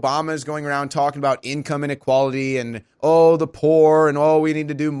have the Obamas going around talking about income inequality and, the poor and, we need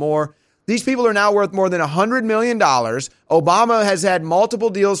to do more? These people are now worth more than $100 million. Obama has had multiple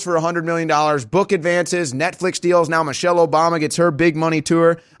deals for $100 million, book advances, Netflix deals. Now Michelle Obama gets her big money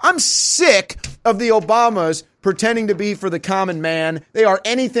tour. I'm sick of the Obamas pretending to be for the common man. They are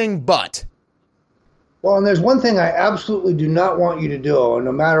anything but. Well, and there's one thing I absolutely do not want you to do, and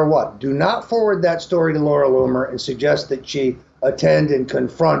no matter what, do not forward that story to Laura Loomer and suggest that she attend and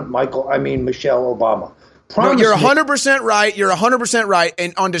confront Michelle Obama. No, you're 100% right. You're 100% right.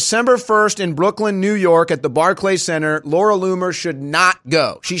 And on December 1st in Brooklyn, New York, at the Barclays Center, Laura Loomer should not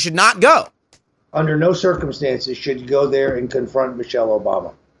go. She should not go. Under no circumstances should you go there and confront Michelle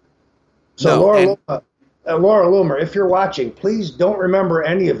Obama. So, Laura Loomer, if you're watching, please don't remember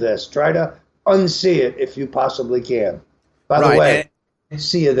any of this. Try to unsee it if you possibly can. By the way,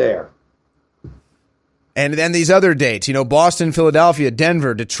 see you there. And then these other dates, Boston, Philadelphia,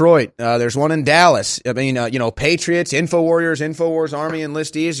 Denver, Detroit. There's one in Dallas. Patriots, InfoWars Army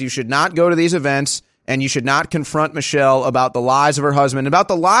enlistees. You should not go to these events, and you should not confront Michelle about the lies of her husband, about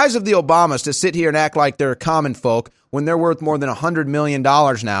the lies of the Obamas to sit here and act like they're common folk when they're worth more than $100 million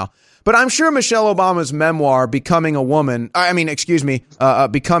now. But I'm sure Michelle Obama's memoir, Becoming a Woman, Becoming,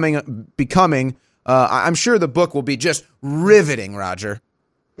 I'm sure the book will be just riveting, Roger.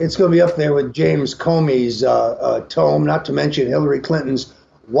 It's going to be up there with James Comey's tome, not to mention Hillary Clinton's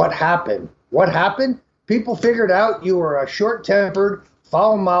What Happened? What happened? People figured out you were a short-tempered,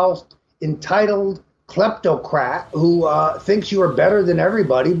 foul-mouthed, entitled kleptocrat who thinks you are better than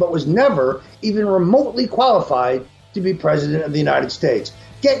everybody, but was never even remotely qualified to be president of the United States.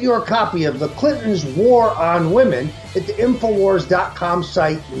 Get your copy of The Clintons' War on Women at the Infowars.com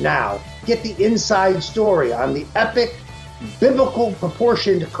site now. get the inside story on the epic, biblical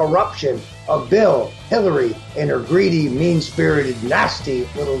proportioned corruption of Bill, Hillary, and her greedy, mean-spirited, nasty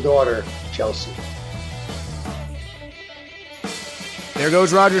little daughter, Chelsea. There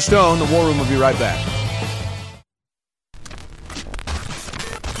goes Roger Stone. The War Room will be right back.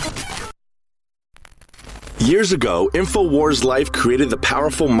 Years ago, InfoWars Life created the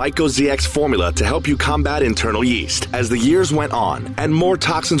powerful MycoZX formula to help you combat internal yeast. As the years went on and more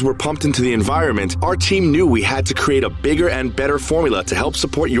toxins were pumped into the environment, our team knew we had to create a bigger and better formula to help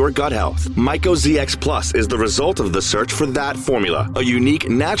support your gut health. MycoZX Plus is the result of the search for that formula, a unique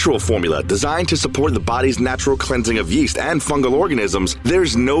natural formula designed to support the body's natural cleansing of yeast and fungal organisms.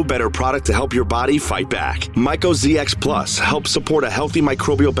 There's no better product to help your body fight back. MycoZX Plus helps support a healthy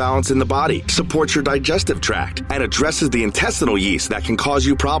microbial balance in the body, supports your digestive tract, and addresses the intestinal yeast that can cause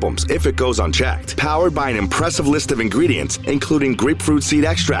you problems if it goes unchecked. Powered by an impressive list of ingredients, including grapefruit seed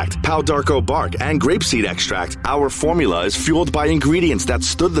extract, Palo d'Arco bark, and grapeseed extract, our formula is fueled by ingredients that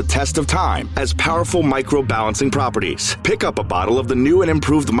stood the test of time as powerful micro-balancing properties. Pick up a bottle of the new and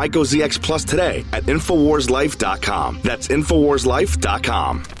improved MycoZX Plus today at InfoWarsLife.com. That's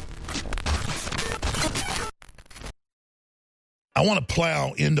InfoWarsLife.com. I want to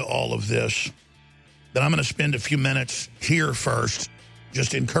plow into all of this. Then I'm going to spend a few minutes here first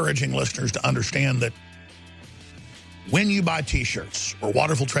just encouraging listeners to understand that when you buy T-shirts or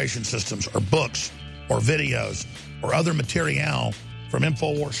water filtration systems or books or videos or other material from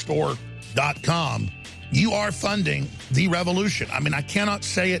InfoWarsStore.com, you are funding the revolution. I mean, I cannot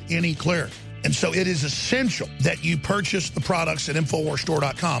say it any clearer. And so it is essential that you purchase the products at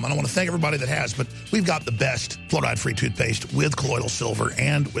InfoWarsStore.com. And I want to thank everybody that has, but we've got the best fluoride-free toothpaste with colloidal silver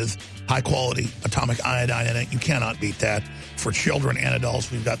and with high-quality atomic iodine in it. You cannot beat that. For children and adults,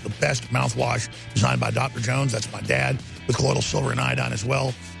 we've got the best mouthwash designed by Dr. Jones. That's my dad, with colloidal silver and iodine as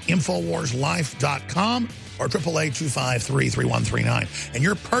well. InfoWarsLife.com or 888-253-3139. And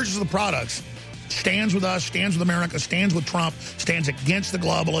your purchase of the products stands with us, stands with America, stands with Trump, stands against the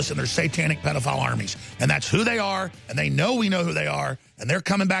globalists and their satanic pedophile armies. And that's who they are, and they know we know who they are, and they're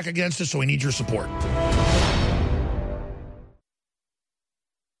coming back against us, so we need your support.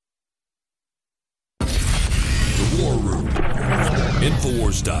 The War Room.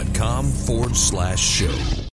 Infowars.com/show.